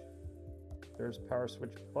switch. There's power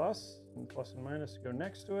switch plus, and plus and minus go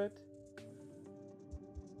next to it.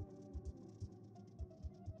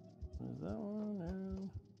 There's that one, and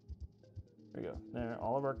there we go. There,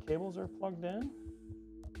 all of our cables are plugged in.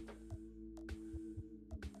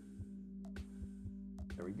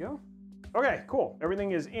 There we go. Okay, cool.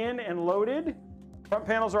 Everything is in and loaded. Front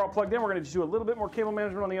panels are all plugged in. We're going to do a little bit more cable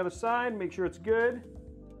management on the other side, make sure it's good.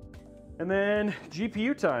 And then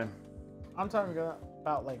GPU time. I'm talking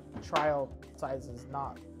about like trial sizes,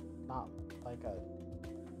 not like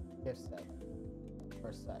a gift set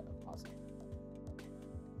or set of hot sauces.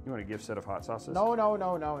 You want a gift set of hot sauces? No, no,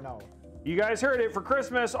 no, no, no. You guys heard it. For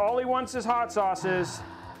Christmas, all he wants is hot sauces.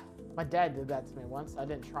 My dad did that to me once. I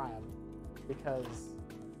didn't try them because...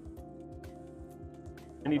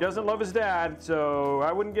 And he doesn't love his dad, so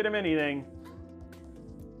I wouldn't get him anything.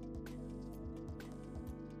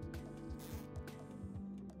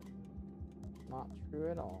 Not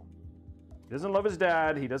true at all. He doesn't love his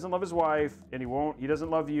dad, he doesn't love his wife, and he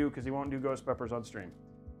doesn't love you because he won't do ghost peppers on stream.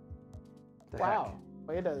 Wow.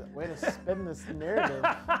 Way to spin this narrative.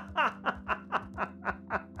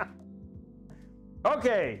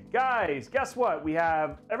 Okay, guys, guess what? We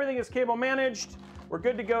have everything is cable managed. We're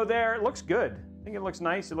good to go there. It looks good. I think it looks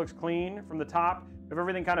nice. It looks clean from the top. We have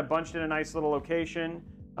everything kind of bunched in a nice little location.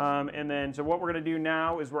 And then, so what we're going to do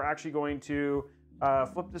now is we're actually going to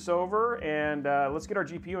flip this over, and let's get our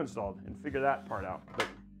GPU installed and figure that part out. But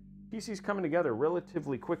PC's coming together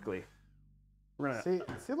relatively quickly. We're gonna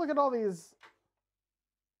see. Look at all these.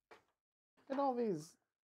 Look at all these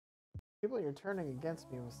people you're turning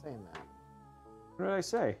against me was saying that. What did I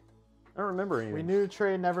say? I don't remember anything. We knew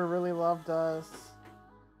Trey never really loved us.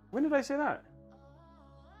 When did I say that?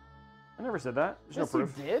 I never said that. There's no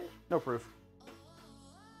proof. You did? No proof.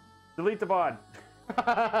 Delete the VOD.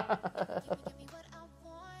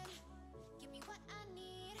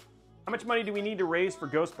 How much money do we need to raise for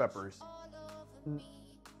ghost peppers?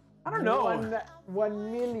 I don't know.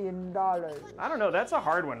 $1 million. I don't know. That's a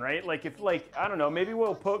hard one, right? Like if I don't know, maybe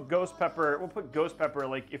we'll put ghost pepper. We'll put ghost pepper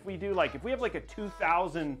like if we do if we have like a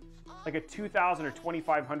 2,000 or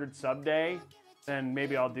 2,500 sub day, then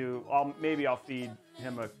maybe I'll feed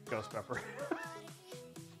him a ghost pepper.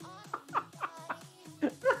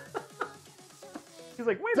 He's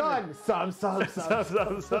like, wait a minute. Sub.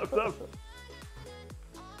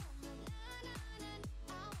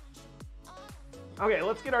 Okay,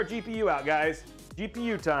 let's get our GPU out, guys.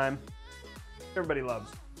 GPU time. Everybody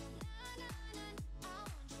loves.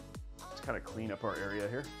 Let's kind of clean up our area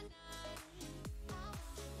here.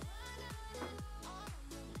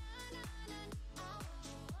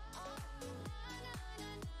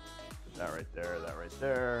 Put that right there, that right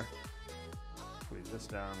there. Squeeze this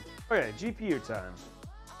down. Okay, GPU time.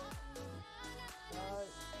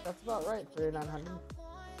 That's about right, 3,900.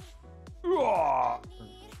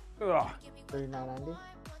 Ugh. 3,990.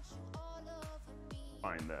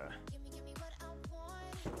 Find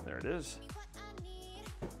there it is.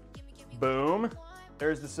 Boom.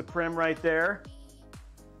 There's the Suprim right there.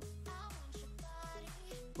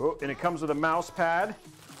 Oh, and it comes with a mouse pad.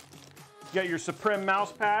 You got your Suprim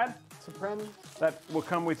mouse pad. Suprim. That will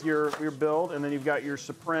come with your build, and then you've got your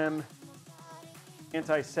Suprim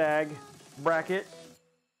anti-sag bracket.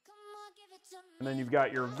 And then you've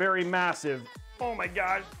got your very massive, oh my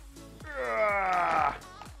gosh,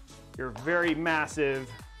 your very massive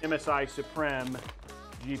MSI Suprim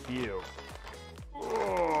GPU.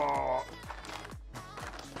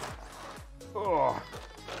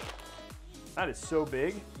 That is so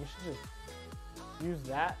big. You should just use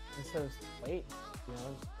that instead of plate. You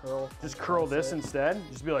know, just curl this instead.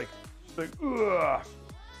 Just be like, ugh.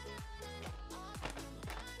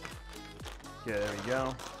 Okay, there we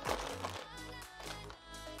go.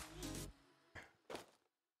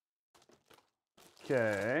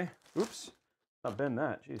 Okay. Oops. Not bend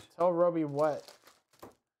that. Jeez. Tell Robey what.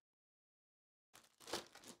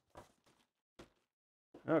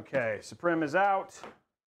 Okay, Suprim is out.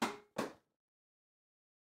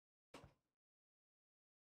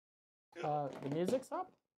 The music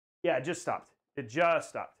stopped? Yeah, it just stopped. It just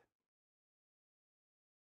stopped.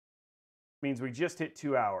 Means we just hit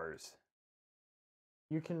 2 hours.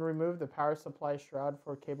 You can remove the power supply shroud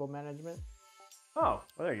for cable management. Oh, well,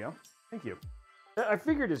 there you go. Thank you. I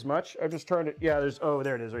figured as much. I'm just trying to, yeah, there's, oh,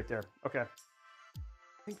 there it is right there. Okay.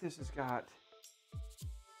 I think this has got,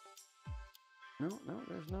 no,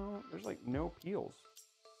 there's like no peels.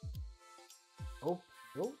 Oh,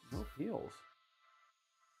 no peels.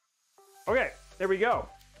 Okay, there we go.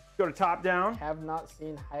 Go to top down. Have not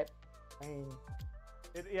seen hype train.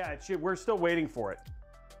 Yeah, it should, we're still waiting for it.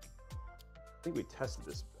 I think we tested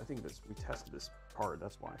this. We tested this part,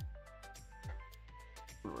 that's why.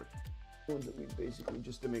 That we basically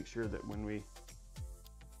just to make sure that when we,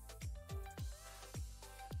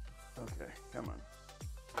 okay, come on,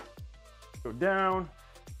 go down,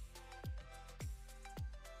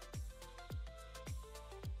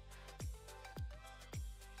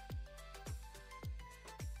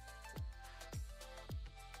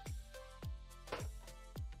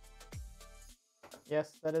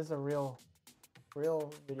 yes, that is a real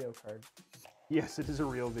video card. Yes, it is a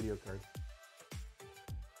real video card.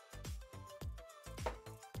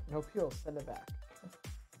 No peels, send it back.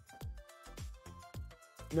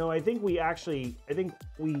 No, I think we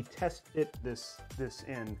tested this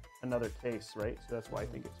in another case, right? So that's why I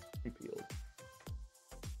think it's pre-peeled.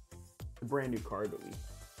 A brand new card, but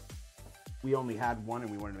we only had one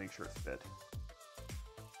and we wanted to make sure it fit.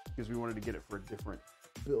 Because we wanted to get it for a different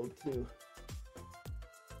build too.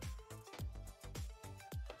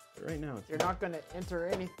 But right now, you're not gonna enter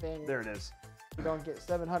anything. There it is. You don't get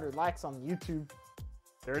 700 likes on YouTube.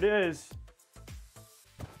 There it is.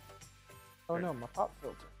 Oh no, my pop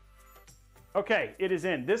filter. Okay, it is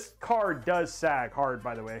in. This card does sag hard,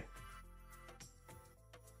 by the way.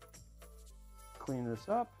 Clean this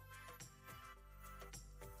up.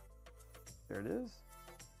 There it is.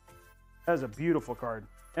 That is a beautiful card.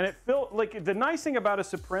 And it felt like the nice thing about a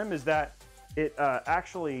Suprim is that it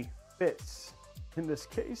actually fits in this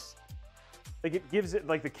case. Like it gives it,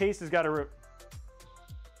 like the case has got a,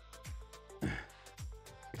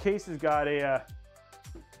 the case has got a,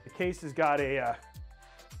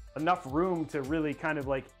 enough room to really kind of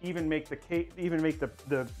like even make the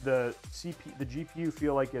GPU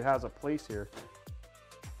feel like it has a place here.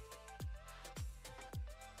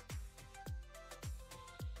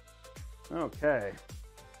 Okay,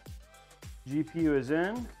 GPU is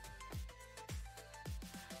in.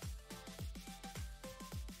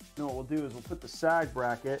 Now what we'll do is we'll put the sag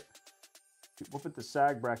bracket.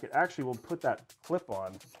 Actually, we'll put that clip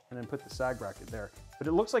on and then put the sag bracket there. But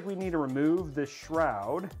it looks like we need to remove this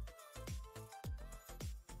shroud.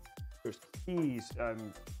 There's keys,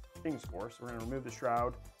 things for, so we're gonna remove the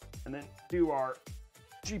shroud and then do our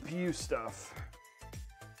GPU stuff.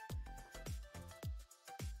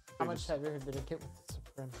 How much heavier did it get with the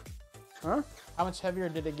Suprim? Huh? How much heavier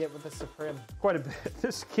did it get with the Suprim? Quite a bit.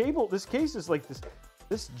 This case is like this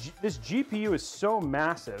GPU is so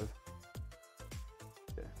massive.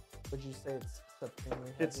 Okay. Would you say it's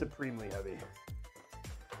supremely heavy? It's supremely heavy.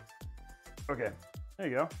 Okay, there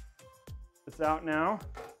you go. It's out now.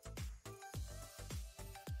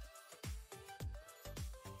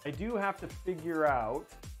 I do have to figure out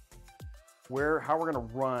how we're gonna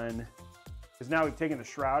run, because now we've taken the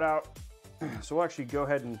shroud out. So we'll actually go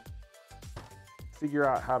ahead and figure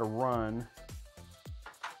out how to run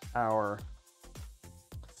our.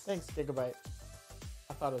 Thanks, Gigabyte.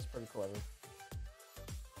 I thought it was pretty clever.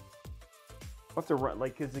 We'll have to run,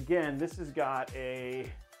 like, because again, this has got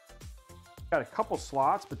a couple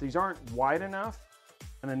slots, but these aren't wide enough.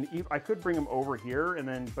 And then I could bring them over here, and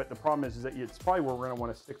then, but the problem is that it's probably where we're gonna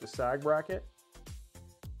want to stick the sag bracket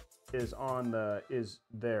is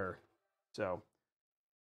there. So,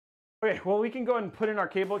 okay, well, we can go ahead and put in our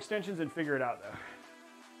cable extensions and figure it out though.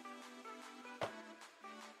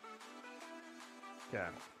 Okay.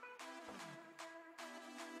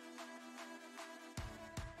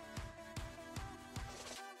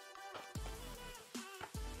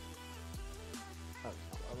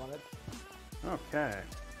 Okay.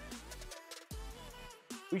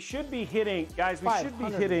 We should be hitting, guys, we should be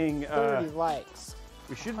hitting 30 likes.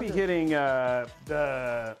 We should be hitting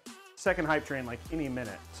the second hype train like any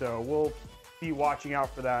minute. So we'll be watching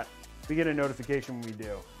out for that. We get a notification when we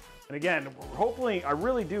do. And again, hopefully, I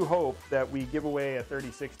really do hope that we give away a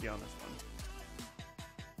 3060 on this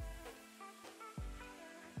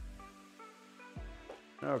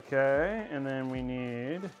one. Okay, and then we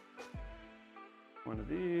need one of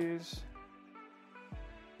these,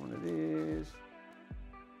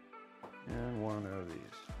 and one of these.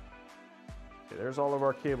 Okay, there's all of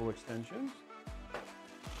our cable extensions.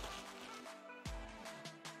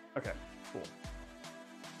 Okay, cool.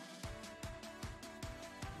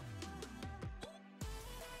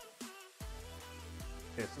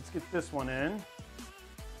 Okay, so let's get this one in.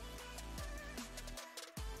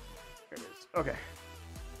 There it is. Okay.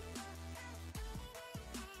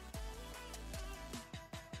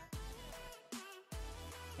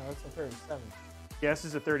 No, it's a 3070. Yeah, this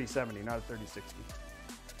is a 3070, not a 3060.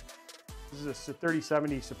 This is a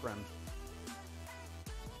 3070 Suprim.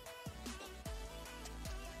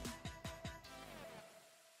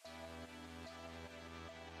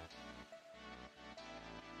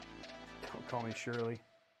 Don't call me Shirley.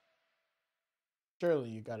 Surely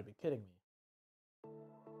you gotta be kidding me.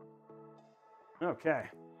 Okay.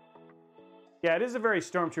 Yeah, it is a very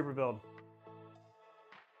Stormtrooper build.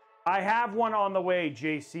 I have one on the way,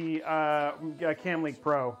 JC, CamLink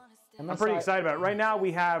Pro. I'm pretty excited about it. Right now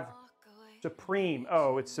we have Supreme.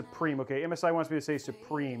 Oh, it's Supreme. Okay, MSI wants me to say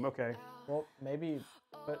Supreme. Okay. Well, maybe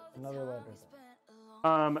put another letter there.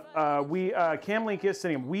 CamLink is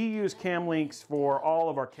sending them. We use CamLinks for all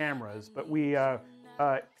of our cameras, but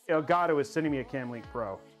Elgato is sending me a CamLink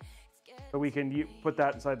Pro, so we can put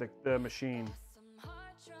that inside the machine.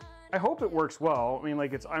 I hope it works well. I mean,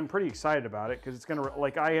 like I'm pretty excited about it because it's gonna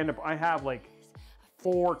I have like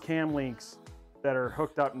 4 CamLinks that are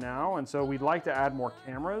hooked up now, and so we'd like to add more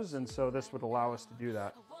cameras, and so this would allow us to do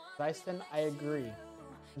that. Dyson, I agree.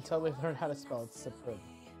 Until we learn how to spell it, Suprim.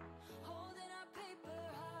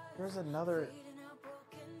 There's another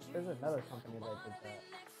company that did that.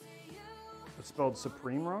 It's spelled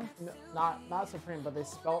Supreme wrong? No, not Supreme, but they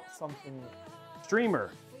spelled something.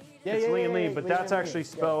 Streamer. Yeah, it's yeah, Lean, but that's actually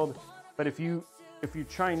spelled. Yeah. But if you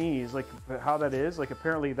Chinese, like how that is, like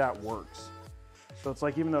apparently that works. So it's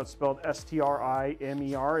like even though it's spelled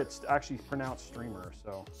S-T-R-I-M-E-R, it's actually pronounced streamer.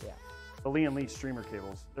 So yeah, the Lee streamer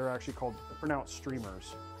cables, they're actually pronounced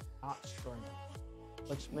streamers. Not streamer,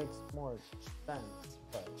 which makes more sense.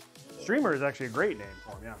 But streamer is actually a great name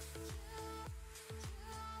for them. Yeah.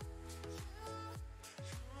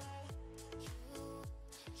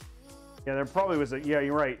 Yeah, there probably was a, yeah,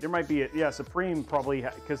 you're right. There might be a, yeah, Suprim probably,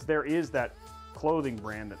 because there is that clothing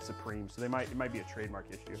brand that's Suprim, so it might be a trademark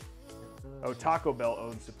issue. Oh, Taco Bell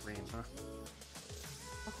owns Suprim, huh?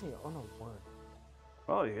 How can you own a word?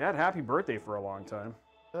 Well, you had Happy Birthday for a long time.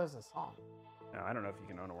 There's a song. No, I don't know if you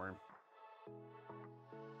can own a worm.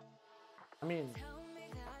 I mean,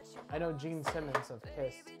 I know Gene Simmons of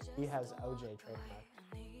Kiss, he has OJ trademark.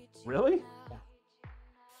 Really? Yeah.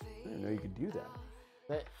 I didn't know you could do that.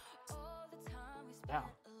 But, yeah.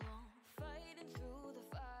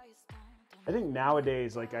 I think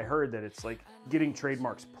nowadays, like I heard that it's like getting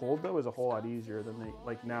trademarks pulled though is a whole lot easier than they,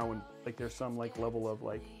 like now when like there's some like level of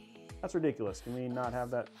like, that's ridiculous. Can we not have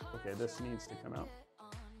that? Okay, this needs to come out.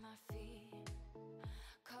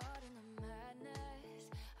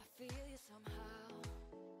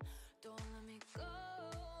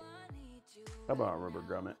 How about Rubber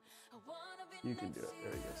Grummet? You can do it.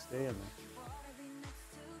 There you go. Stay in there.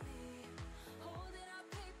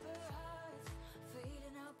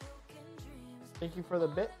 Thank you for the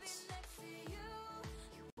bits.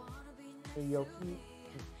 Yoki,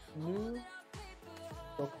 new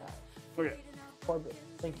okay. Okay. 4 bits.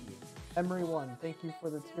 Thank you. Emery1, thank you for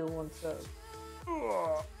the tier 1 sub.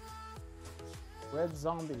 Red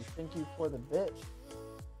Zombie, thank you for the bit.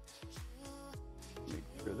 Make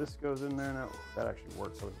sure this goes in there now. That actually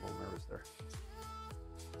works. I was a little nervous there.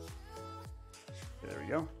 Okay, there we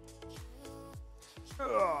go.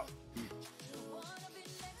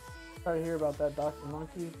 Sorry to hear about that, Dr.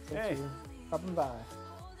 Monkey. Thanks Hey. for stopping by.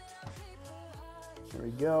 There we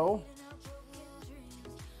go.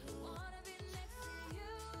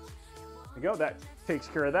 There we go. That takes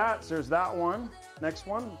care of that. So there's that one. Next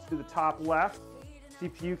one, let's do the top left.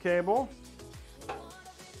 CPU cable.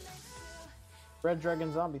 Red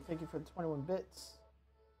Dragon Zombie, thank you for the 21 bits.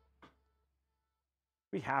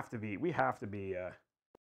 We have to be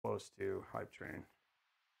close to Hype Train.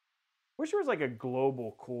 Wish there was like a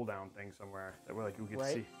global cooldown thing somewhere that we could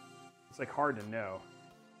Right. see. It's like hard to know.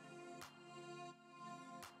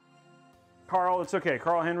 Carl, it's okay.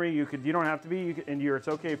 Carl Henry, you don't have to be. It's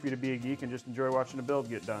okay for you to be a geek and just enjoy watching the build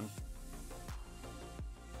get done.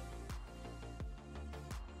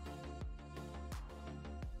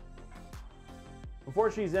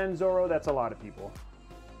 Unfortunately, Zen Zoro, that's a lot of people.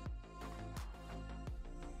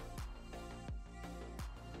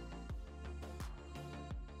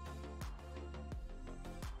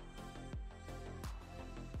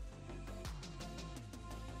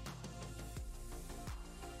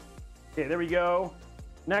 Okay, there we go.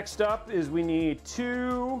 Next up is we need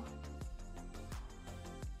 2.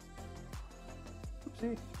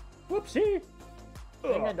 Whoopsie. Whoopsie. The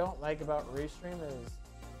thing I don't like about Restream is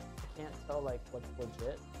I can't tell like what's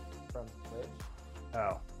legit from Twitch.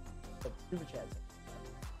 Oh. But Super Chats.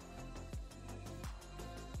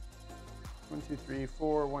 1, 2, 3,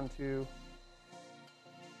 4. 1, 2,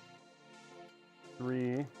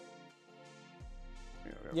 3.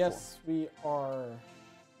 Yes, we are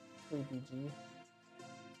 3BG.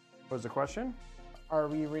 What was the question? Are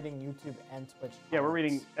we reading YouTube and Twitch? Yeah, we're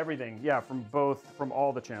comments? reading everything. Yeah, from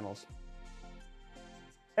all the channels.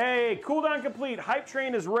 Hey, cooldown complete. Hype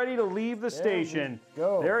Train is ready to leave the station.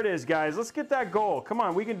 Go. There it is, guys. Let's get that goal. Come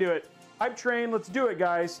on, we can do it. Hype Train, let's do it,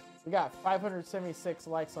 guys. We got 576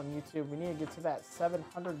 likes on YouTube. We need to get to that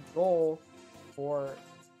 700 goal for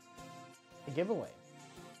a giveaway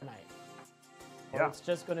tonight. Or Yeah. it's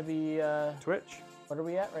just going to be Twitch. what are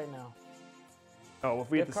we at right now? Oh, well, if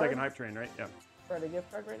we hit Gift the second card? Hype Train, right? Yeah. We're at a gift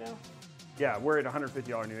card right now? Yeah, we're at $150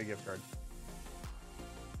 Newegg gift card.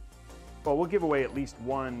 Well, we'll give away at least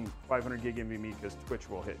one 500 gig NVMe because Twitch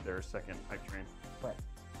will hit their second Hype Train. Right.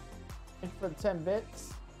 Thank you for the 10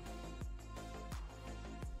 bits.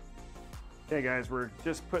 Okay, guys, we're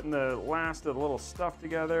just putting the last of the little stuff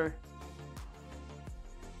together.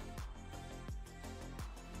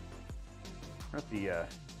 We're at the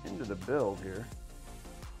end of the build here.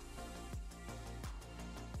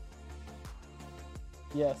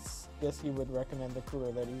 Yes, you would recommend the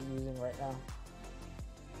cooler that he's using right now.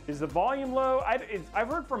 Is the volume low? I've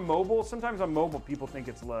heard from mobile. Sometimes on mobile, people think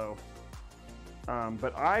it's low.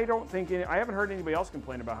 But I don't think I haven't heard anybody else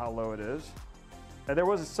complain about how low it is. There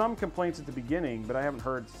was some complaints at the beginning, but I haven't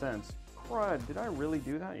heard since. Crud, did I really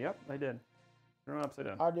do that? Yep, I did. Turn it upside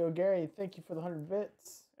down. Audio Gary, thank you for the 100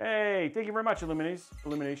 bits. Hey, thank you very much,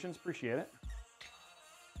 Illuminations. Appreciate it.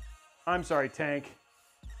 I'm sorry, Tank.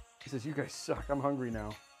 He says, you guys suck. I'm hungry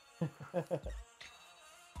now.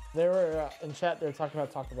 They were in chat, they were talking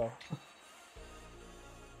about Taco Bell.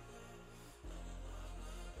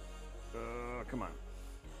 Come on.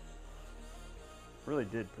 Really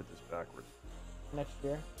did put this backwards. Next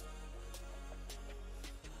year.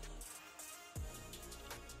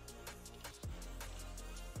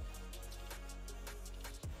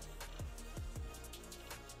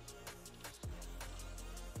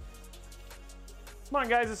 Come on,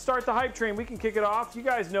 guys, let's start the hype train. We can kick it off. You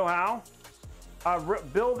guys know how.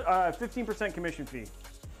 Build 15% commission fee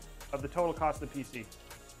of the total cost of the PC.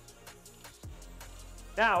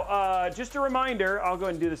 Now, just a reminder, I'll go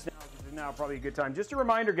ahead and do this now because now probably a good time. Just a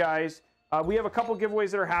reminder, guys, we have a couple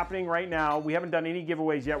giveaways that are happening right now. We haven't done any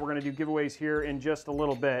giveaways yet. We're going to do giveaways here in just a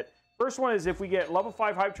little bit. First one is if we get level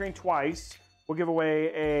 5 hype train twice, we'll give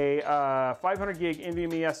away a 500 gig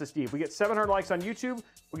NVMe SSD. If we get 700 likes on YouTube,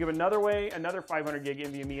 we'll give another 500 gig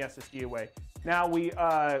NVMe SSD away. Now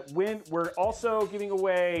we're also giving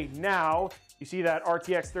away now, you see that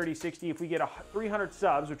RTX 3060, if we get 300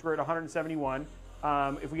 subs, which we're at 171,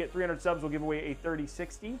 if we get 300 subs, we'll give away a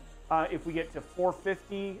 3060. If we get to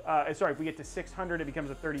 450, if we get to 600, it becomes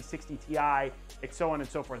a 3060 Ti, and so on and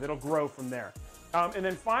so forth. It'll grow from there. And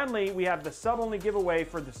then finally, we have the sub-only giveaway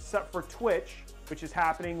for Twitch, which is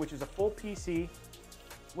happening, which is a full PC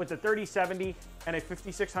with a 3070 and a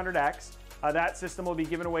 5600X. That system will be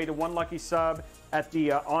given away to one lucky sub at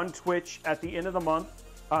the on Twitch at the end of the month.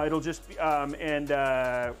 It'll just be,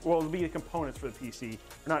 it'll be the components for the PC.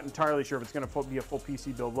 We're not entirely sure if it's going to be a full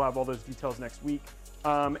PC build. We'll have all those details next week.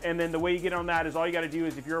 And then the way you get on that is all you got to do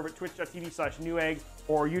is if you're over at twitch.tv/Newegg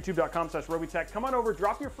or youtube.com/Robeytech, come on over,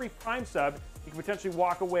 drop your free Prime sub. You can potentially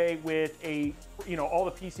walk away with all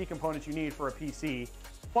the PC components you need for a PC.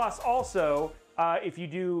 Plus, also, if you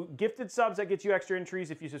do gifted subs, that gets you extra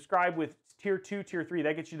entries. If you subscribe with tier 2, tier 3,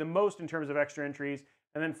 that gets you the most in terms of extra entries.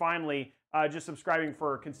 And then finally, just subscribing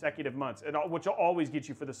for consecutive months, which will always get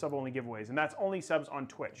you for the sub-only giveaways. And that's only subs on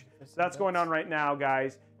Twitch. So that's going on right now,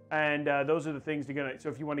 guys. And those are the things you're gonna. So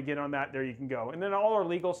if you want to get on that, there you can go. And then all our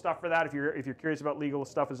legal stuff for that, if you're curious about legal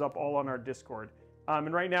stuff, is up all on our Discord.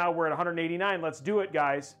 And right now we're at 189. Let's do it,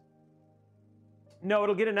 guys. No,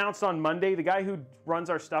 it'll get announced on Monday. The guy who runs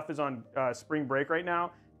our stuff is on spring break right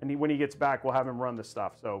now, and when he gets back, we'll have him run the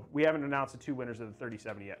stuff. So we haven't announced the 2 winners of the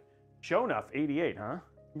 3070 yet. Shownuff 88, huh?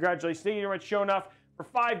 Congratulations, thank you very much, Shownuff, for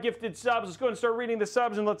 5 gifted subs. Let's go ahead and start reading the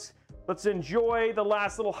subs, and let's enjoy the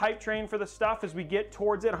last little hype train for the stuff as we get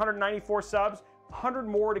towards it. 194 subs, 100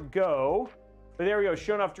 more to go. But there we go,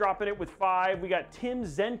 Shownuff dropping it with 5. We got Tim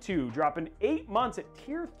Zentu dropping 8 months at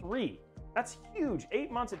tier 3. That's huge. 8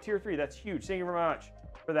 months at tier 3. That's huge. Thank you very much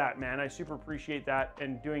for that, man. I super appreciate that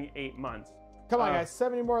and doing 8 months. Come on, guys.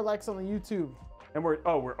 70 more likes on the YouTube. And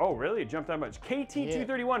oh, really? It jumped that much.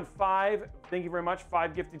 KT231, 5. Thank you very much.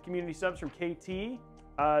 5 gifted community subs from KT.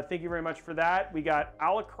 Thank you very much for that. We got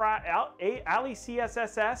Ali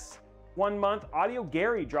CSSS, 1 month. Audio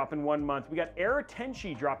Gary dropping 1 month. We got Era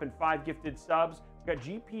Tenshi dropping 5 gifted subs. We got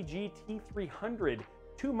GPG T300,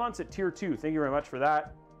 2 months at tier 2. Thank you very much for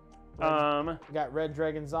that. We got Red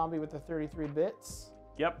Dragon Zombie with the 33 bits.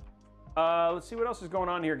 Yep. Let's see what else is going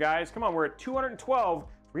on here, guys. Come on, we're at 212.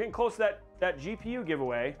 We're getting close to that GPU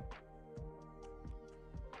giveaway.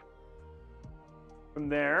 From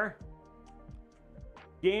there,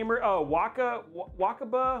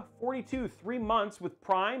 Wakaba 42, 3 months with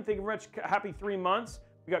Prime. Thank you very much. Happy 3 months.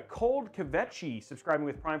 We got Cold Kavechi subscribing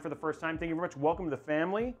with Prime for the first time. Thank you very much. Welcome to the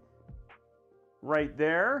family. Right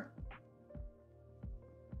there.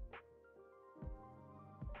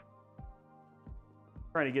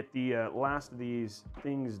 Trying to get the last of these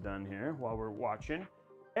things done here while we're watching.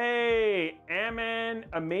 Hey, Amining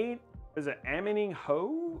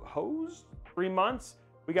Hose? 3 months.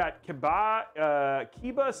 We got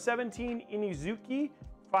Kiba17 Inizuki,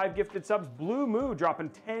 5 gifted subs. Blue Moo dropping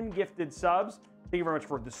 10 gifted subs. Thank you very much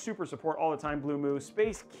for the super support all the time, Blue Moo.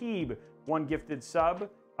 Space Keeb, 1 gifted sub.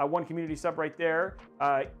 1 community sub right there.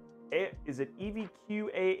 Is it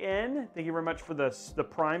EVQAN? Thank you very much for the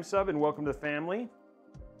Prime sub and welcome to the family.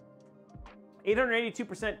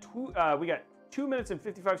 882%. We got 2 minutes and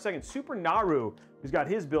 55 seconds. Super Naru, who's got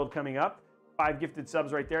his build coming up. 5 gifted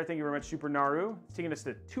subs right there. Thank you very much, Super Naru. It's taking us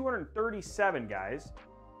to 237, guys.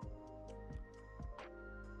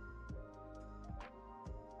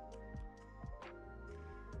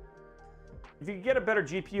 If you could get a better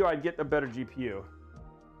GPU, I'd get a better GPU.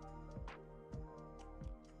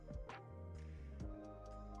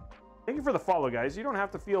 Thank you for the follow, guys. You don't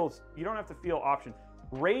have to feel option.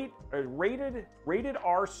 Rated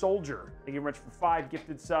R Soldier. Thank you very much for 5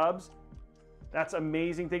 gifted subs. That's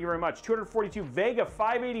amazing. Thank you very much. 242. Vega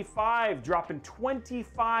 585 dropping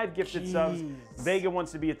 25 gifted subs. Vega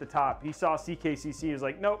wants to be at the top. He saw CKCC. He was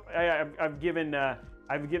like, nope. I've given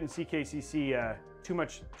CKCC too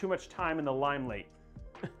much time in the limelight.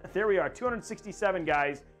 There we are. 267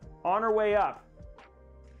 guys on our way up.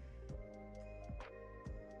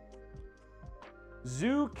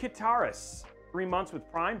 Zoo Kitaris, 3 months with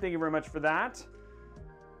Prime. Thank you very much for that.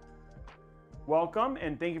 Welcome,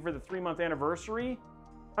 and thank you for the 3-month anniversary.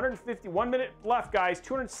 1 minute left, guys.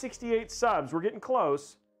 268 subs. We're getting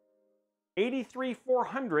close.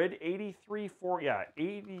 83,400. 83,400. Yeah,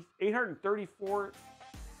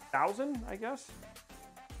 834,000, I guess.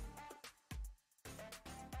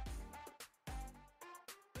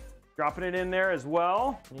 Dropping it in there as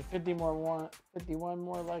well. 51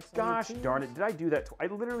 more likes. Gosh darn it. Did I do that? I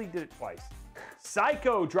literally did it twice.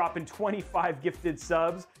 Psycho dropping 25 gifted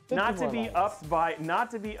subs. Not to be upped by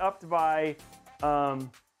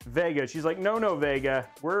Vega. She's like, no, Vega.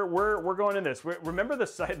 We're going in this. Remember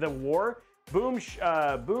the war? Boom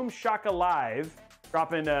Shaka Live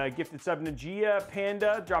dropping a gifted sub. Nagia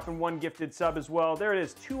Panda dropping 1 gifted sub as well. There it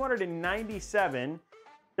is, 297.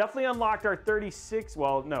 Definitely unlocked our 36.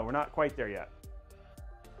 Well, no, we're not quite there yet.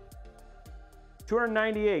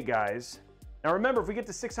 298, guys. Now remember, if we get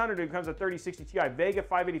to 600, it becomes a 3060 Ti. Vega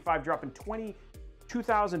 585 dropping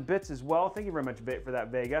 22,000 bits as well. Thank you very much for that,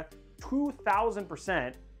 Vega.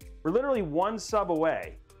 2,000%. We're literally 1 sub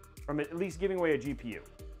away from at least giving away a GPU.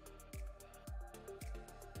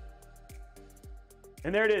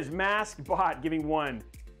 And there it is, Mask Bot giving 1.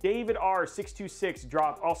 David R626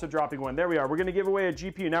 also dropping 1. There we are. We're going to give away a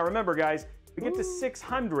GPU. Now remember, guys, if we get to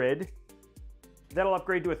 600, that'll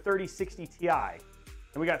upgrade to a 3060 Ti. And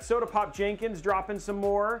we got Soda Pop Jenkins dropping some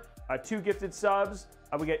more. 2 gifted subs.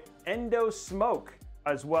 We get Endo Smoke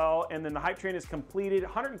as well. And then the hype train is completed.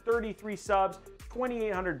 133 subs,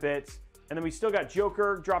 2,800 bits. And then we still got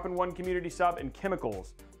Joker dropping 1 community sub and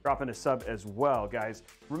Chemicals dropping a sub as well, guys.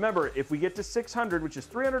 Remember, if we get to 600, which is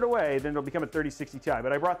 300 away, then it'll become a 3060 Ti.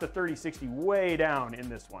 But I brought the 3060 way down in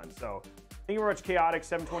this one. So thank you very much, Chaotic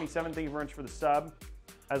 727. Thank you very much for the sub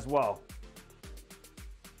as well.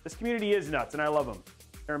 This community is nuts, and I love them.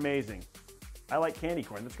 They're amazing. I like candy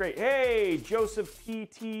corn. That's great. Hey, Joseph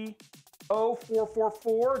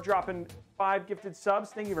PT0444 dropping 5 gifted subs.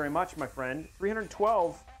 Thank you very much, my friend.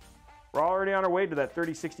 312. We're already on our way to that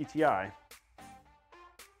 3060 Ti.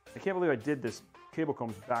 I can't believe I did this cable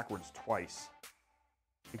combs backwards twice.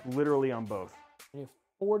 Like literally on both. We have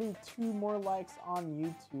 42 more likes on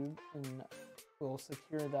YouTube and we'll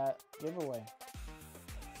secure that giveaway.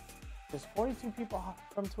 There's 42 people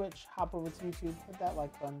from Twitch. Hop over to YouTube, hit that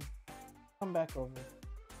like button, come back over.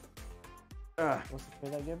 We'll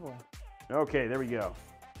secure that giveaway. Okay, there we go.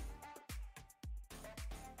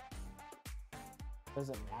 Does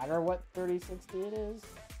it matter what 3060 it is?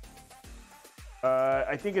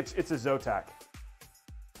 I think it's a Zotac.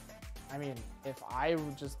 I mean, if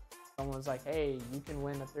someone's like, hey, you can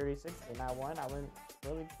win a 3060 and I won, I wouldn't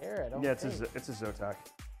really care. It's a Zotac.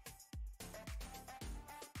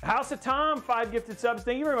 House of Tom, 5 gifted subs.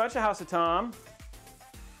 Thank you very much, House of Tom.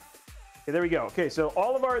 Okay, there we go. Okay, so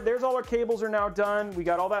there's all our cables are now done. We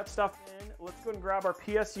got all that stuff in. Let's go and grab our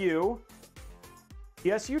PSU.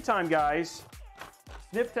 PSU time, guys.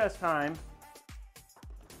 Sniff test time.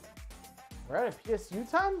 We're at a PSU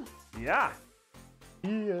time? Yeah.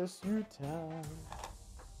 PSU time.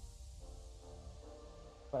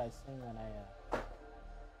 What I sing when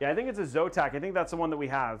Yeah, I think it's a Zotac. I think that's the one that we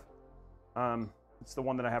have. It's the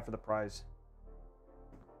one that I have for the prize.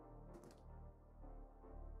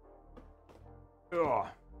 Ugh.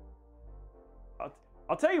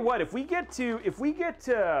 I'll tell you what. If we get to,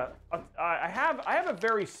 I have a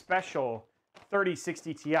very special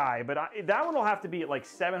 3060 Ti, but that one will have to be at like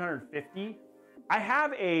 750. I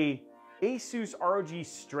have a ASUS ROG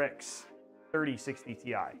Strix 3060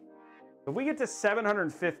 Ti. If we get to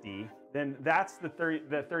 750, then that's the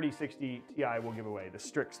 3060 Ti we'll give away, the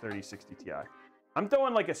Strix 3060 Ti. I'm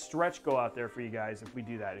throwing like a stretch goal out there for you guys if we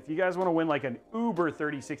do that. If you guys want to win like an Uber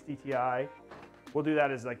 3060 Ti, we'll do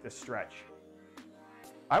that as like the stretch.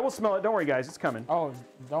 I will smell it. Don't worry, guys. It's coming. Oh,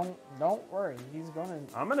 don't worry.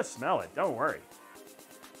 I'm gonna smell it. Don't worry.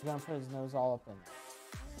 He's gonna put his nose all up in there.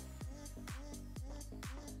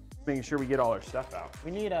 Making sure we get all our stuff out.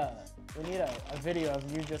 We need a video of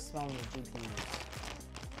you just smelling the GPU.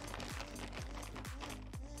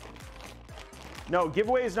 No,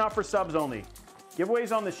 giveaway is not for subs only.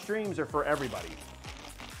 Giveaways on the streams are for everybody.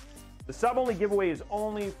 The sub only giveaway is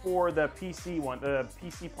only for the PC one, the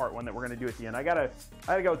PC part one that we're gonna do at the end. I gotta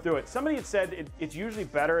go through it. Somebody had said it's usually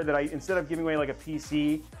better that instead of giving away like a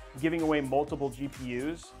PC, giving away multiple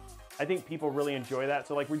GPUs. I think people really enjoy that.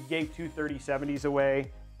 So like we gave 2 3070s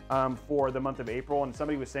away for the month of April, and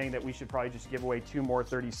somebody was saying that we should probably just give away 2 more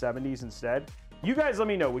 3070s instead. You guys let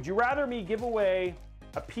me know. Would you rather me give away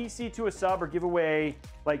a PC to a sub or give away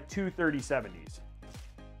like 2 3070s?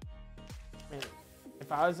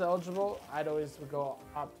 If I was eligible, I'd always go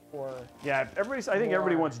opt for. Yeah, I think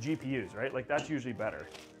everybody wants GPUs, right? Like that's usually better.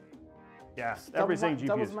 Yeah, everybody's saying GPUs.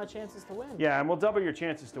 Doubles my chances to win. Yeah, and we'll double your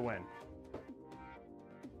chances to win.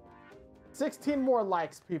 16 more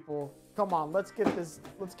likes, people. Come on, let's get this.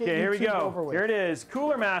 Let's get okay, here we YouTube go. over with. Here it is.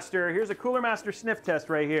 Cooler Master. Here's a Cooler Master sniff test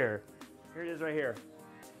right here. Here it is right here.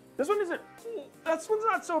 This one isn't. That one's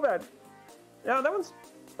not so bad. Yeah, that one's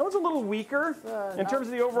a little weaker in terms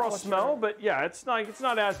of the overall smell, but yeah, it's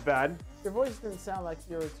not as bad. Your voice didn't sound like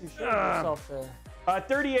you were too sure of yourself there.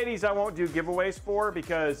 3080s I won't do giveaways for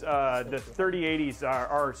because the 3080s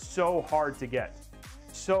are so hard to get.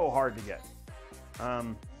 So hard to get.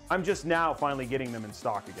 I'm just now finally getting them in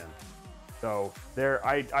stock again. So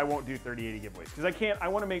I won't do 3080 giveaways because I can't. I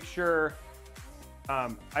want to make sure.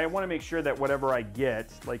 I want to make sure that whatever I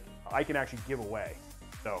get, like, I can actually give away.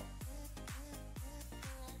 So.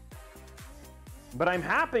 But I'm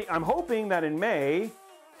hoping that in May,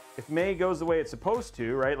 if May goes the way it's supposed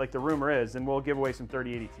to, right, like the rumor is, then we'll give away some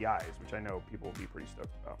 3080 Ti's, which I know people will be pretty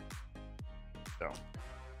stoked about. So,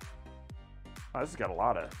 this has got a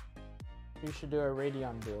lot of. You should do a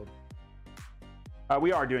Radeon build.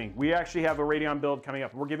 We actually have a Radeon build coming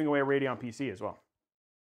up. We're giving away a Radeon PC as well.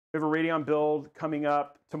 We have a Radeon build coming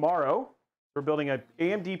up tomorrow. We're building an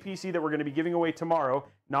AMD PC that we're going to be giving away tomorrow.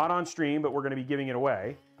 Not on stream, but we're going to be giving it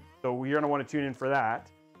away. So you're going to want to tune in for that.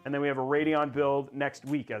 And then we have a Radeon build next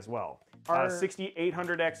week as well.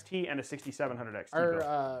 6800 XT and a 6700 XT build.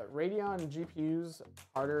 Are Radeon GPUs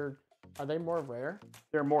harder? Are they more rare?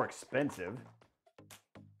 They're more expensive.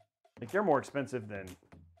 Like, they're more expensive than.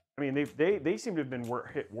 I mean, they seem to have been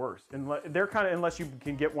hit worse. They're kind of, unless you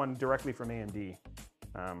can get one directly from AMD.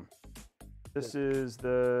 This is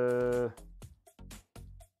the.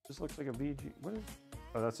 This looks like a VG. What is?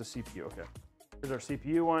 Oh, that's a CPU. Okay. Here's our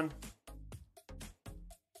CPU one.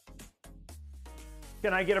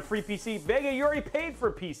 Can I get a free PC? Vega, you already paid for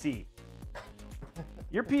a PC.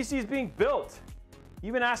 Your PC is being built. You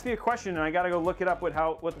even asked me a question, and I got to go look it up what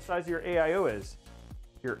the size of your AIO is.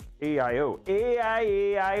 Your AIO.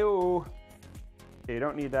 AIO. Okay, you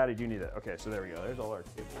don't need that. I do need that. Okay, so there we go. There's all our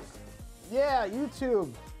cables. Yeah,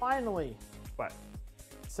 YouTube. Finally. What?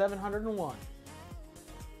 701.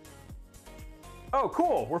 Oh,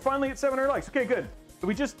 cool. We're finally at 700 likes. Okay, good. So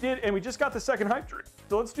we just did, and we just got the second hype tree.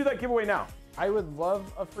 So let's do that giveaway now. I would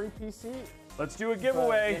love a free PC. Let's do a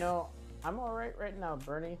giveaway. But, you know, I'm all right now,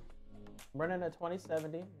 Bernie. I'm running a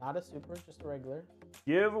 2070, not a super, just a regular.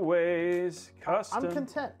 Giveaways, custom. I'm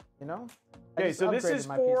content, you know? Okay, so this is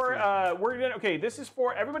for, this is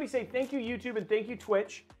for, everybody say thank you, YouTube, and thank you,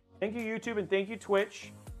 Twitch. Thank you, YouTube, and thank you,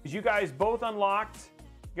 Twitch. Because you guys both unlocked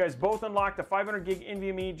a 500 gig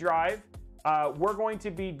NVMe drive. We're going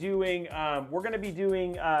to be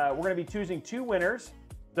choosing two winners.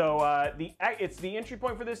 So the entry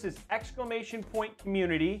point for this is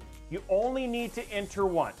 !community. You only need to enter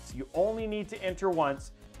once.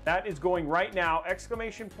 That is going right now.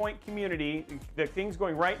 !community. The thing's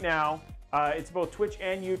going right now. It's both Twitch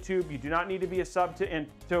and YouTube. You do not need to be a sub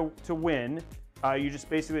to win. You just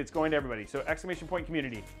basically, it's going to everybody. So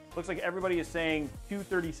 !community. Looks like everybody is saying two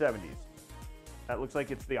 3070s. That looks like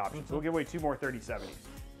it's the option. So we'll give away two more 3070s.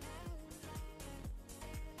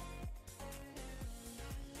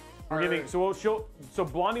 We're giving, so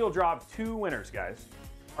Blondie will drop two winners, guys.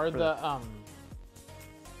 Are the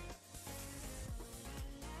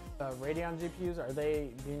Radeon GPUs, are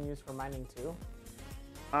they being used for mining too?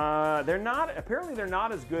 They're not, apparently they're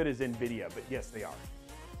not as good as NVIDIA, but yes, they are.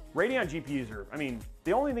 Radeon GPUs are, I mean,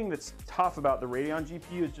 the only thing that's tough about the Radeon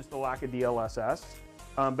GPU is just the lack of DLSS.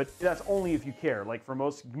 But that's only if you care. Like, for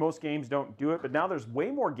most games don't do it, but now there's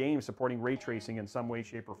way more games supporting ray tracing in some way,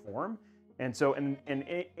 shape, or form. And so, and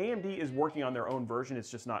AMD is working on their own version. It's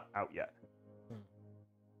just not out yet.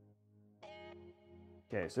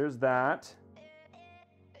 Okay, so there's that.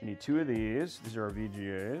 We need two of these. These are our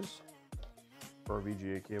VGAs. For our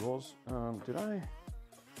VGA cables. Did I?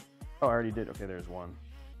 Oh, I already did. Okay, there's one.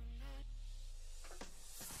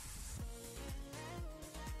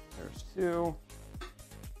 There's two.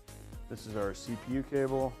 This is our CPU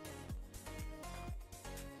cable.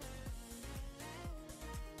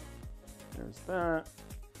 There's that.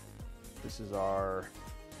 This is our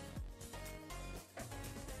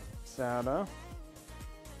SATA.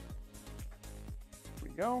 Here we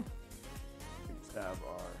go. We can just have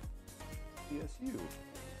our PSU.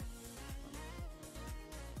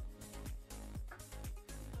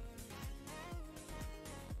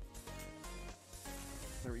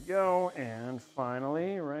 There we go, and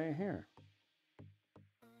finally, right here.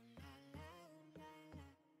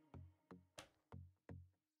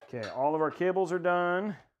 Okay, all of our cables are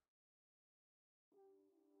done.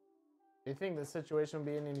 Do you think the situation would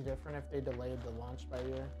be any different if they delayed the launch by a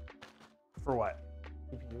year? For what?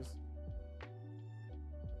 GPUs.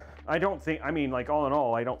 I don't think, I mean, like all in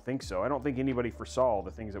all, I don't think so. I don't think anybody foresaw the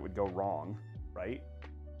things that would go wrong, right?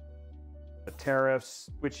 The tariffs,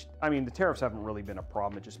 which, I mean, the tariffs haven't really been a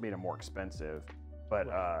problem. It just made them more expensive. But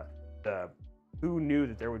who knew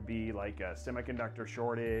that there would be like a semiconductor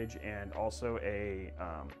shortage and also a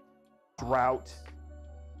drought?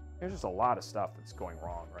 There's just a lot of stuff that's going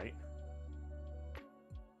wrong, right?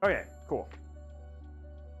 Okay, cool.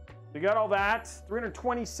 We got all that.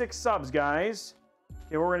 326 subs, guys.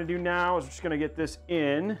 Okay, what we're gonna do now is we're just gonna get this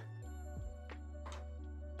in.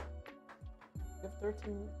 We have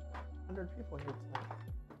 1,300 people here tonight.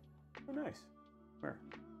 Oh, nice. Where?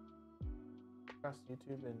 Across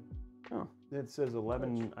YouTube and... Oh, it says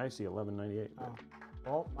 11, I see 1198. Oh,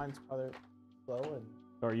 well, mine's probably slow and...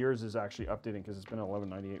 Or yours is actually updating because it's been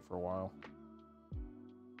 1198 for a while.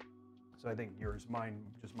 So I think mine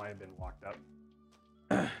just might have been locked up.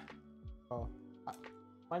 Oh,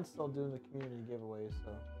 mine's still doing the community giveaway,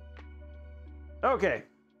 so. Okay.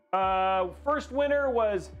 First winner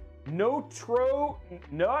was not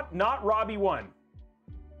Robey won.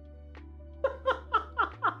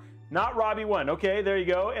 Not Robey won. Okay, there you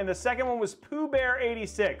go. And the second one was Pooh Bear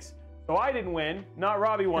 86. So I didn't win. Not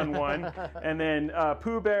Robey won. And then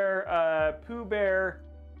Pooh Bear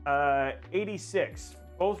 86.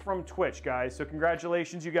 Both from Twitch, guys. So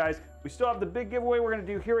congratulations, you guys. We still have the big giveaway we're going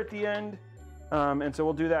to do here at the end. And so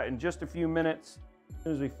we'll do that in just a few minutes as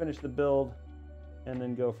soon as we finish the build and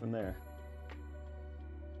then go from there.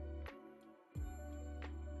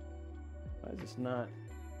 Why is this not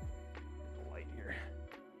light here?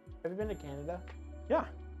 Have you been to Canada? Yeah.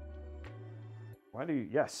 Why do you?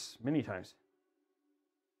 Yes, many times.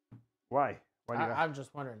 Why? Why do you? I'm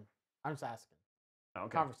just wondering. I'm just asking.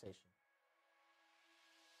 Okay. Conversation.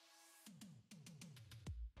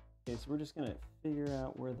 Okay, so we're just gonna figure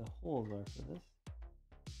out where the holes are for this.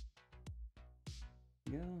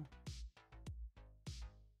 Yeah.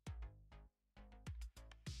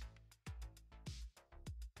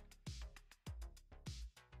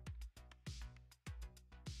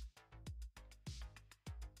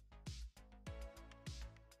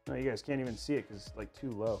 No, you guys can't even see it because it's like too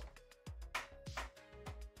low.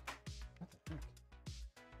 What the heck?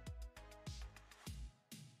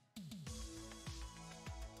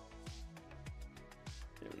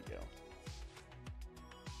 There we go.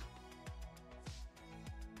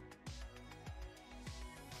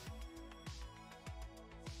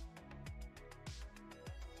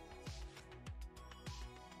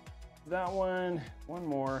 That one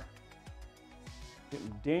more.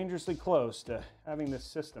 Getting dangerously close to having this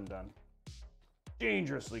system done.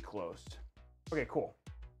 Dangerously close. Okay, cool.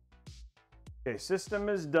 Okay, system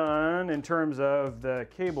is done in terms of the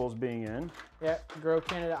cables being in. Yeah, Grow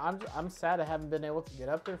Canada. I'm sad I haven't been able to get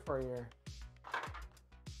up there for a year.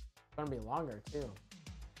 It's gonna be longer too.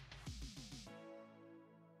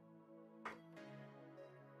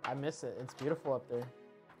 I miss it. It's beautiful up there.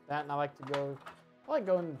 That and I like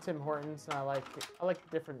going to Tim Hortons, and I like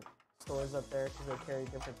different stores up there because they carry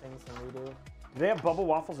different things than we do. Do they have bubble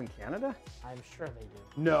waffles in Canada? I'm sure they do.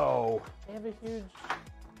 No. They have a huge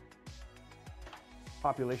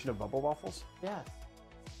Population of bubble waffles? yes.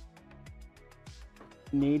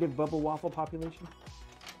 Native bubble waffle population?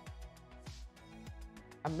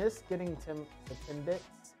 I miss getting the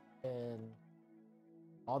Timbits and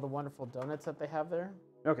all the wonderful donuts that they have there.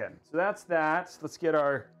 Okay, so that's that. Let's get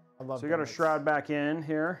our. I love. So we got our donuts. shroud back in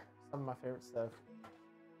here. Some of my favorite stuff.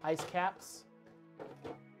 Ice caps.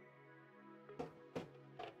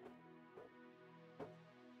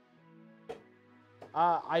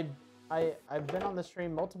 I've been on the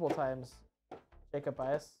stream multiple times. Jacob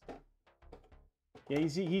Bias. Yeah,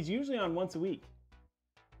 he's usually on once a week.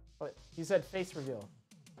 But he said face reveal.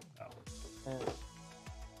 Oh. And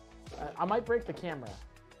I might break the camera,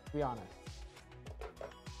 to be honest.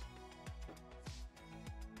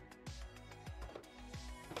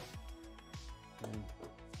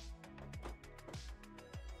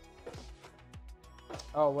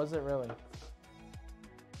 Oh, was it really?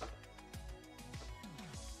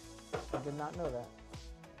 I did not know that.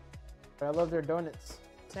 But I love their donuts.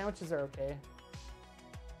 Sandwiches are okay.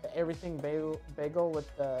 The everything bagel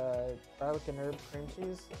with the garlic and herb cream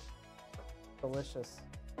cheese. Delicious.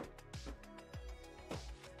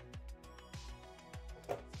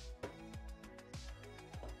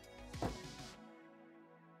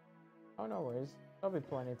 Oh, no worries. There'll be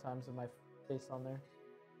plenty of times with my face on there.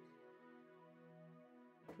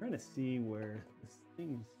 I'm trying to see where this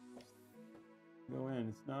thing's go in.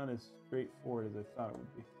 It's not as straightforward as I thought it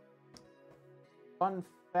would be. Fun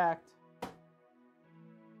fact,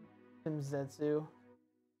 Tim Zetsu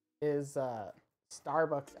is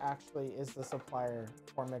Starbucks actually is the supplier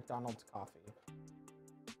for McDonald's coffee.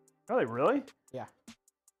 Are they really? Yeah.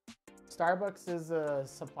 Starbucks is a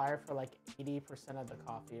supplier for like 80% of the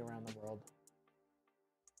coffee around the world.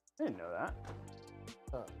 I didn't know that.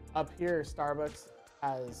 Up here, Starbucks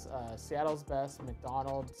has Seattle's Best,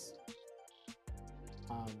 McDonald's,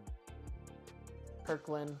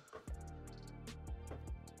 Kirkland.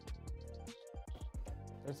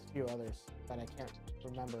 There's a few others that I can't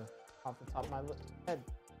remember off the top of my head.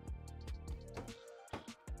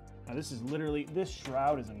 Now this is literally, this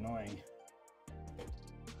shroud is annoying.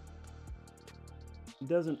 It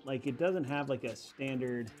doesn't have like a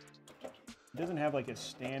standard,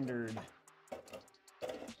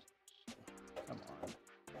 come on.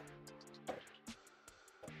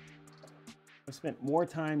 I spent more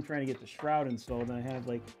time trying to get the shroud installed than I have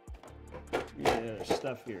like the other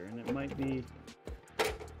stuff here, and it might be,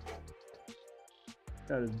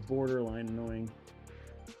 that is borderline annoying.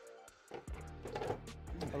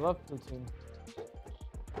 I love poutine.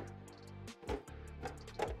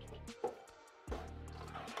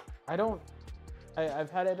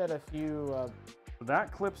 I've had it at a few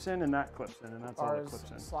That clips in and that clips in, and that's all that bars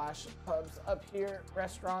clips in. slash pubs up here,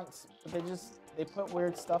 restaurants, but they put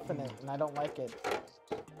weird stuff in it, and I don't like it.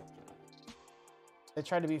 They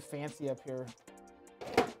try to be fancy up here,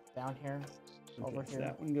 down here, Okay, over so here.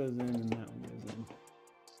 that one goes in and that one goes in.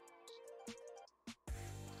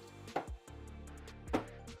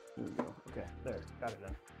 There we go. Okay, there, got it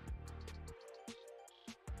in.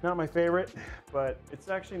 Not my favorite, but it's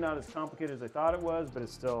actually not as complicated as I thought it was, but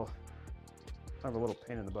it's still kind of a little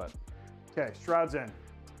pain in the butt. Okay, shroud's in.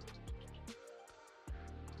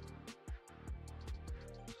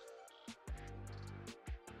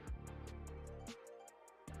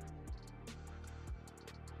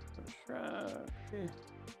 Shroud. Okay.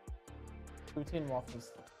 Poutine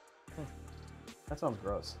waffles. That sounds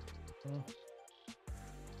gross. Mm.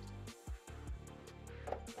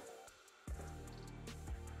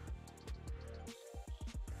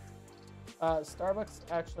 Starbucks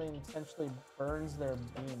actually intentionally burns their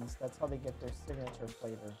beans. That's how they get their signature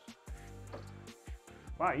flavor.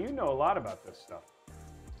 Wow, you know a lot about this stuff.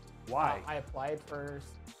 Why? I applied for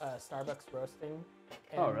Starbucks roasting.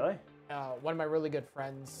 And, Oh, really? One of my really good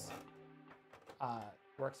friends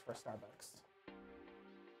works for Starbucks.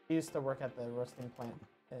 He used to work at the roasting plant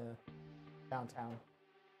downtown.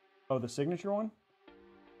 Oh, the signature one?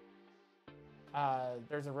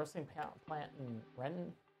 There's a roasting plant in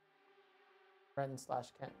Renton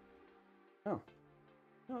 /Kent. Oh.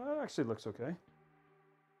 No, that actually looks okay.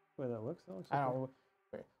 The way that looks okay. I don't know.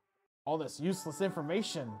 All this useless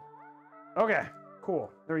information. Okay, cool.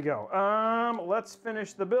 There we go. Let's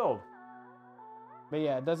finish the build. But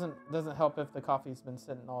yeah, it doesn't help if the coffee's been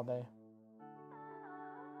sitting all day.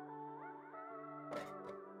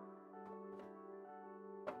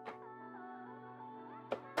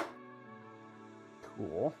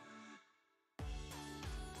 Cool.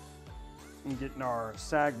 And getting our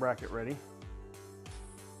sag bracket ready.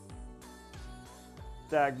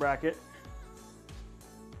 Sag bracket.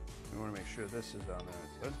 We want to make sure this is on there.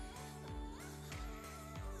 Good.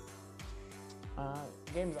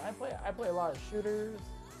 Games I play a lot of shooters,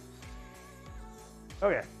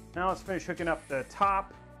 Okay, now let's finish hooking up the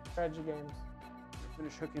top. strategy games.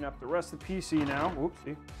 Finish hooking up the rest of the PC now.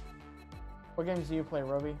 Whoopsie. What games do you play,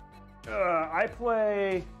 Robey? I'm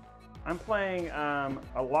playing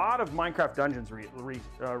a lot of Minecraft Dungeons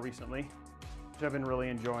recently, which I've been really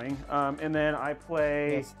enjoying. And then I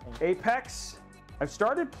play Yes, Apex. I've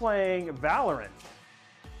started playing Valorant.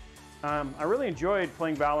 I really enjoyed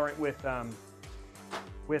playing Valorant with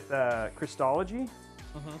Christology.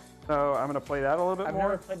 Mm-hmm. So I'm gonna play that a little bit I've more.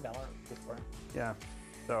 never played Valorant before. Yeah.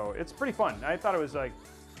 So it's pretty fun. I thought it was like,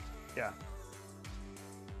 yeah.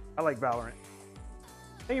 I like Valorant.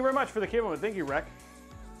 Thank you very much for the compliment. Thank you, Rec.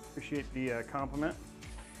 Appreciate the compliment.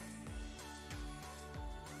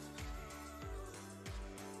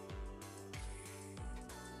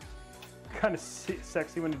 Kind of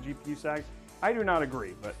sexy when the GPU sags. I do not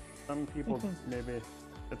agree, but some people maybe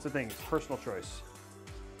that's the thing. It's personal choice.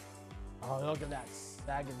 Oh, look at that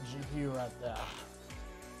sagging GPU right there.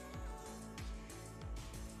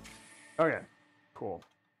 Okay, cool.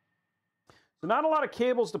 So not a lot of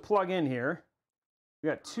cables to plug in here. We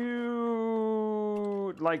got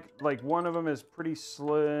two, like one of them is pretty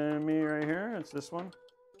slimmy right here. It's this one.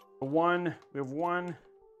 We have one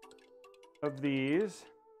of these,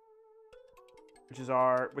 which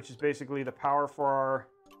is basically the power for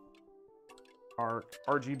our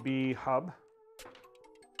RGB hub.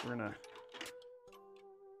 We're gonna.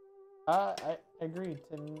 I agree.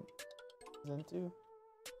 Zen 2.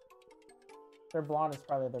 Their blonde is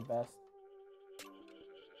probably their best.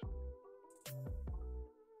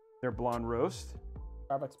 Their blonde roast.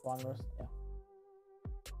 Starbucks blonde roast, yeah.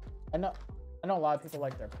 I know a lot of people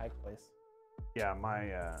like their Pike place. Yeah,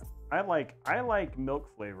 I like milk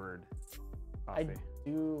flavored coffee. I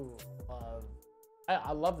do love.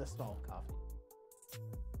 I love the smell of coffee.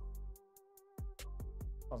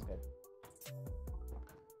 Smells good.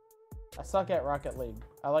 I suck at Rocket League.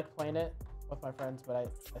 I like playing it with my friends, but I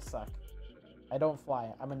suck. I don't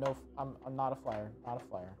fly. I'm not a flyer. Not a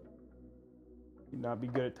flyer. You'd not be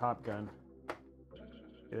good at Top Gun. Okay,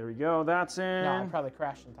 there we go. That's in. No, I'd probably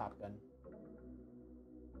crash in Top Gun.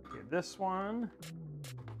 Okay, this one.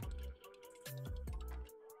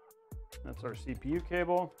 That's our CPU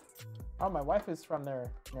cable. Oh, my wife is from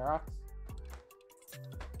there, Nerox.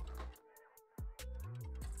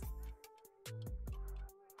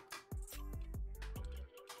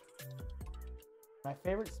 My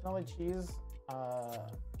favorite smelly cheese,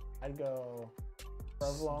 I'd go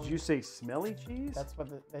provolone. Did you say smelly cheese? That's what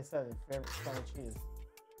they said, their favorite smelly cheese.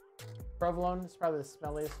 Provolone is probably the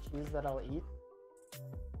smelliest cheese that I'll eat.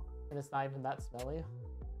 And it's not even that smelly.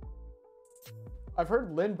 I've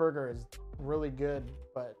heard Lindbergh is really good,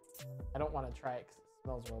 but I don't want to try it because it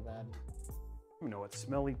smells real bad. I don't know what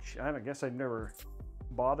smelly I guess I've never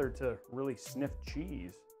bothered to really sniff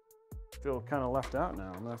cheese. I feel kind of left out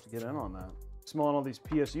now. I'm gonna have to get in on that. Smelling all these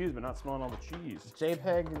PSUs, but not smelling all the cheese.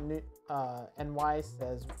 JPEG NY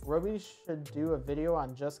says, Robey should do a video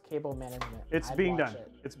on just cable management. It's being done.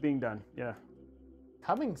 It's being done, yeah.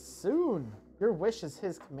 Coming soon. Your wish is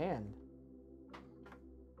his command.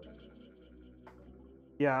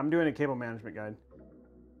 Yeah, I'm doing a cable management guide.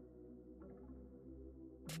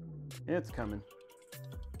 It's coming.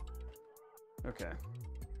 Okay.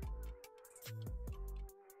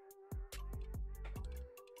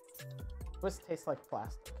 Swiss tastes like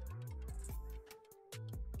plastic.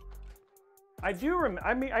 I do.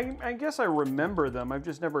 I guess I remember them. I've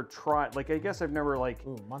just never tried. Like, I guess I've never like.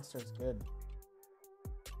 Ooh, Monster's good.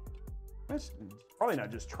 It's probably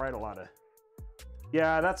not just tried a lot of.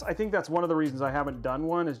 Yeah, I think that's one of the reasons I haven't done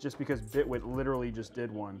one is just because Bitwit literally just did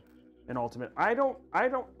one in Ultimate. I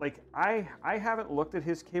haven't looked at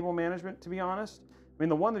his cable management, to be honest. I mean,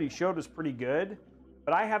 the one that he showed was pretty good,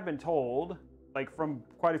 but I have been told, like from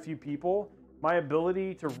quite a few people, my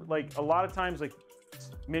ability to, like, a lot of times, like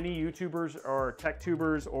many YouTubers or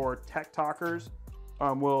TechTubers or tech talkers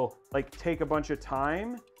will like take a bunch of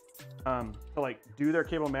time to like do their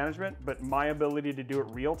cable management, but my ability to do it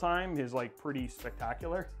real time is like pretty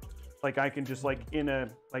spectacular. Like I can just like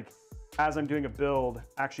as I'm doing a build,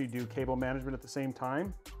 actually do cable management at the same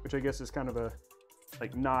time, which I guess is kind of a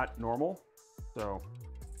like not normal. So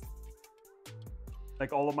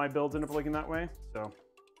like all of my builds end up looking that way. So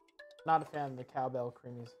not a fan of the cowbell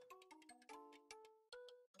creamies.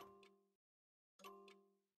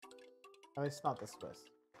 At least not the Swiss.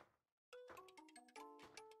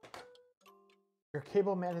 Your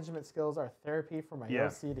cable management skills are therapy for my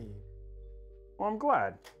OCD. Well, I'm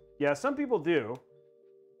glad. Yeah, some people do.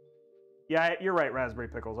 Yeah, you're right, Raspberry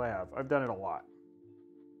Pickles. I've done it a lot.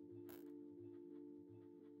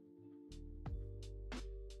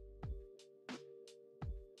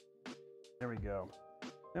 There we go.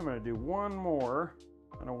 I'm going to do one more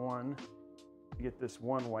and a one to get this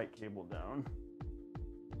one white cable down.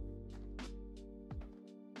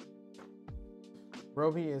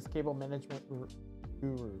 Robey is cable management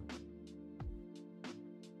guru.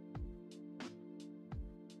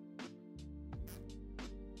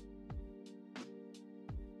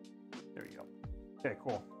 There you go. Okay,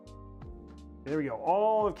 cool. There we go.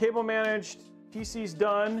 All of cable managed, PC's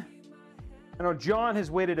done. I know John has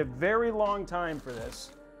waited a very long time for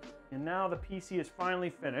this, and now the PC is finally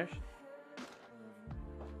finished.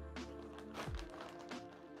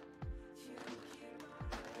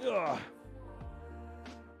 Ugh.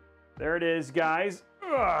 There it is, guys.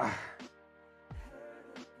 Ugh.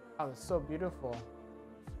 Oh, it's so beautiful.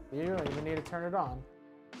 You don't even need to turn it on.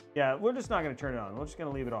 Yeah, we're just not going to turn it on. We're just going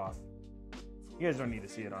to leave it off. You guys don't need to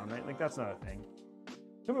see it on, right? Like, that's not a thing.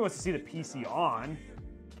 Nobody wants to see the PC on.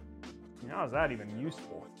 How is that even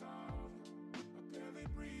useful?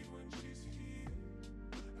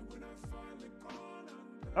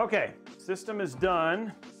 Okay, system is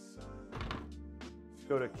done.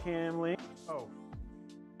 Go to Camlink. Oh.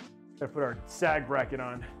 Gotta put our sag bracket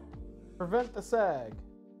on. Prevent the sag.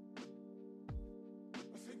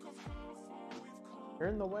 You're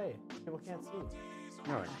in the way. People can't see.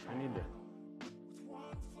 All right, I need to.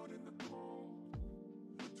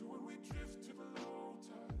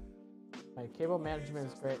 My cable management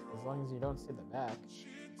is great as long as you don't see the back.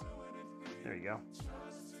 There you go.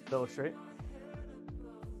 Illustrate.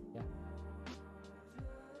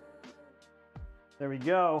 There we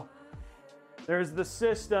go. There's the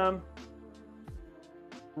system.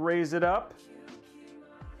 Raise it up.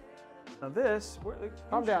 Now this...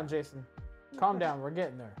 Calm down, Jason. Calm down. We're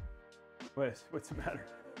getting there. What's the matter?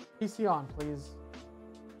 PC on, please.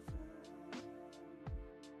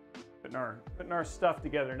 Putting our stuff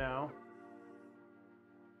together now.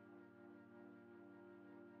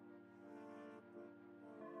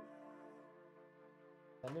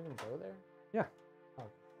 Did that even go there? Yeah. Oh.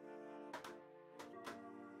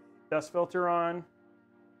 Dust filter on.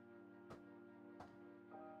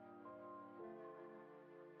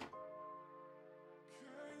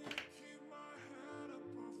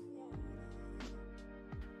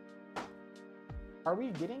 Are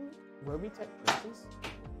we getting Robeytech cases?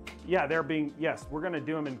 Yeah, they're being, yes, we're going to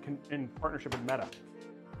do them in partnership with Meta.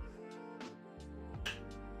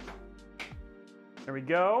 There we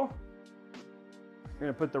go. We're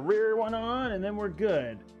going to put the rear one on and then we're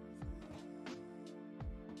good.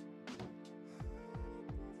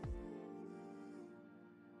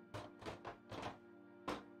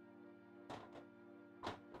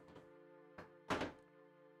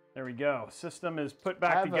 There we go. System is put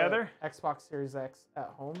back together. I have a Xbox Series X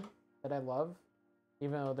at home that I love,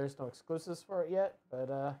 even though there's no exclusives for it yet,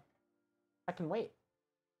 but I can wait.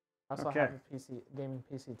 I also have a PC, gaming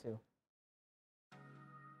PC too.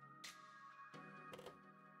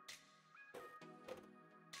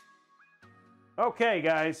 Okay,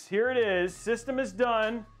 guys, here it is. System is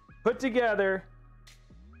done, put together.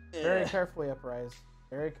 Very carefully, Uprise.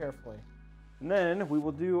 Very carefully. And then we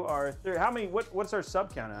will do our how many? What's our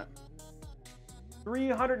sub count at?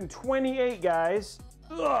 328, guys.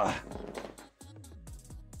 Ugh.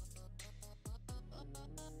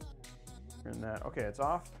 Turn that. Okay, it's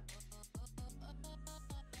off.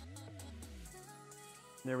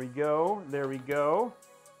 There we go. There we go.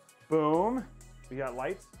 Boom. We got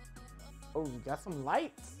lights. Oh, we got some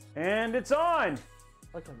lights. And it's on.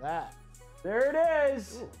 Look at that. There it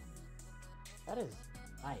is. Ooh, that is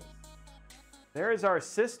nice. There is our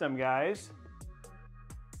system, guys.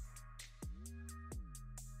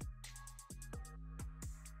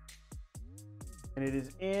 And it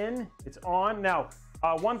is in, it's on. Now,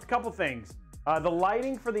 couple things. The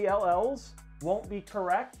lighting for the LLs won't be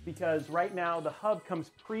correct because right now the hub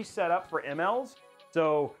comes pre-set up for MLs.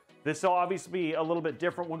 So this will obviously be a little bit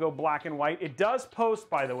different. We'll go black and white. It does post,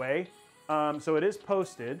 by the way. So it is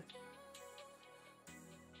posted.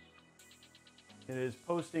 It is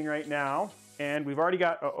posting right now. And we've already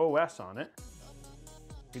got OS on it.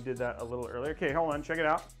 We did that a little earlier. Okay, hold on, check it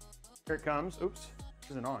out. Here it comes. Oops,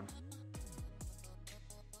 it isn't on.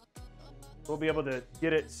 We'll be able to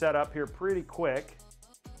get it set up here pretty quick.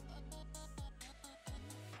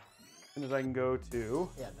 As soon as I can go to...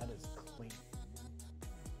 Yeah, that is clean.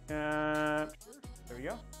 There we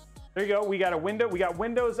go. There you go. We got a window. We got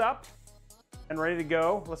windows up and ready to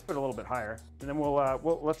go. Let's put it a little bit higher, and then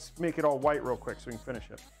let's make it all white real quick so we can finish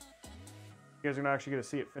it. You guys are gonna actually get to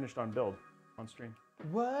see it finished on build on stream.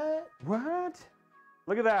 What? What?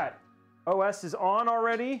 Look at that. OS is on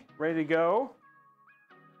already, ready to go.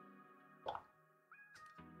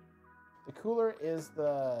 The cooler is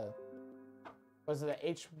the, was it the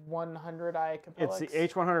H100i Capellix? It's the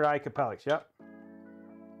H100i Capellix, yep.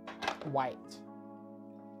 White.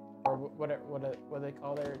 Or what they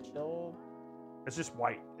call their chill? It's just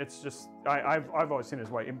white. It's just, I've always seen it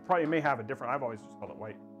as white. It probably may have a different, I've always just called it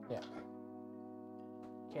white. Yeah.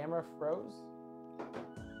 Camera froze?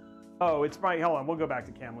 Oh, it's probably, hold on, we'll go back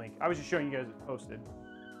to Cam Link. I was just showing you guys it posted.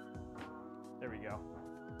 There we go.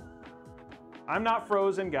 I'm not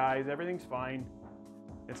frozen, guys. Everything's fine.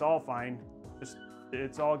 It's all fine.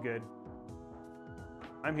 It's all good.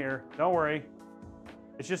 I'm here. Don't worry.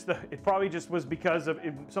 It's just it probably just was because of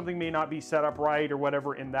something may not be set up right or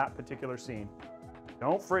whatever in that particular scene.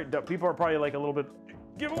 Don't freak. People are probably like a little bit,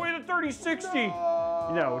 give away the 3060.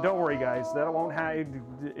 No, don't worry, guys. That won't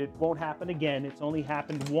it won't happen again. It's only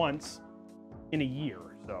happened once in a year,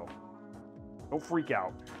 so don't freak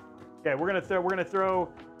out. Okay, we're gonna throw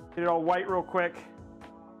get it all white real quick.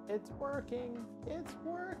 It's working. It's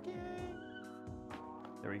working.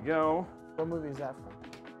 There we go. What movie is that from?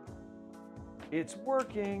 It's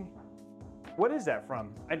working. What is that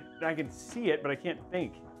from? I can see it, but I can't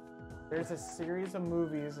think. There's a series of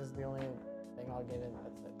movies is the only thing I'll give in.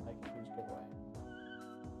 That's it, like a huge giveaway.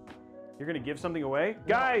 You're gonna give something away?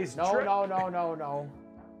 No, Guys! No.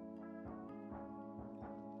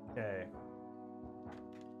 Okay.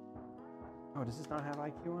 Oh, does this not have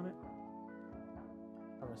IQ on it?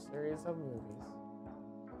 From a series of movies.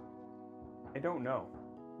 I don't know.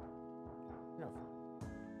 No.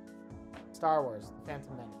 Star Wars, The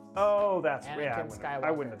Phantom Menace. Oh, that's Anakin yeah. Skywalker.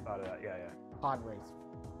 I wouldn't have thought of that. Yeah. pod race.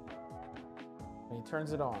 And he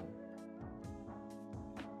turns it on.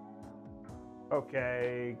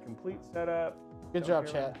 Okay, complete setup. Good job,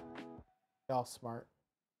 chat. Y'all smart.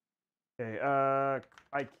 Okay,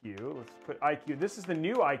 IQ. Let's put IQ. This is the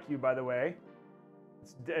new IQ, by the way.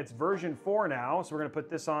 It's version 4 now, so we're gonna put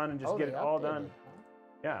this on and just get it all done.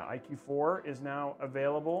 Yeah, IQ 4 is now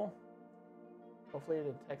available. Hopefully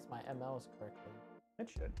it detects my MLs correctly. It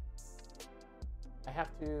should. I have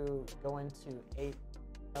to go into 8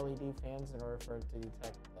 LED fans in order for it to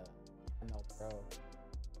detect the ML Pro.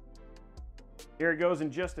 Here it goes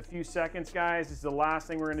in just a few seconds, guys. This is the last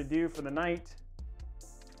thing we're gonna do for the night.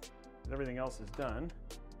 Everything else is done.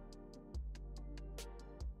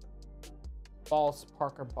 False,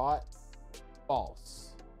 Parker bot.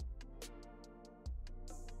 False.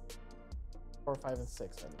 4, 5, and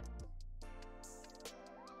 6. I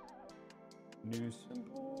mean. New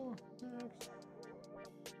symbol. Next.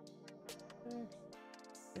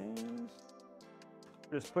 Games.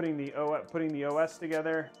 Just putting the OS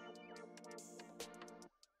together.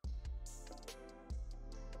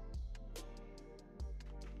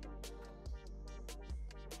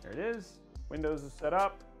 There it is. Windows is set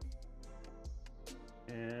up.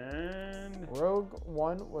 And Rogue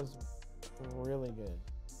One was really good.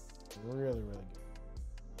 Really, really good.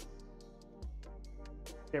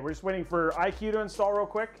 Okay, we're just waiting for IQ to install real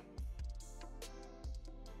quick.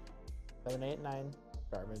 7, 8, 9,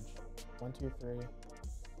 garbage. 1, 2, 3,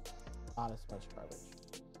 not as much garbage.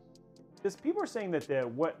 Because people are saying that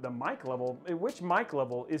the mic level, which mic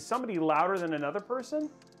level, is somebody louder than another person?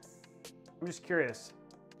 I'm just curious.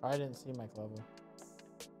 I didn't see mic level.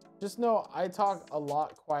 Just know I talk a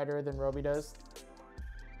lot quieter than Robey does.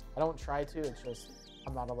 I don't try to, it's just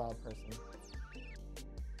I'm not a loud person.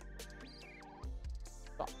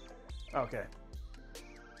 Stop. Okay.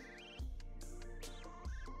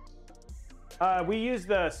 We use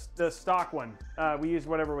the stock one. We use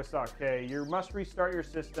whatever was stock. Okay, you must restart your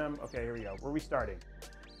system. Okay, here we go. We're restarting.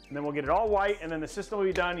 And then we'll get it all white, and then the system will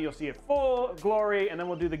be done. You'll see it full glory, and then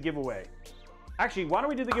we'll do the giveaway. Actually, why don't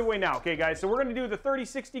we do the giveaway now? Okay, guys, so we're going to do the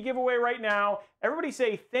 3060 giveaway right now. Everybody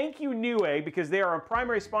say thank you, Newegg, because they are a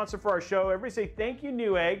primary sponsor for our show. Everybody say thank you,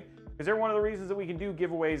 Newegg, because they're one of the reasons that we can do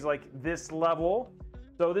giveaways like this level.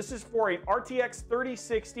 So this is for a RTX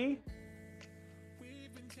 3060.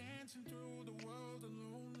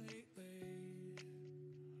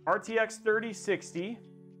 RTX 3060.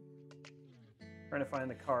 Trying to find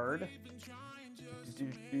the card. Okay,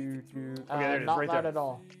 there it is, not right loud there. at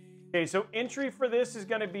all. Okay, so entry for this is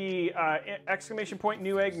going to be exclamation point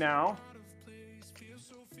Newegg now.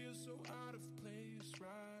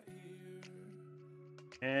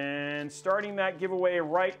 And starting that giveaway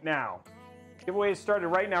right now. Giveaway is started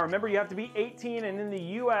right now. Remember, you have to be 18 and in the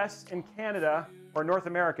US and Canada, or North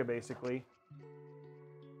America, basically.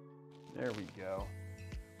 There we go.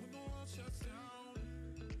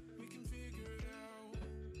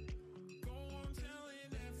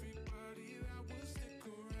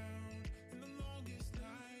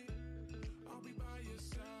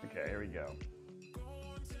 Okay, here we go.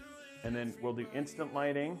 And then we'll do instant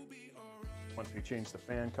lighting once we change the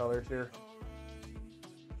fan colors here.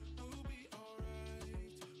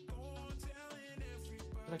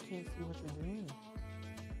 But I can't see what they're doing.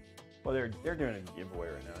 Well, they're doing a giveaway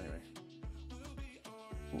right now anyway.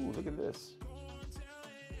 Ooh, look at this.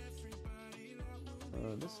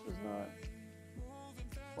 This is not...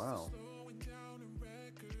 Wow.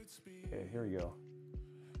 Okay, here we go.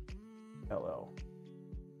 LL.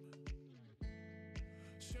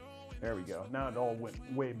 There we go. Now it all went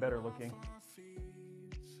way better looking.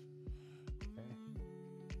 Okay.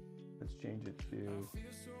 Let's change it to...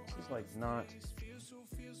 This is like not...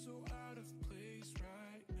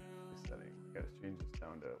 Setting. I gotta change this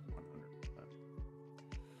down to 100%.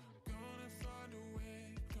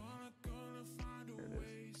 Here it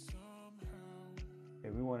is. Okay,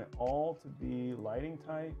 we want it all to be lighting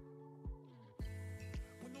tight.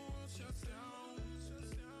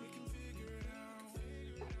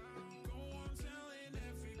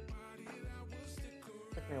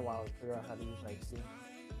 Took me a while to figure out how to use IQ.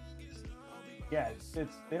 Yeah,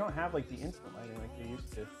 they don't have like the instant lighting like they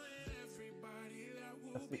used to.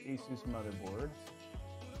 That's the ASUS motherboard.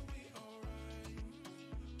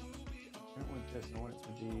 I don't want this. I want it to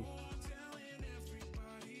be...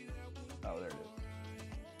 Oh, there it is.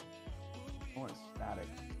 I want it static.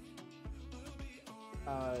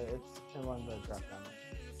 It's in one of the drop down.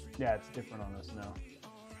 Yeah, it's different on this now.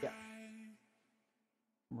 Yeah.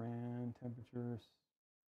 RAM, temperature,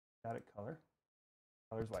 static color.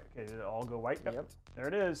 Color's white. Okay, did it all go white? Yep. There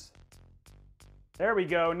it is. There we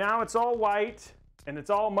go. Now it's all white. and it's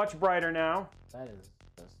all much brighter now. That is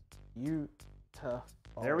just beautiful.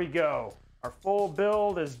 There we go. Our full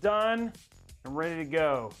build is done and ready to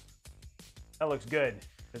go. That looks good.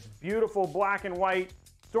 It's beautiful black and white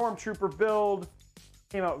Stormtrooper build.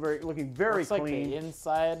 Came out looking very clean. Looks like the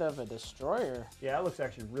inside of a destroyer. Yeah, it looks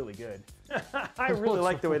actually really good. I really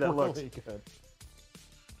like the way that looks. Really good.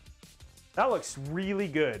 That looks really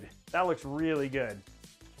good. That looks really good.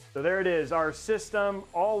 So there it is, our system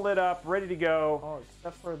all lit up, ready to go. Oh,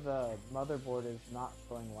 except for the motherboard is not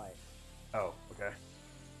showing light. Oh, okay.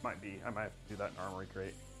 Might be. I might have to do that in Armory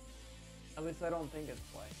Crate. At least I don't think it's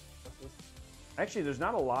light. Actually, there's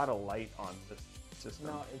not a lot of light on this system.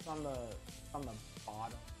 No, it's on the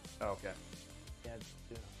bottom. Oh, okay. Yeah, it's,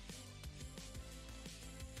 you know.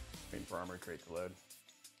 Waiting for Armory Crate to load.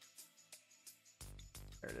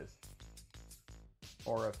 There it is.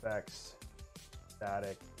 Aura effects,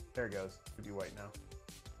 static. There it goes. Should be white now.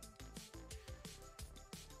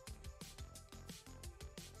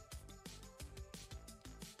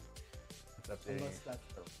 It's updating. Unless that's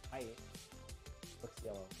the white. Looks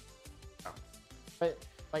yellow. Oh. But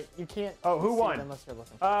like you can't. Oh, who see won? it unless you're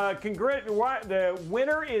looking. The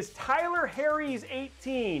winner is Tyler Harry's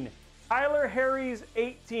 18. Tyler Harry's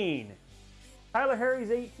 18. Tyler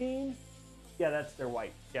Harry's 18. Yeah, that's their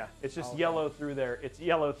white. Yeah, it's just yellow through there. It's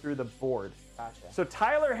yellow through the board. Gotcha. So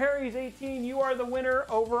Tyler Harry's 18, you are the winner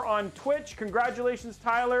over on Twitch. Congratulations,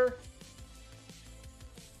 Tyler.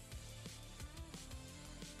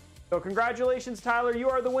 So congratulations, Tyler.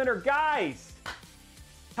 You are the winner. Guys,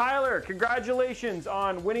 Tyler, congratulations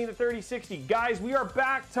on winning the 3060. Guys, we are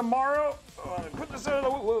back tomorrow. Oh, put this out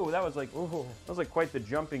of the way. Whoa, that was like quite the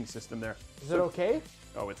jumping system there. Is it okay?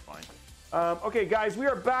 Oh, it's fine. Okay, guys, we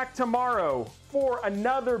are back tomorrow for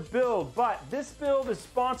another build, but this build is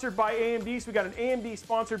sponsored by AMD, so we got an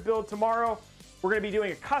AMD-sponsored build tomorrow. We're going to be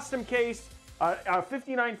doing a custom case, a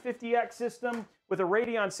 5950X system with a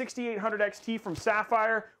Radeon 6800 XT from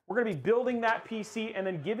Sapphire. We're going to be building that PC and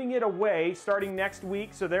then giving it away starting next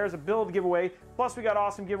week, so there's a build giveaway. Plus, we got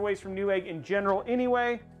awesome giveaways from Newegg in general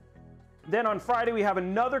anyway. Then on Friday, we have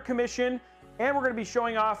another commission, and we're going to be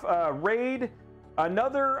showing off Raid.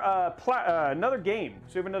 Another game.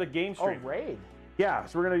 So we have another game stream. Oh, Raid. Yeah,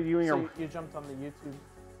 so we're gonna be doing you jumped on the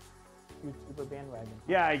YouTuber bandwagon.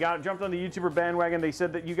 Yeah, I jumped on the YouTuber bandwagon. They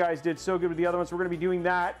said that you guys did so good with the other ones. So we're gonna be doing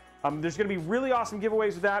that. There's gonna be really awesome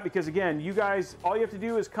giveaways with that because again, you guys, all you have to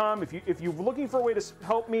do is come. If you're looking for a way to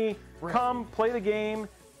help me, come play the game.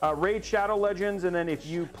 Raid Shadow Legends, and then if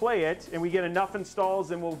you play it and we get enough installs,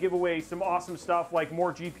 then we'll give away some awesome stuff like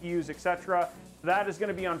more GPUs, etc. That is going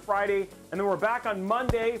to be on Friday, and then we're back on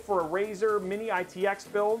Monday for a Razer Mini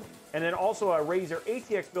ITX build, and then also a Razer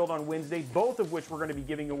ATX build on Wednesday, both of which we're going to be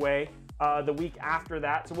giving away the week after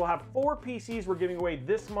that. So we'll have 4 PCs we're giving away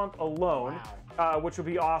this month alone, which will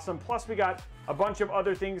be awesome. Plus we got a bunch of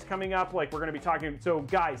other things coming up, like we're going to be talking. So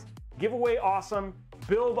guys, giveaway awesome,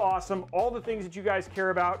 build awesome, all the things that you guys care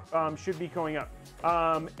about should be going up.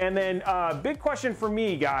 And then big question for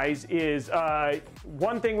me, guys, is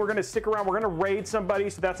one thing we're going to stick around. We're going to raid somebody,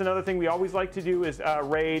 so that's another thing we always like to do is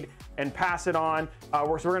raid and pass it on. So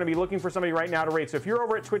we're going to be looking for somebody right now to raid. So if you're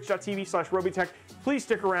over at twitch.tv/Robeytech, please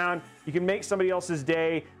stick around. You can make somebody else's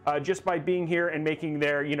day just by being here and making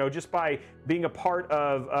their, just by being a part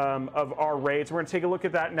of our raid. So we're going to take a look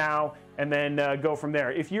at that now and then go from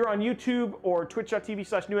there. If you're on YouTube or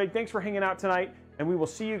twitch.tv/Newegg, thanks for hanging out tonight, and we will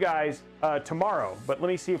see you guys tomorrow. But let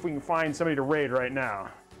me see if we can find somebody to raid right now.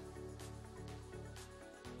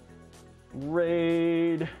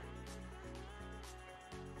 Raid.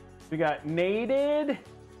 We got Naded.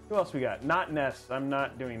 Who else we got? Not Ness. I'm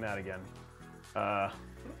not doing that again. That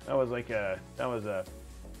was a.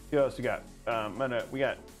 Who else we got? I'm gonna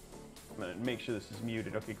make sure this is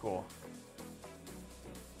muted. Okay, cool.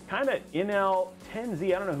 Kind of NL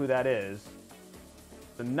 10Z. I don't know who that is.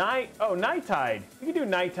 The Night Tide. We can do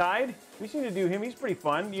Night Tide. We seem to do him. He's pretty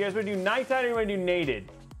fun. You guys want to do Night Tide or you want to do Naded?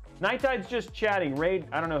 Night Tide's just chatting. Raid.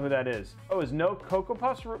 I don't know who that is. Oh, is No Cocoa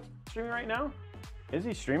Puffs streaming right now? Is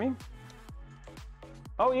he streaming?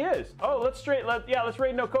 Oh, he is. Oh, let's raid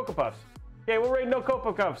No Cocoa Puffs. Okay, we'll raid No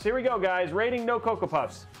Cocoa Puffs. Here we go, guys. Raiding No Cocoa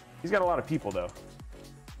Puffs. He's got a lot of people though.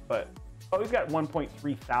 But he's got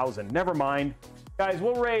 1.3 thousand. Never mind, guys.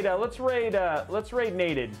 We'll raid. Let's raid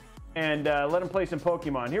Naded and let him play some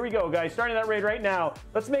Pokemon. Here we go, guys. Starting that raid right now.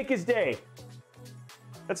 Let's make his day.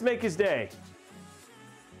 Let's make his day.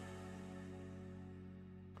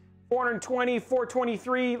 420,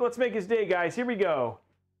 423. Let's make his day, guys. Here we go.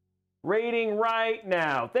 Raiding right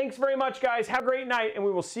now. Thanks very much, guys. Have a great night, and we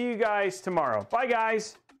will see you guys tomorrow. Bye,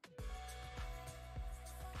 guys.